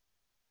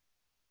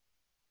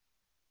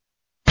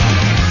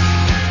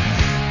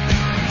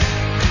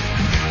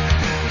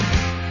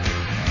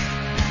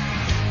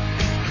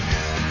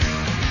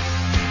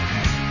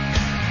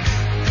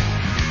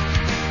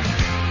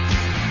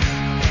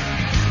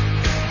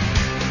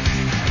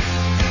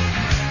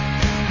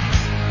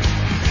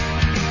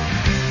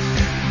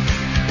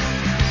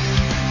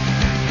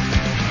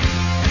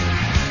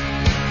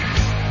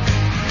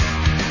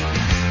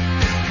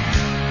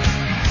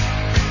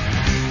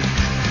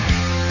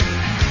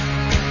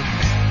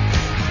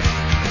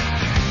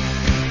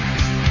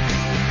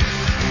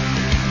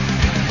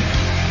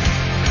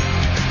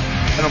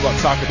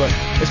 Soccer, but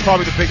it's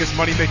probably the biggest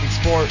money-making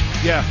sport.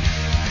 Yeah.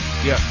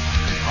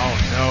 Oh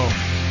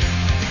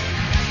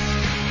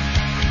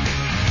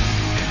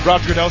no.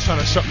 Roger Goodell's trying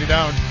to shut me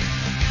down.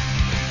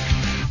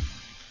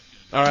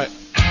 All right.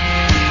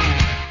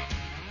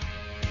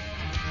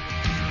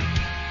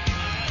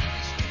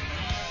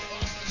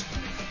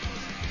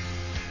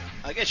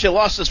 I guess you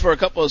lost us for a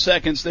couple of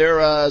seconds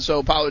there, so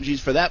apologies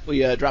for that.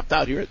 We dropped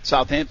out here at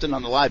Southampton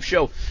on the live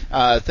show.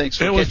 Thanks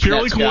for It was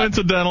purely that, Scott.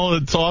 coincidental.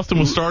 It's Austin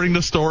was starting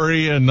the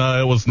story, and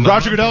it was not.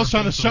 Roger Goodell's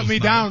trying to shut me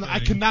down. I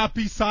cannot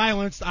be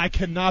silenced. I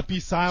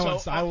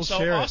will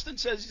share Austin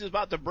says he's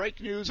about to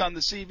break news on the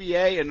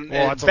CBA, and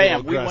that's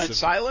bam, we went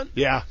silent?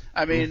 Yeah.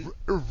 I mean,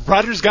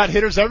 Roger's got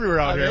hitters everywhere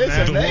out here,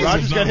 man. amazing.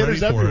 Roger's got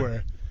hitters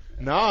everywhere.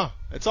 No,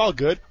 it's all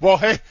good. Well,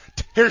 hey,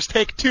 here's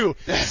take two.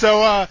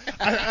 So,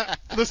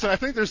 listen, I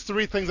think there's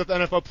three things that the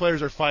NFL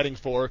players are fighting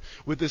for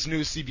with this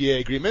new CBA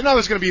agreement. Now,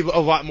 there's going to be a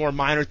lot more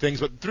minor things,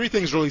 but three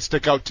things really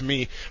stick out to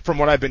me from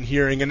what I've been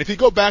hearing. And if you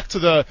go back to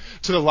the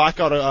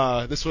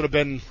lockout, this would have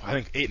been,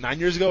 I think, 8-9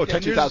 years ago,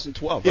 10 years?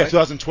 2012, Yeah, right?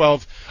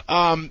 2012.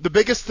 The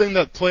biggest thing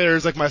that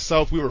players like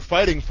myself, we were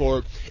fighting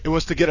for, it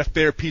was to get a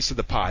fair piece of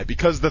the pie,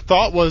 because the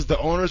thought was the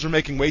owners were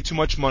making way too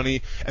much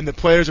money and the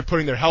players are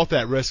putting their health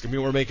at risk and we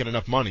weren't making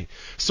enough money.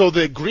 So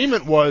the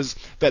agreement was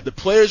that the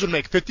players would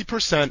make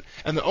 50%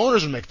 and the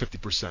owners would make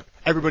 50%.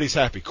 Everybody's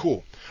happy.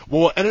 Cool.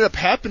 Well, what ended up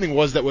happening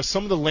was that with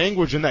some of the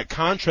language in that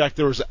contract,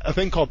 there was a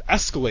thing called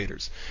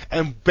escalators.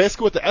 And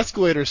basically what the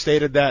escalators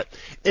stated that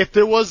if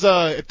there was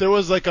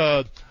like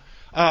a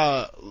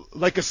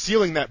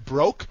ceiling that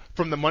broke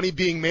from the money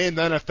being made in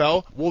the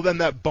NFL, well, then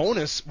that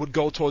bonus would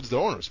go towards the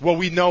owners. Well,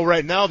 we know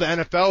right now the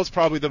NFL is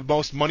probably the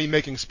most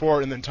money-making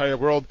sport in the entire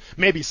world,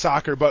 maybe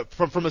soccer, but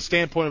from a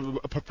standpoint of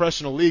a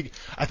professional league,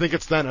 I think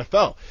it's the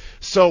NFL.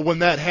 So when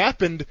that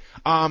happened,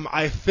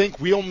 I think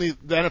the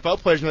NFL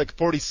players made like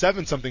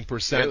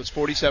 47-something%. Yeah, it was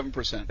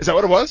 47%. Is that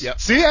what it was?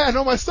 Yep. See, I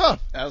know my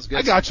stuff. That was good.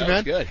 I got you,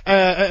 man. That was good.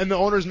 And the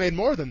owners made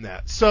more than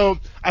that. So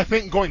I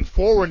think going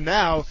forward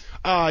now,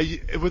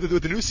 with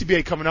the new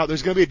CBA coming out,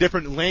 there's going to be a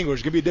different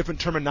language, there's going to be a different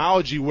terminology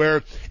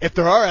where if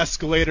there are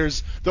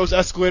escalators, those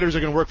escalators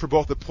are going to work for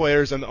both the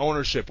players and the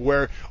ownership,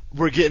 where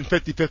we're getting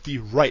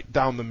 50-50 right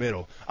down the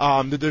middle.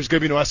 There's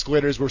going to be no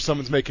escalators where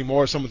someone's making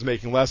more, someone's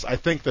making less. I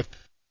think that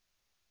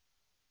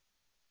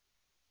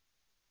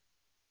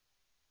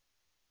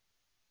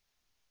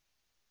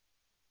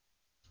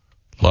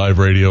Live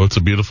radio, it's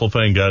a beautiful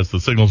thing, guys. The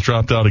signal's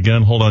dropped out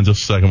again. Hold on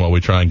just a second while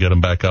we try and get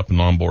them back up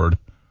and on board.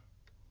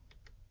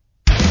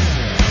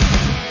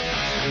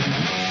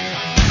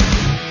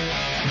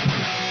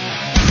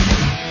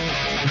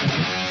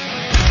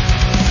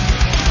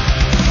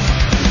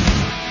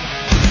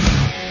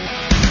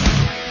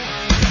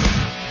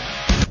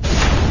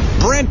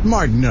 Brent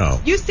Martineau.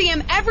 You see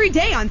him every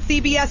day on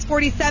CBS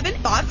 47,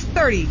 Fox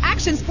 30,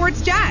 Action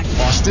Sports Jax.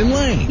 Austin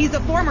Lane. He's a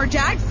former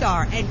Jag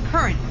star and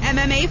current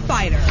MMA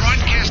fighter.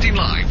 Broadcasting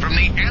live from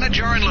the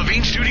Anajar and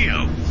Levine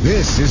studio.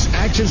 This is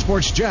Action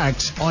Sports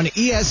Jax on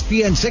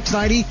ESPN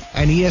 690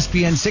 and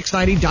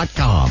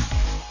ESPN690.com.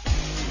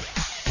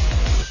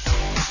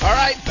 All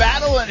right,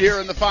 battling here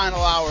in the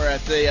final hour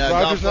at the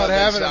Roger's Golf not Club in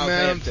having it,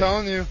 man. I'm Southampton.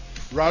 telling you.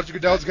 Roger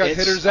Goodell's got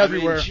hitters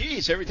everywhere.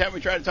 Geez, every time we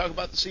try to talk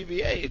about the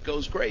CBA, it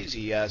goes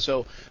crazy.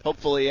 So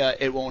hopefully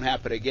it won't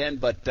happen again,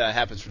 but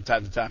happens from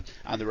time to time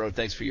on the road.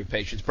 Thanks for your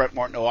patience. Brent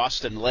Martineau,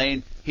 Austin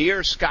Lane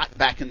here. Scott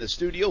back in the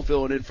studio,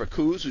 filling in for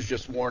Coos, who's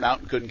just worn out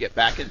and couldn't get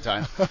back in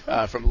time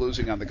from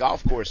losing on the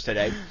golf course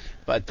today.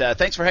 But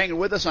thanks for hanging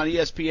with us on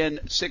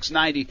ESPN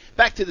 690.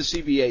 Back to the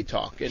CBA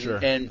talk. And, sure.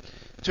 And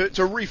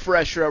to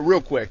refresh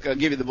real quick, I'll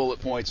give you the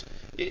bullet points.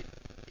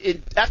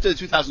 After the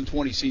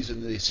 2020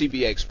 season, the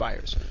CBA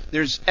expires.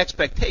 There's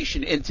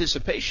anticipation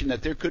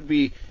that there could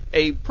be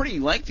a pretty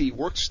lengthy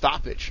work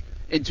stoppage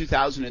in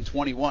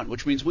 2021,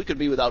 which means we could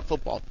be without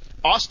football.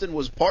 Austin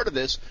was part of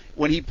this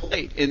when he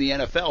played in the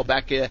NFL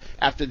back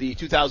after the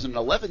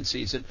 2011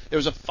 season. There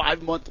was a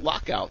 5-month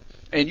lockout,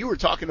 and you were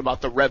talking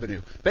about the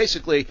revenue.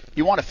 Basically,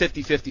 you want a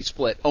 50-50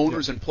 split,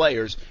 owners and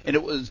players, and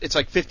it's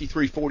like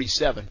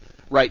 53-47.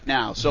 Right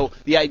now. So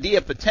the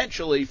idea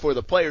potentially for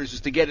the players is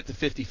to get it to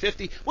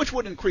 50-50, which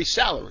would increase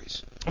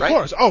salaries, right? Of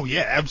course. Oh,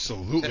 yeah,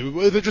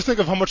 absolutely. Just think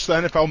of how much the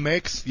NFL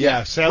makes.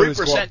 Yeah, salaries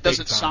 3%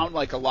 doesn't sound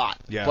like a lot.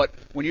 Yeah. But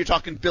when you're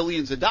talking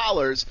billions of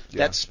dollars,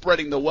 that's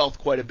spreading the wealth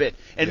quite a bit.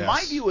 And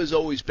my view has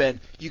always been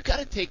you got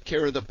to take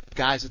care of the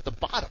guys at the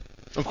bottom.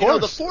 Of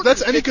course. The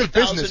That's any good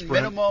business,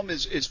 minimum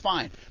is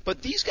fine.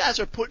 But these guys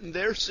are putting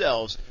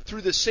themselves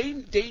through the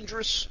same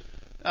dangerous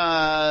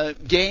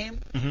game.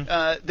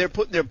 Mm-hmm. They're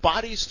putting their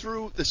bodies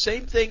through the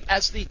same thing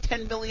as the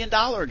 $10 million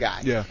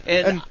guy. Yeah.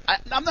 And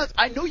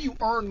I know you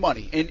earn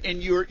money,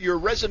 and your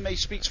resume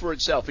speaks for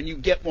itself, and you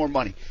get more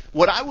money.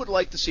 What I would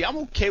like to see, I'm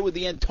okay with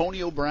the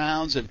Antonio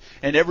Browns and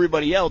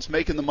everybody else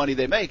making the money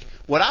they make.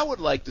 What I would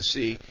like to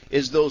see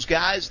is those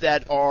guys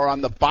that are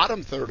on the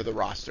bottom third of the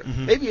roster,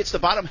 maybe it's the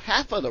bottom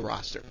half of the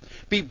roster,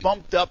 be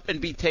bumped up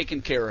and be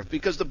taken care of.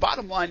 Because the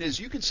bottom line is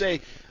you can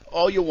say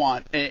all you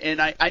want,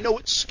 and I know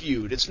it's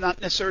skewed. It's not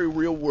necessarily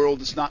real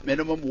world. It's not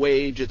minimum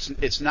wage.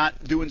 It's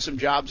not doing some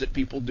jobs that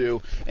people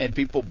do, and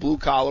people blue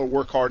collar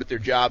work hard at their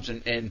jobs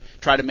and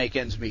try to make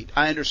ends meet.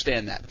 I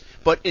understand that.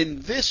 But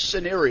in this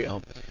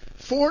scenario,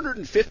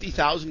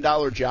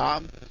 $450,000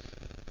 job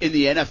in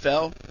the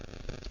NFL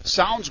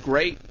sounds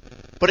great.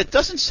 But it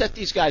doesn't set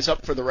these guys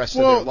up for the rest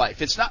of their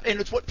life. It's not,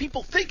 and it's what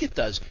people think it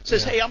does. It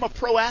says, hey, I'm a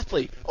pro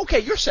athlete. Okay,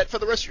 you're set for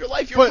the rest of your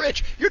life. You're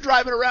rich. You're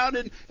driving around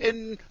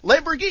in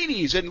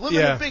Lamborghinis and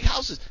living in big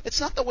houses. It's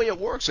not the way it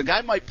works. A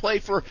guy might play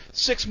for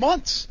 6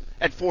 months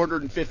at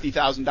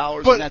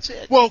 $450,000, but, and that's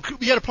it. Well,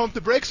 you got to pump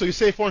the brakes, so you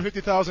save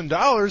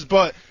 $450,000,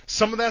 but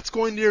some of that's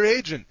going to your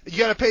agent. You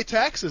got to pay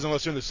taxes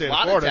unless you're in the state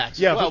of Florida. Taxes.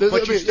 Yeah, well,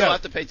 but you still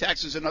have to pay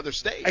taxes in other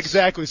states.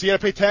 Exactly. So you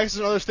got to pay taxes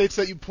in other states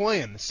that you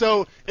play in.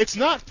 So it's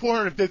not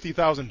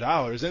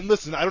 $450,000. And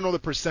listen, I don't know the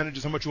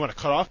percentages, how much you want to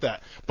cut off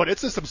that, but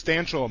it's a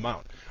substantial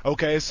amount.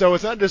 Okay, so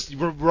it's not just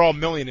we're all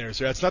millionaires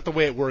here. That's not the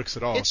way it works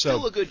at all. It's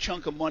still a good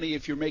chunk of money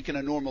if you're making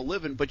a normal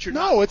living, but you're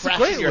not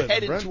crashing your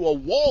head into a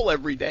wall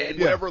every day, and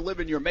whatever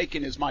living you're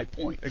making is my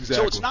point. Exactly.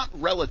 So it's not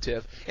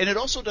relative, and it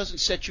also doesn't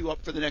set you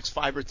up for the next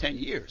 5 or 10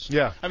 years.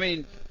 Yeah. I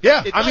mean,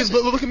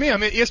 look at me.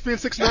 I'm at ESPN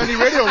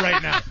 690 radio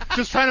right now,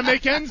 just trying to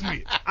make ends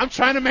meet. I'm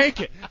trying to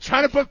make it,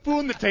 trying to put food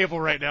on the table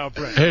right now,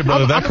 Brent. Hey,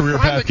 brother, that career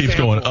path keeps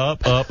going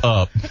up, up,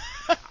 up.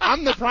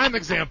 I'm the prime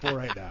example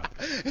right now.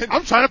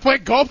 I'm trying to play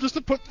golf just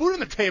to put food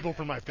on the table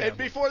for my family. And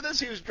before this,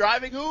 he was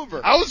driving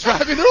Uber. I was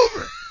driving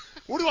Uber.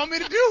 What do you want me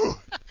to do?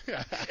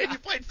 And you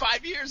played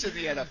 5 years in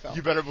the NFL.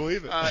 You better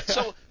believe it.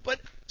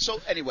 So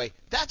anyway,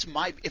 that's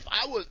my.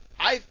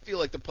 I feel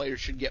like the players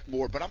should get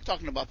more, but I'm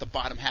talking about the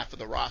bottom half of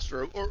the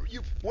roster, or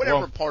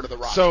whatever part of the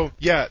roster. So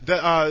yeah,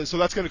 so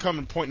that's going to come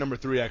in point number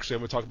 3. Actually, I'm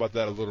going to talk about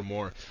that a little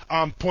more.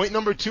 Point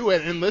number 2,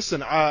 and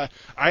listen, I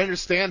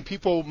understand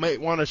people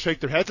might want to shake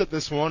their heads at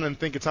this one and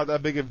think it's not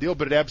that big of a deal,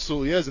 but it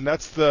absolutely is, and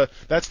that's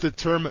the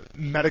term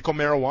medical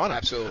marijuana.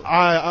 Absolutely.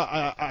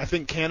 I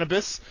think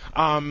cannabis.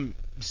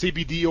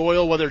 CBD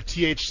oil, whether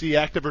THC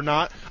active or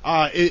not,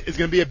 is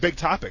going to be a big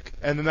topic.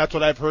 And then that's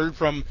what I've heard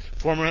from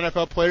former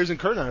NFL players and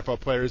current NFL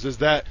players is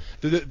that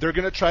they're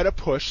going to try to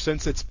push,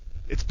 since it's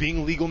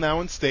being legal now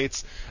in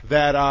states,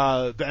 that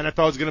the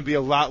NFL is going to be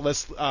a lot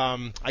less,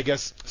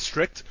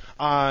 strict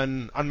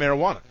on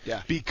marijuana.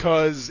 Yeah.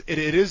 Because it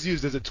is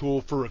used as a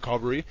tool for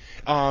recovery.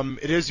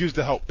 It is used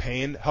to help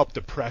pain, help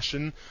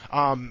depression,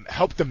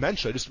 help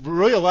dementia. Just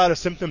really a lot of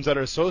symptoms that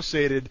are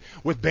associated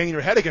with banging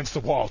your head against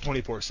the wall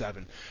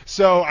 24/7.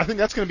 So I think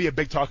that's going to be a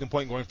big talking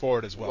point going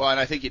forward as well. Well, and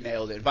I think you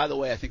nailed it. By the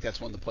way, I think that's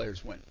when the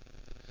players win.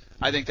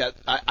 I think that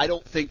I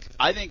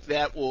think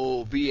that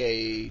will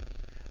be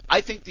I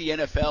think the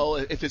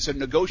NFL, if it's a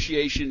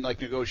negotiation like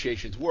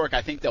negotiations work,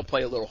 I think they'll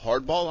play a little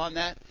hardball on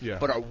that,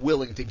 but are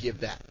willing to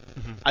give that.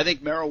 Mm-hmm. I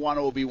think marijuana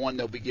will be one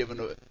they'll be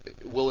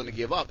willing to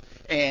give up.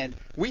 And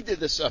we did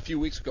this a few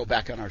weeks ago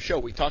back on our show.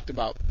 We talked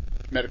about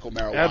medical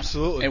marijuana.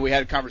 Absolutely. And we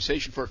had a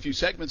conversation for a few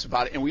segments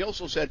about it. And we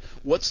also said,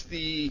 what do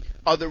the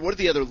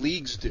other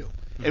leagues do?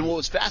 And what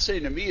was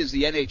fascinating to me is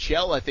the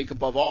NHL, I think,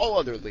 above all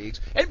other leagues.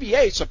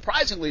 NBA,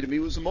 surprisingly to me,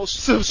 was the most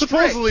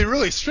supposedly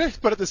really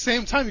strict, but at the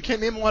same time, you can't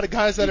name a lot of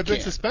guys that have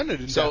been suspended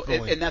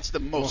indefinitely. And that's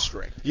the most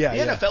strict. Yeah,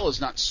 the NFL is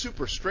not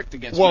super strict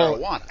against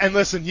marijuana. And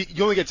listen, you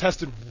only get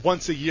tested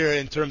once a year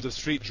in terms of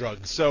street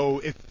drugs. So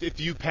if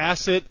you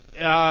pass it,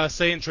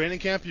 say in training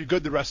camp, you're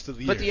good the rest of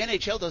the year. But the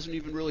NHL doesn't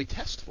even really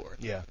test for it.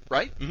 Yeah.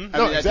 Right? Mm-hmm.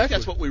 I think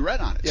that's what we read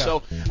on it. Yeah.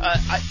 So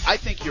I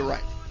think you're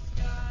right.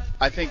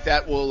 I think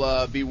that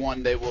will be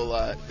one they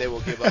will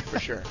give up for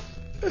sure.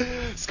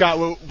 Scott,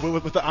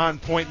 with the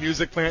on-point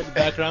music playing in the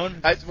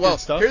background.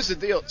 Here's the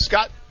deal.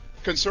 Scott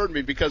concerned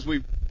me because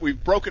we've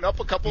broken up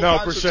a couple of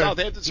times with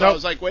Southampton, so I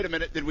was like, wait a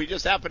minute, did we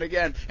just happen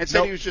again? And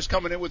said he was just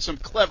coming in with some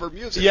clever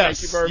music. Yes,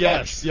 Thank you very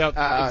much.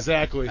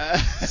 Exactly.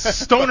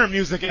 Stoner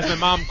music, as my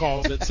mom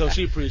calls it, so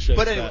she appreciates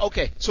But anyway, that.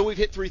 Okay, so we've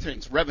hit 3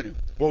 things. Revenue.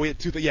 Well, we had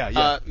 2 things,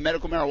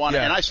 medical marijuana,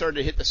 and I started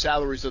to hit the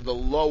salaries of the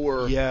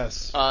lower,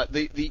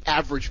 the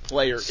average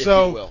player, if you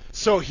will.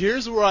 So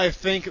here's where I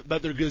think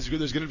that there's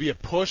going to be a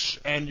push,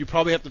 and you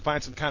probably have to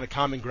find some kind of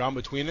common ground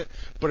between it,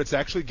 but it's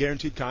actually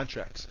guaranteed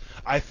contracts.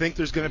 I think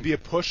there's going to be a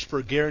push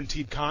for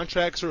guaranteed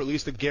contracts, or at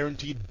least a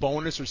guaranteed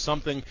bonus or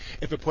something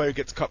if a player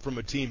gets cut from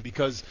a team,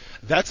 because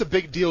that's a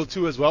big deal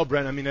too as well,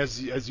 Brent. I mean, as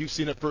you've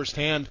seen it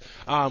firsthand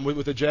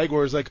with the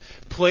Jaguars, like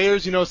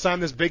players, sign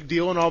this big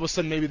deal and all of a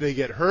sudden maybe they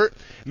get hurt,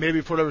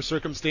 maybe for whatever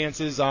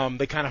circumstances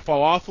they kind of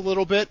fall off a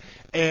little bit,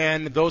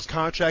 and those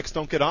contracts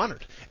don't get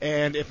honored.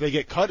 And if they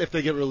get cut, if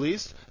they get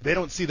released, they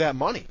don't see that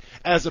money.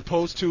 As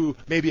opposed to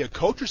maybe a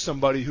coach or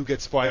somebody who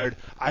gets fired,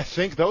 I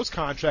think those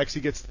contracts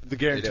he gets the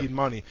guaranteed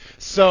money.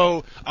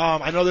 So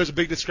I know there's a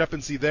big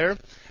discrepancy there,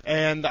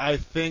 and I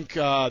think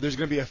there's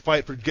going to be a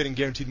fight for getting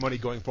guaranteed money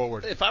going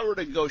forward. If I were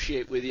to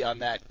negotiate with you on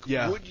that, do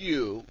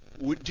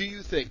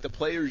you think the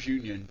Players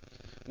Union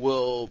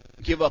will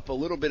give up a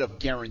little bit of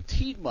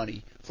guaranteed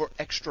money for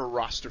extra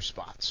roster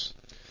spots?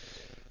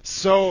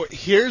 So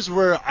here's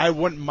where I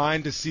wouldn't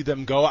mind to see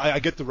them go. I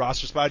get the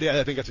roster spot idea.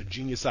 I think that's a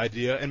genius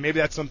idea, and maybe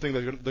that's something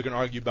they're going to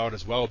argue about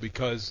as well,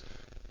 because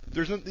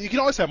you can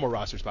always have more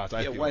roster spots.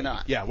 I feel. Why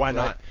not? Yeah, why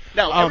not?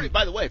 Now,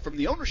 by the way, from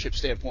the ownership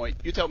standpoint,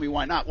 you tell me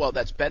why not. Well,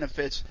 that's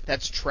benefits,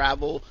 that's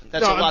travel,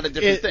 that's a lot of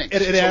different things.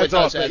 It adds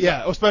up.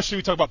 Especially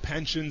we talk about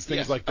pensions,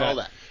 things like that. All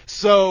that.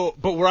 So,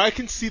 but where I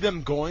can see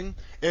them going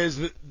is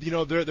that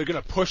they're going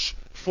to push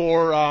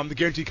for the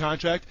guaranteed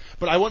contract,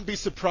 but I wouldn't be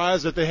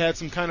surprised if they had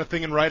some kind of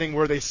thing in writing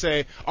where they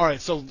say, all right,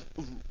 so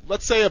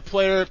let's say a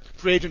player,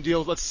 free agent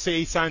deal, let's say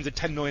he signs a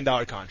 $10 million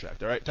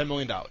contract, all right, $10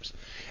 million.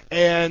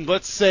 and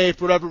let's say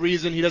for whatever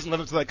reason he doesn't live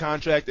up to that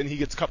contract and he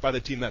gets cut by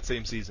the team that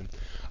same season.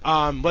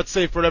 Let's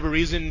say for whatever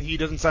reason he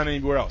doesn't sign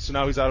anywhere else, so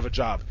now he's out of a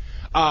job.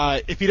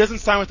 If he doesn't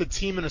sign with the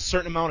team in a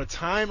certain amount of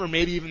time, or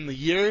maybe even the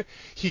year,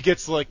 he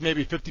gets like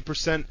maybe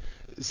 50%,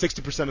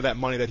 60% of that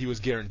money that he was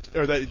guaranteed,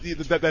 or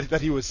that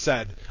he was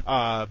said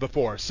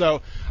before.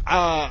 So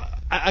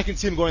I can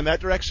see him going that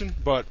direction,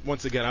 but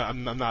once again,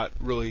 I'm not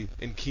really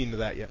keen to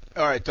that yet.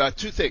 All right,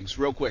 two things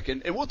real quick,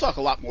 and we'll talk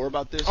a lot more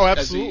about this. Oh,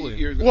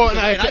 absolutely. And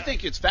I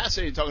think it's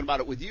fascinating talking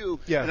about it with you,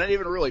 yeah. And I didn't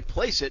even really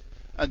place it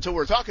until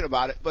we're talking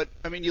about it, but,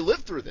 I mean, you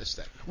lived through this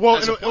thing. Well,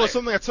 it was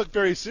something I took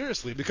very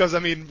seriously because, I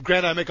mean,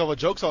 granted, I make all the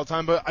jokes all the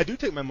time, but I do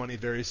take my money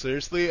very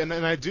seriously, and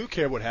I do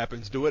care what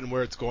happens to it and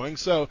where it's going.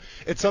 So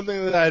it's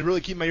something that I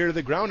really keep my ear to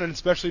the ground, and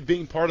especially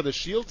being part of the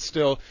Shield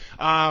still,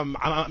 I'm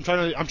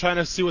trying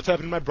to see what's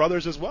happening to my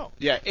brothers as well.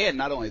 Yeah, and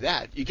not only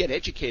that, you get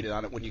educated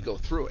on it when you go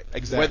through it.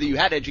 Exactly. Whether you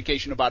had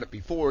education about it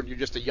before and you're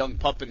just a young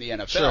pup in the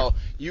NFL, sure.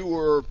 You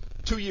were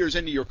 2 years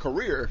into your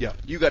career,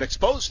 you got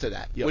exposed to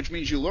that, which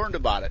means you learned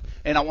about it.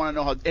 And I want to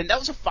know how. And that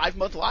was a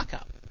 5-month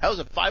lockout. That was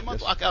a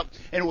 5-month lockout,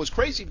 and it was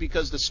crazy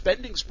because the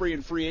spending spree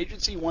in free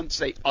agency once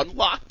they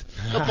unlocked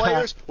the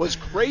players was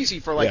crazy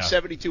for like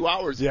 72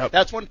 hours. Yep.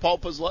 That's when Paul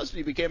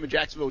Posluszny became a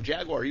Jacksonville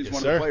Jaguar. He was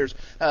one of the players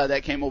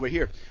that came over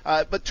here.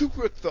 But two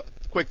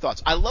quick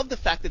thoughts. I love the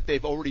fact that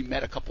they've already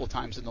met a couple of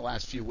times in the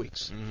last few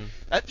weeks. Mm-hmm.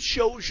 That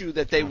shows you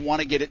that they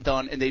want to get it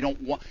done, and they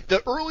don't want –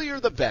 the earlier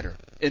the better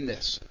in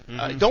this.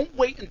 Mm-hmm. Don't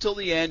wait until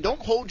the end.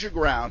 Don't hold your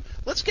ground.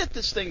 Let's get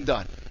this thing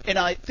done. And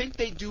I think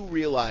they do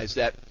realize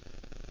that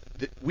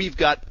we've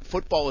got –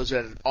 football is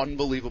at an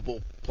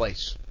unbelievable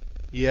place.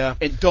 Yeah.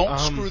 And don't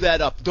screw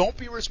that up. Don't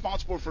be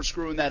responsible for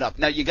screwing that up.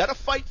 Now, you got to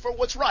fight for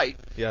what's right.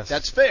 Yes.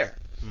 That's fair.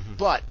 Mm-hmm.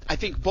 But I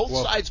think both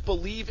sides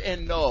believe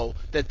and know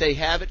that they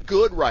have it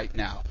good right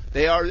now.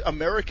 They are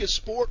America's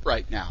sport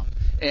right now.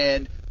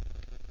 And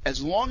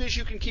as long as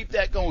you can keep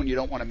that going, you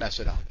don't want to mess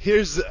it up.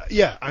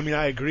 I mean,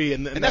 I agree.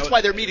 And that's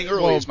why they're meeting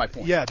early is my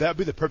point. Yeah, that would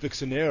be the perfect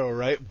scenario,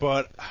 right?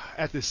 But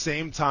at the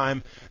same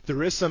time,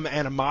 there is some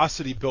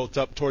animosity built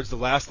up towards the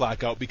last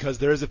lockout because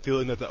there is a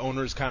feeling that the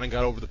owners kind of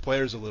got over the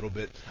players a little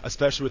bit,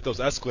 especially with those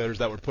escalators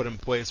that were put in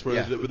place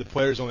where the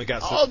players only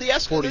got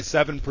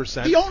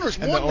 47%. The owners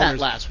won that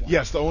last one.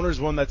 Yes, the owners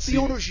won that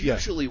season. The owners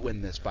usually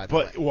win this, by the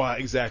way. Well,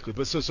 exactly.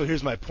 But so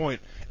here's my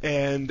point.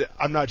 And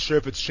I'm not sure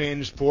if it's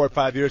changed 4 or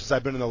 5 years since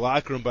I've been in the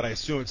locker room, but I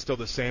assume it's still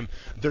the same.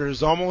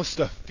 There's almost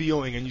a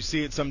feeling, and you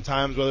see it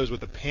sometimes, whether it's with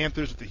the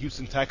Panthers, with the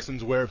Houston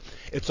Texans, where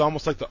it's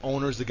almost like the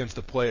owners against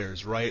the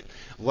players, right?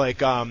 Like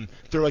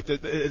they're like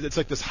it's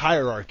like this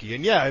hierarchy.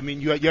 And yeah, I mean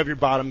you have your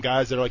bottom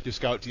guys that are like your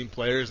scout team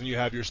players, and you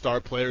have your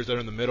star players that are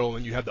in the middle,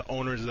 and you have the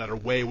owners that are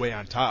way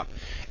on top.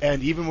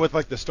 And even with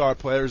like the star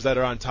players that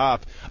are on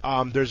top,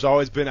 there's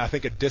always been, I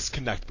think, a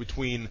disconnect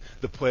between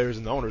the players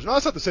and the owners. Now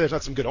that's not to say there's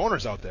not some good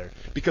owners out there,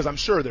 because I'm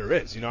sure there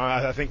is. You know,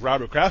 I think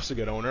Robert Kraft's a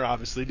good owner,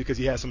 obviously, because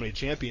he has so many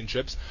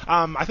championships.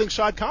 I think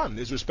Shad Khan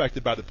is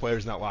respected by the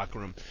players in that locker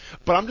room.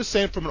 But I'm just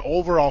saying from an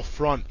overall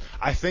front,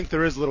 I think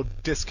there is a little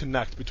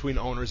disconnect between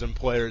owners and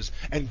players.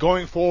 And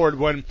going forward,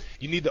 when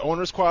you need the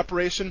owners'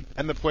 cooperation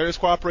and the players'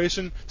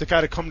 cooperation to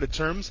kind of come to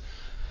terms,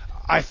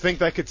 I think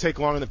that could take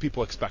longer than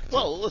people expect.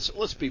 Well,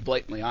 let's be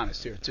blatantly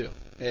honest here, too.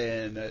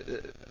 And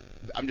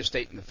I'm just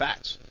stating the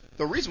facts.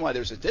 The reason why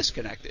there's a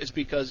disconnect is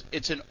because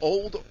it's an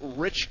old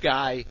rich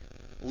guy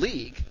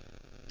league.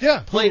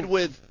 Yeah. Played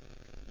with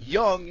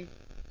young,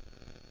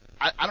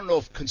 I don't know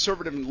if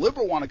conservative and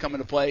liberal want to come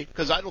into play,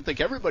 because I don't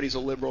think everybody's a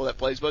liberal that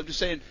plays, but I'm just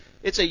saying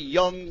it's a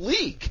young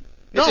league.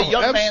 It's a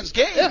young man's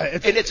game. Yeah,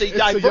 and it's a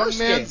diverse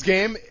young man's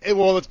game.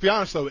 Well, let's be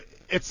honest, though.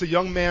 It's a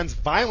young man's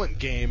violent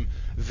game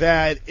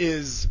that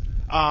is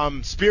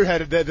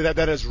spearheaded,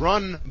 that is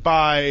run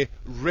by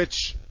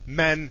rich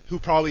men who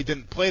probably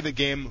didn't play the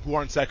game, who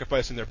aren't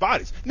sacrificing their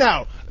bodies.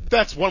 Now,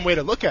 that's one way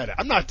to look at it.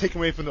 I'm not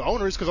taking away from the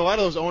owners, because a lot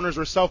of those owners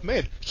were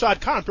self-made. Shad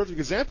Khan, perfect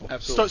example.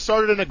 Absolutely.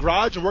 Started in a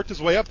garage and worked his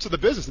way up to the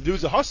business. The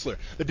dude's a hustler.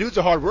 The dude's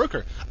a hard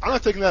worker. I'm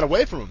not taking that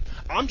away from him.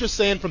 I'm just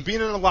saying, from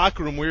being in a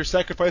locker room where you're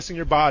sacrificing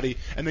your body,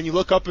 and then you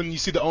look up and you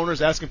see the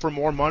owners asking for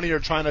more money or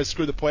trying to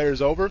screw the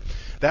players over,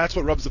 that's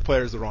what rubs the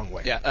players the wrong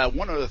way. Yeah,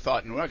 one other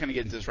thought, and we're not going to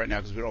get into this right now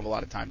because we don't have a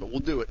lot of time, but we'll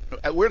do it.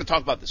 We're going to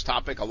talk about this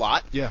topic a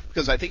lot,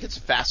 because I think it's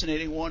a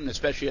fascinating one,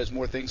 especially as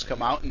more things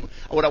come out. And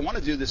what I want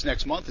to do this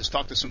next month is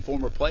talk to some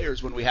former players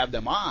when we have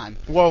them on,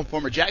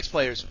 former Jags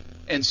players,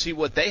 and see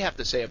what they have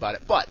to say about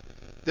it. But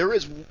there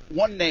is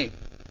one name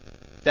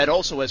that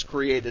also has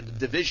created a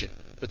division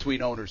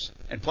between owners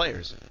and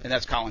players, and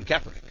that's Colin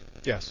Kaepernick.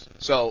 Yes.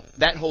 So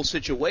that whole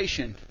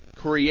situation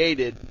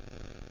created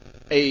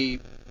a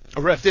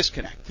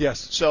disconnect. Yes.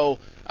 So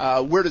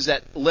Where does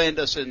that land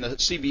us in the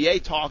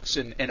CBA talks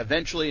and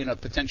eventually in a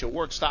potential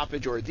work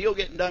stoppage or a deal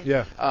getting done?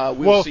 Yeah.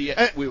 We will see.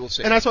 We will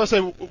see. And I just want to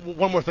say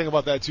one more thing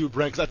about that too,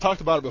 Brent, because I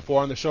talked about it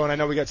before on the show, and I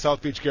know we got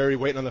South Beach Gary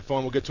waiting on the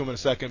phone. We'll get to him in a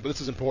second, but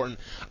this is important.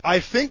 I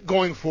think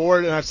going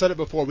forward, and I've said it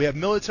before, we have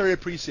Military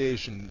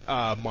Appreciation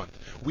Month.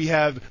 We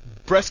have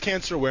Breast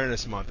Cancer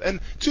Awareness Month.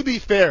 And to be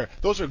fair,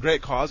 those are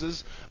great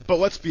causes, but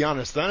let's be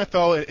honest. The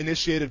NFL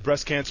initiated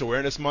Breast Cancer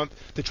Awareness Month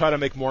to try to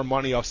make more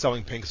money off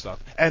selling pink stuff,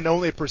 and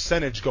only a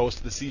percentage goes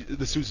to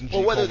the Susan G.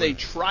 Well, whether Komen. they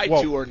tried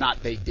to or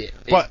not, they did.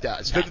 But it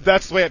does.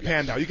 That's the way it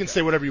panned out. You can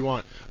say whatever you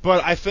want,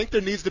 but I think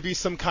there needs to be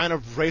some kind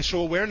of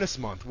racial awareness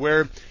month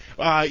where,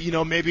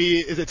 maybe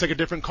it's like a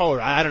different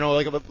color. I don't know,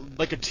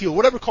 like a teal,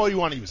 whatever color you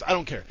want to use. I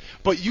don't care.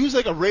 But use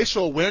like a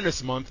racial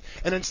awareness month,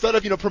 and instead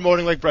of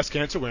promoting like breast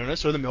cancer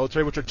awareness or the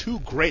military, which are two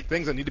great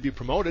things that need to be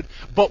promoted,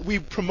 but we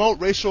promote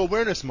racial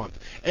awareness month.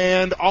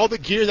 And all the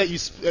gear that you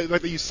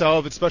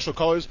sell with special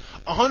colors,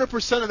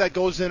 100% of that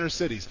goes to inner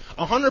cities.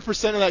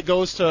 100% of that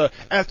goes to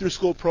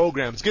after-school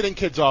programs, getting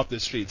kids off the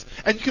streets.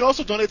 And you can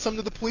also donate some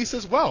to the police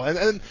as well.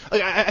 And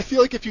I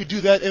feel like if you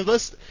do that,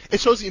 it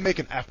shows that you make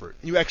an effort.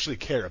 You actually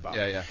care about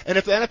it. Yeah. And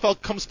if the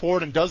NFL comes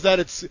forward and does that,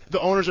 the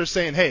owners are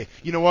saying, hey,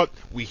 you know what?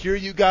 We hear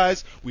you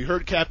guys. We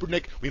heard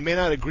Kaepernick. We may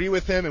not agree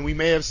with him, and we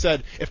may have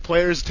said, if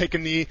players take a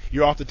knee,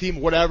 you're off the team,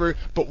 whatever,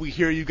 but we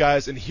hear you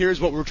guys, and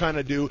here's what we're trying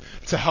to do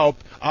to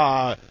help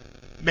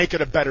make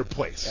it a better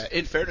place.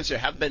 In fairness, there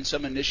have been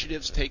some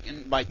initiatives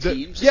taken by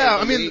teams.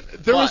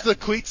 There was the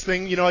cleats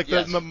thing,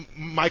 the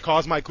my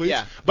cause, my cleats.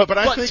 Yeah. But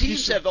I think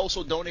teams have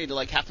also donated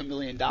like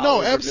 $500,000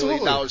 no, absolutely.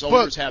 $1 million.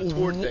 Owners have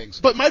toward things.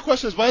 But my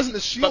question is, why isn't the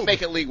Shield but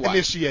make it league-wide?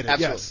 Initiated?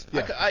 Absolutely.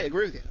 Yes. Yeah. I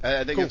agree with you.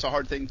 I think Cool. it's a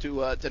hard thing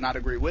to not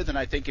agree with, and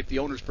I think if the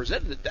owners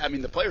presented it,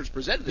 the players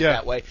presented it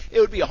that way, it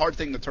would be a hard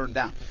thing to turn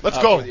down. Let's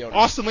go.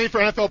 Austin Lee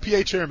for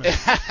NFLPA chairman.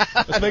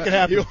 Let's make it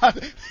happen.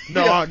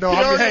 No,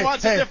 he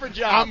wants a different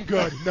job. I'm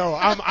good. No,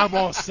 I'm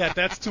all set.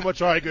 That's too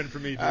much arguing for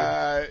me, dude.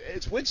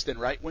 It's Winston,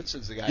 right?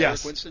 Winston's the guy.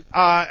 Yes. Eric Winston?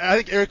 I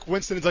think Eric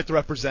Winston is like the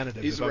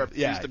representative. He's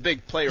the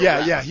big player.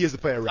 Yeah, he is the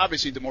player.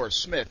 Obviously, DeMaurice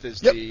Smith is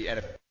the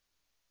NFL.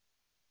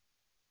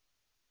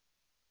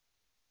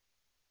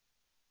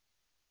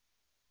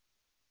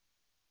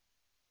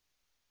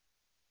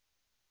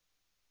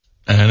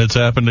 And it's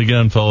happened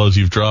again, fellas.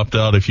 You've dropped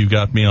out. If you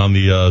got me on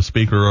the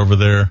speaker over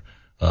there,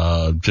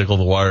 jiggle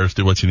the wires,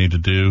 do what you need to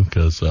do,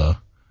 because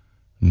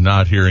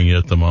not hearing you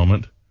at the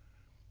moment.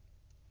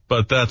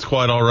 But that's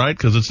quite all right,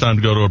 because it's time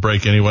to go to a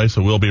break anyway,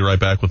 so we'll be right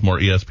back with more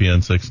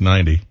ESPN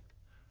 690.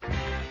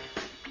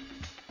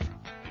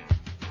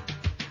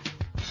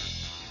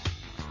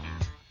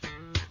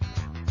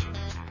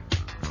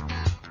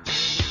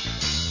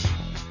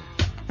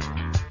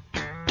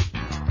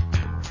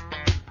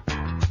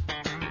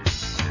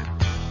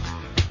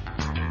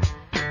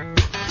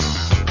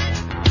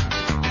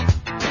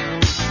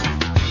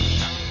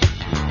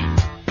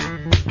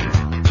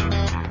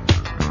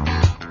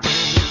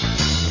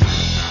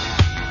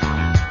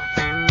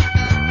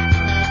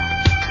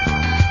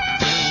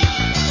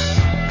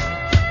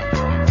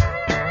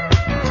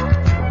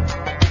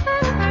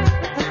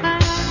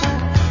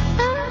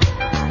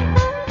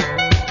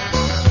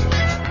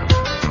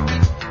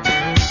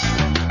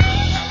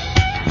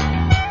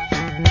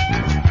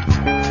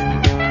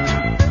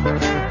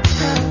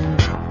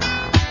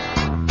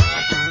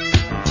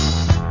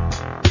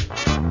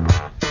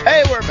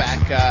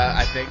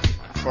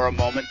 For a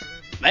moment.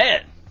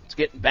 Man, it's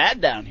getting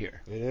bad down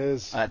here. It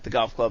is. At the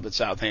golf club at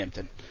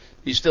Southampton.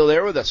 You still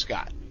there with us,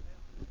 Scott?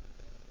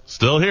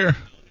 Still here.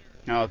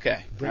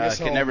 Okay. Bring us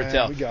can home, never man.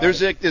 tell. We got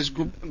There's it.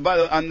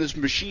 on this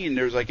machine,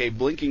 there's like a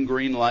blinking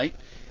green light,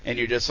 and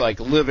you're just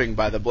like living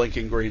by the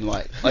blinking green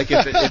light. Like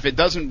if it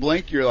doesn't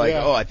blink, you're like,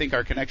 oh, I think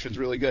our connection's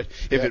really good.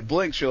 If it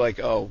blinks, you're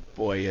like, oh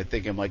boy, I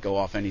think it might go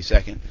off any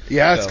second.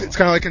 Yeah, so. It's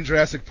kind of like in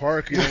Jurassic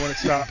Park, when it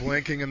stopped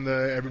blinking and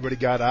everybody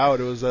got out.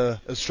 It was a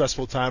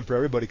stressful time for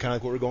everybody, kind of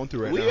like what we're going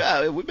through right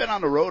now. We've been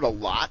on the road a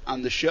lot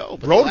on the show.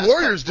 But Road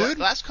Warriors, dude.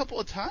 The last couple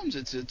of times,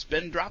 it's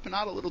been dropping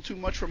out a little too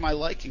much for my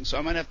liking, so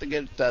I might have to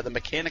get the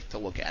mechanic to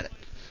look at it.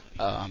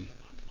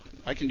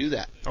 I can do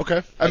that.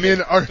 Okay. Do I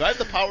have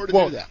the power to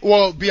do that?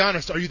 Well, be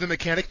honest. Are you the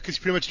mechanic? Because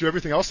you pretty much do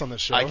everything else on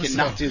this show. I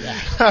cannot do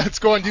that. Let's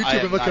go on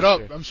YouTube and look it up.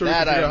 Sure. I'm sure we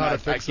can figure out how to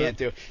fix it. I can't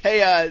do.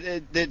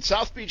 Hey, did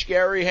South Beach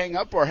Gary hang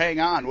up or hang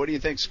on? What do you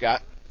think,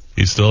 Scott?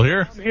 He's still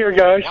here. I'm here,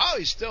 guys. Wow,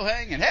 he's still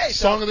hanging. Hey,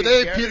 song of the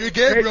day, Peter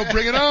Gabriel,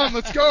 bring it on.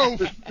 Let's go.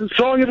 The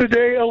song of the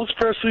day, Elvis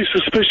Presley,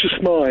 "Suspicious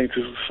Minds"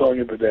 is the song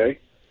of the day.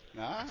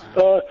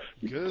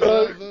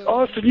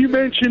 Austin, you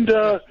mentioned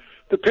the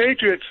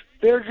Patriots.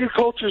 They're a good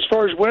culture as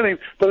far as winning,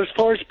 but as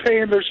far as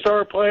paying their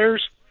star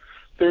players,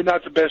 they're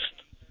not the best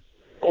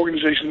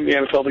organization in the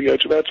NFL to go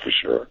to, that's for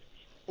sure.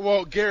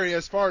 Well, Gary,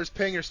 as far as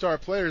paying your star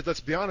players, let's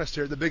be honest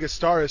here. The biggest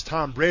star is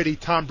Tom Brady.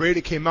 Tom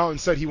Brady came out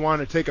and said he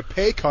wanted to take a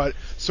pay cut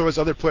so his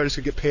other players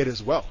could get paid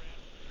as well.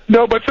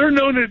 No, but they're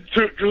known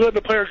to let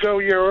the player go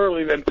a year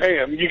early and then pay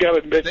him. You got to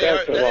admit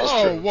that.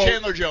 Well,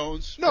 Chandler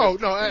Jones. No,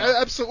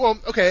 absolutely. Well,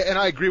 okay, and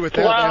I agree with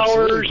that.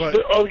 Flowers,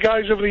 absolutely, but the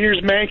guys over the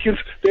years, Mankins,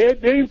 they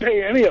didn't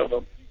pay any of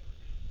them.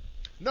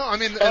 No, I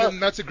mean,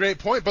 and that's a great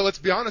point. But let's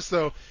be honest,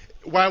 though.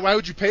 Why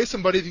would you pay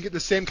somebody if you get the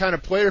same kind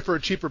of player for a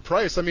cheaper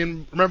price? I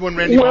mean, remember when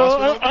Randy Moss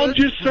was over there?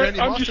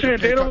 I'm just saying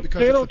they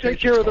don't take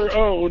care of their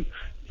own.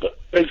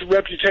 As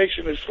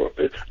reputation is for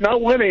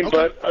not winning,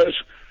 but as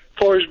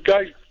far as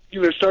guys,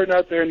 starting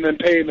out there and then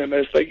paying them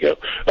as they go.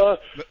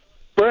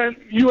 Brent,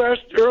 you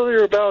asked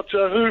earlier about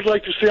who'd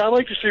like to see. I'd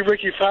like to see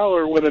Ricky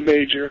Fowler win a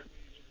major.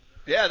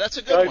 Yeah, that's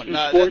a good one.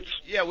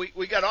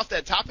 We got off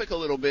that topic a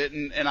little bit,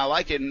 and I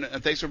like it, and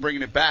thanks for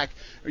bringing it back.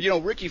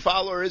 Ricky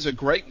Fowler is a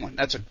great one.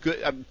 That's a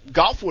good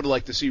golf would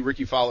like to see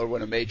Ricky Fowler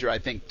win a major, I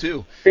think,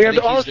 too. And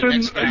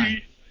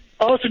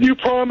Austin, you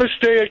promised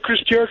stay at Chris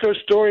Jericho's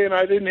story, and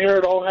I didn't hear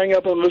it all. Hang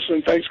up and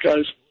listen. Thanks,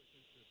 guys.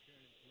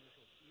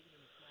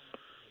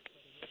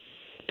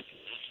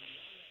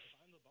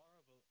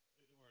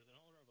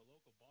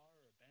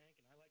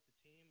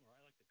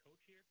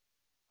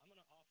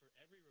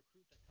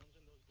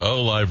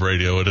 Oh, live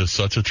radio, it is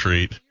such a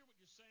treat.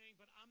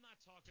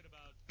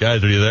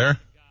 Guys, are you there?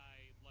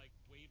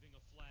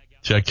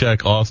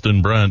 Check,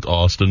 Austin Brent.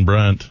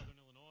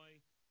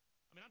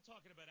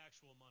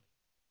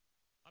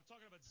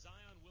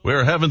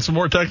 We're having some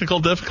more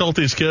technical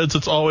difficulties, kids.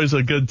 It's always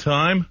a good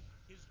time.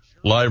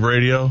 Live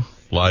radio,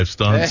 live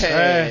stunts.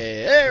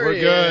 Hey, there he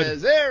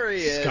is. There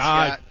he is.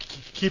 Scott,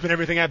 keeping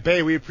everything at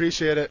bay. We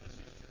appreciate it.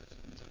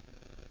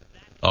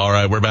 All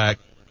right, we're back.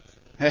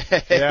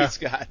 Hey,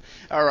 Scott.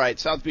 All right,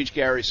 South Beach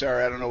Gary,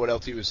 sorry, I don't know what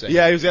else he was saying.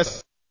 Yeah, he was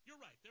asking.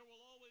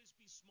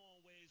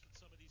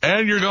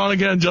 And you're gone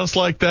again just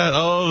like that.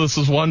 Oh, this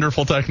is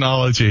wonderful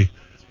technology.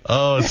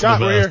 Oh, it's Scott,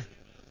 the best.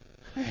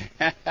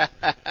 We're here.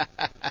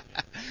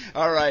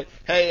 All right.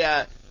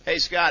 Hey,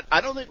 Scott, I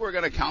don't think we're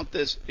going to count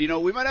this.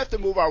 We might have to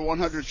move our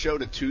 100th show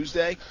to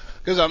Tuesday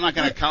because I'm not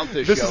going to count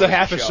this show. This is a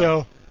half a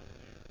show.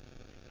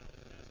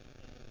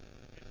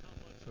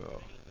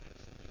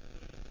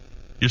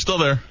 You're still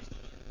there.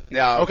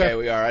 Yeah, okay,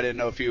 we are. I didn't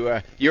know if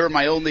you're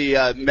my only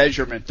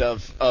measurement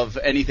of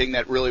anything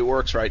that really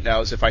works right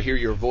now is if I hear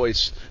your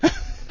voice.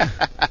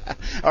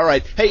 All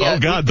right. Hey. Oh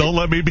God! Don't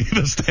let me be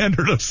the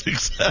standard of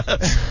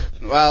success.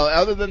 Well,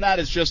 other than that,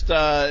 it's just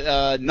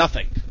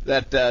nothing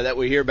that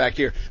we hear back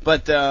here.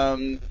 But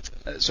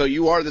so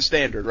you are the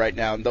standard right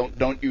now, and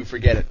don't you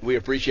forget it. We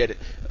appreciate it.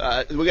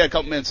 We got a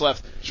couple minutes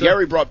left. Sure.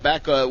 Gary brought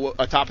back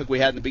a topic we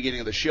had in the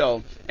beginning of the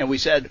show, and we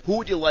said, who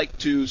would you like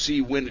to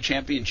see win a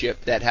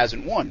championship that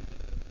hasn't won?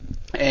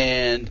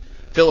 And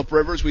Phillip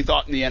Rivers, we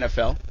thought in the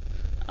NFL.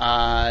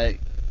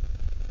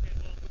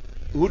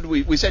 Who did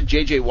we said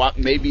J.J. Watt,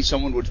 maybe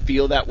someone would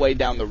feel that way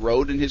down the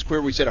road in his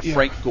career. We said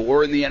Frank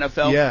Gore in the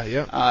NFL.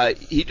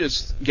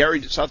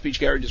 Yeah. South Beach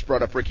Gary just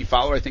brought up Ricky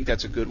Fowler. I think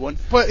that's a good one.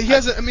 But he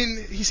hasn't,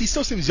 he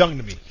still seems young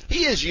to me.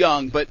 He is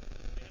young, but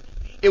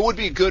it would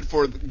be good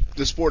for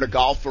the sport of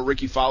golf for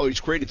Ricky Fowler. He's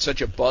created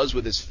such a buzz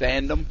with his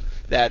fandom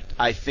that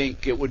I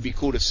think it would be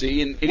cool to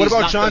see. And what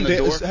about John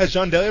Daly? Has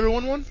John Daly ever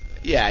won one?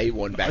 Yeah, he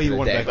won back in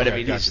the day. But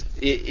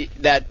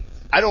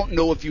I don't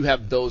know if you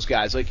have those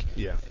guys.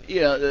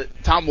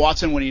 Tom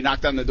Watson, when he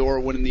knocked on the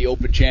door winning the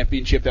Open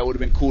Championship, that would have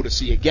been cool to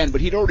see again.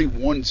 But he'd already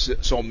won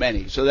so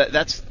many. So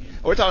that's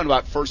we're talking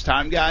about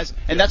first-time guys.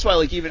 And that's why,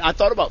 I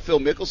thought about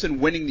Phil Mickelson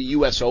winning the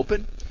U.S.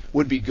 Open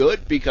would be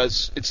good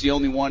because it's the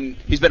only one.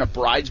 He's been a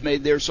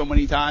bridesmaid there so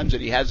many times,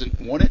 and he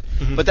hasn't won it.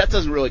 Mm-hmm. But that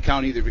doesn't really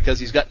count either because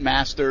he's got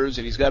Masters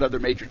and he's got other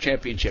major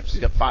championships.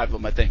 He's got 5 of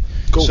them, I think.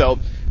 Cool. So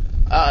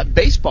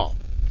baseball.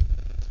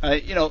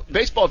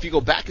 Baseball, if you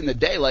go back in the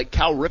day, like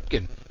Cal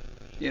Ripken,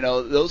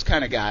 those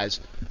kind of guys.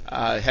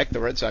 Heck, the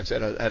Red Sox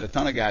had a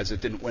ton of guys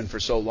that didn't win for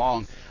so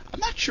long. I'm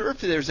not sure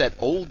if there's that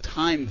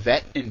old-time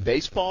vet in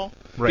baseball.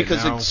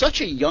 Because it's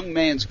such a young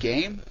man's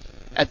game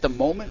at the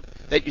moment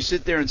that you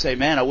sit there and say,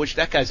 man, I wish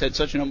that guy's had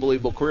such an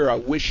unbelievable career. I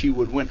wish he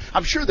would win.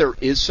 I'm sure there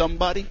is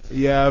somebody.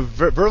 Yeah,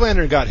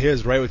 Verlander got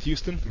his, right, with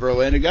Houston?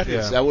 Verlander got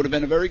his. That would have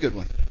been a very good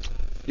one.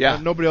 Yeah.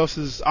 Nobody else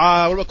is.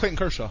 What about Clayton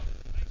Kershaw?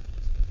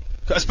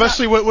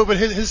 Especially with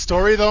his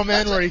story, though,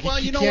 man, where he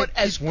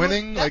keeps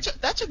winning.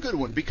 That's a good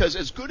one because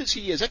as good as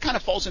he is, that kind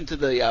of falls into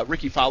the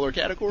Ricky Fowler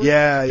category.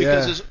 Yeah,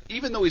 because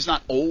even though he's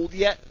not old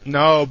yet.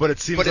 No, but it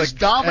seems like as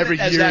dominant every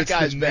year as that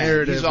guy's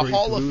been, he's a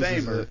Hall of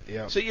Famer.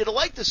 Yeah. So you'd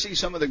like to see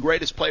some of the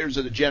greatest players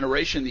of the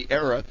generation, the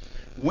era,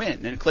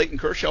 win. And Clayton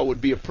Kershaw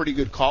would be a pretty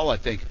good call, I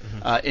think,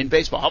 in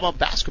baseball. How about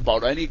basketball?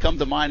 Do any come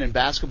to mind in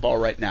basketball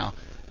right now?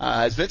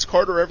 Has Vince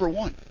Carter ever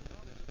won?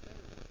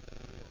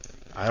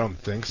 I don't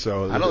think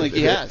so. I don't think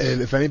he has.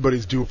 And if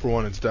anybody's due for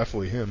one, it's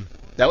definitely him.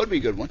 That would be a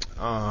good one.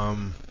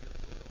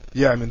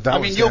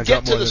 You'll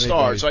get to the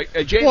stars. Like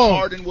James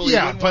Harden, will he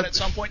win one at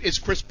some point? Is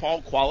Chris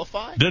Paul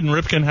qualified? Didn't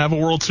Ripken have a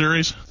World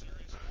Series?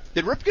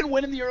 Did Ripken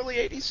win in the early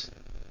 80s?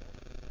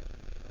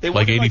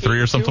 Like 83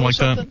 or something like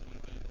that?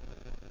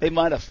 They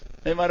might have.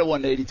 They might have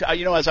won 82.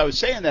 As I was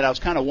saying that, I was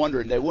kind of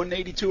wondering. They won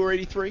 82 or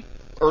 83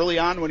 early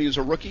on when he was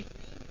a rookie?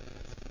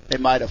 They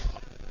might have.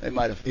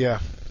 Yeah.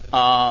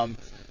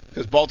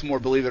 Because Baltimore,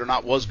 believe it or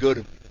not, was good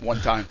at one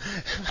time.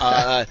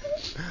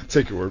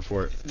 Take your word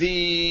for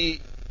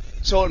it.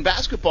 So in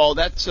basketball,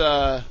 that's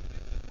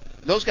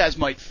those guys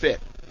might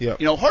fit. Yeah.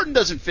 Harden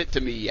doesn't fit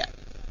to me yet.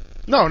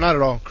 No, not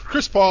at all.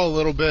 Chris Paul a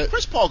little bit.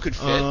 Chris Paul could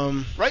fit,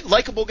 right?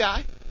 Likeable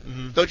guy,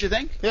 don't you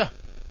think? Yeah.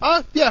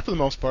 Yeah, for the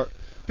most part.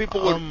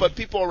 People would, but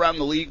people around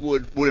the league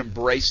would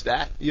embrace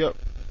that. Yep.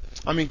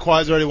 I mean,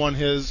 Kawhi's already won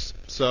his,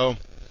 so.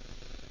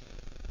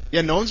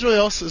 Yeah, no one's really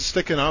else is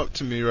sticking out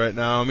to me right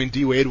now. I mean,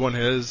 D Wade won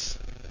his.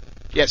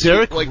 Yes,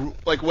 yeah,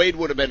 like Wade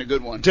would have been a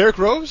good one. Derrick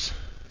Rose?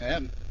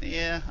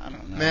 Yeah, I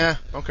don't know. Nah,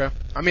 okay.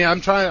 I mean,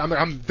 I'm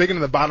digging to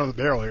the bottom of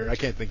the barrel here. I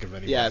can't think of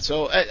any. Yeah,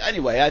 so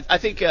anyway, I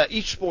think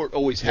each sport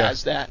always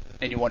has that,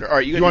 and you wonder, all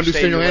right, you want to do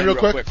Stay in Your Lane real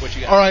quick? What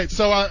you got? All right,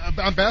 so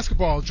on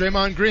basketball,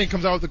 Draymond Green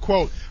comes out with a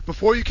quote.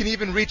 Before you can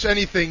even reach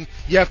anything,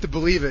 you have to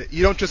believe it.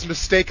 You don't just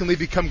mistakenly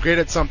become great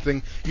at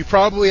something. You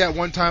probably at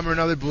one time or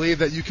another believe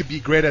that you could be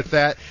great at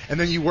that, and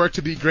then you work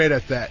to be great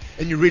at that,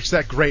 and you reach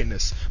that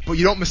greatness. But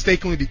you don't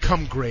mistakenly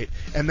become great,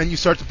 and then you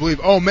start to believe,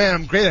 oh man,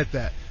 I'm great at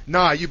that.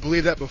 Nah, you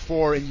believed that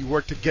before and you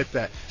work to get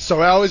that.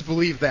 So I always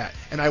believe that,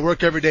 and I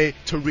work every day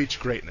to reach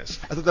greatness.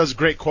 I thought that was a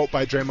great quote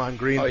by Draymond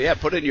Green. Oh, yeah,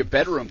 put it in your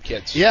bedroom,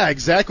 kids. Yeah,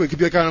 exactly. It could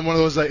be like on one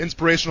of those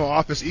inspirational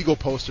Office Eagle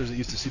posters that you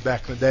used to see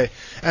back in the day.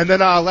 And then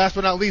last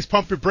but not least,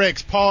 pump your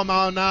brakes. Paul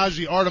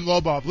Malignaggi, Artem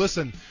Lobov.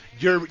 Listen,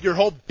 your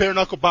whole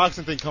bare-knuckle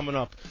boxing thing coming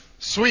up.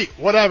 Sweet,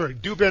 whatever.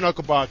 Do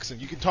bare-knuckle boxing.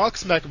 You can talk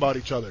smack about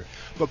each other.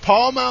 But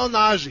Paul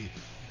Malignaggi,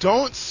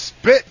 don't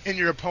spit in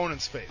your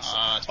opponent's face.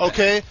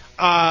 Okay?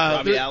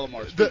 Robbie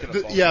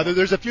Alomar.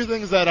 There's a few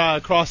things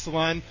that cross the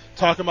line,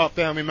 talking about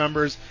family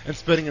members and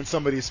spitting in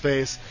somebody's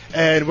face.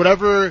 And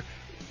whatever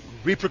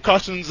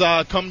repercussions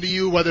come to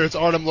you, whether it's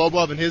Artem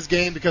Lobov in his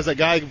game because that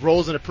guy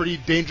rolls in a pretty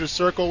dangerous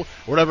circle,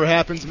 whatever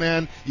happens,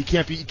 man, you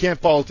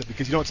can't fault it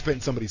because you don't spit in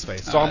somebody's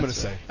face. That's all I'm going to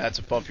say. That's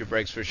a pump your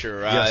brakes for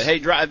sure. Yes. Hey,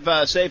 drive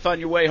safe on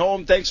your way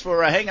home. Thanks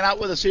for hanging out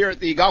with us here at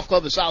the Golf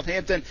Club of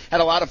Southampton.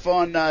 Had a lot of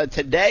fun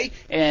today,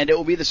 and it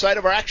will be the site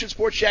of our Action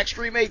Sports Shack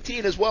Stream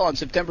 18 as well on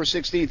September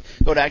 16th.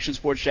 Go to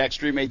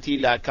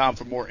ActionSportsShackStream18.com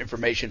for more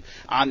information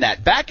on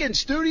that. Back in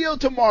studio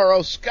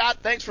tomorrow. Scott,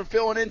 thanks for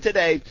filling in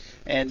today.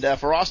 And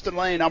for Austin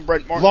Lane, I'm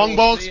Brent Martin. Long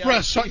Ball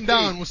Express shutting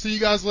down. We'll see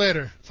you guys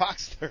later.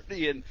 Fox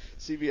 30 and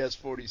CBS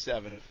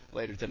 47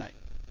 later tonight.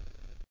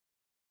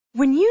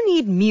 When you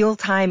need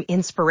mealtime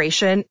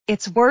inspiration,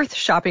 it's worth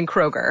shopping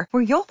Kroger,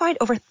 where you'll find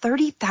over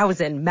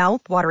 30,000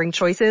 mouth-watering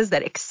choices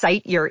that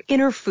excite your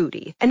inner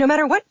foodie. And no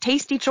matter what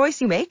tasty choice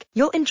you make,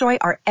 you'll enjoy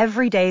our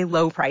everyday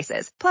low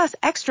prices, plus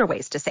extra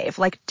ways to save,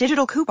 like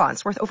digital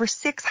coupons worth over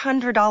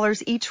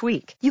 $600 each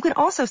week. You can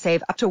also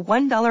save up to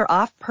 $1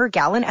 off per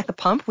gallon at the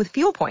pump with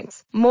fuel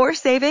points. More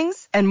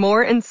savings and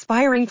more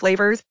inspiring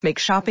flavors make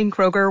shopping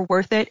Kroger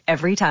worth it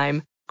every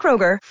time.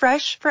 Kroger,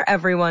 fresh for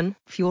everyone.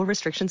 Fuel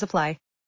restrictions apply.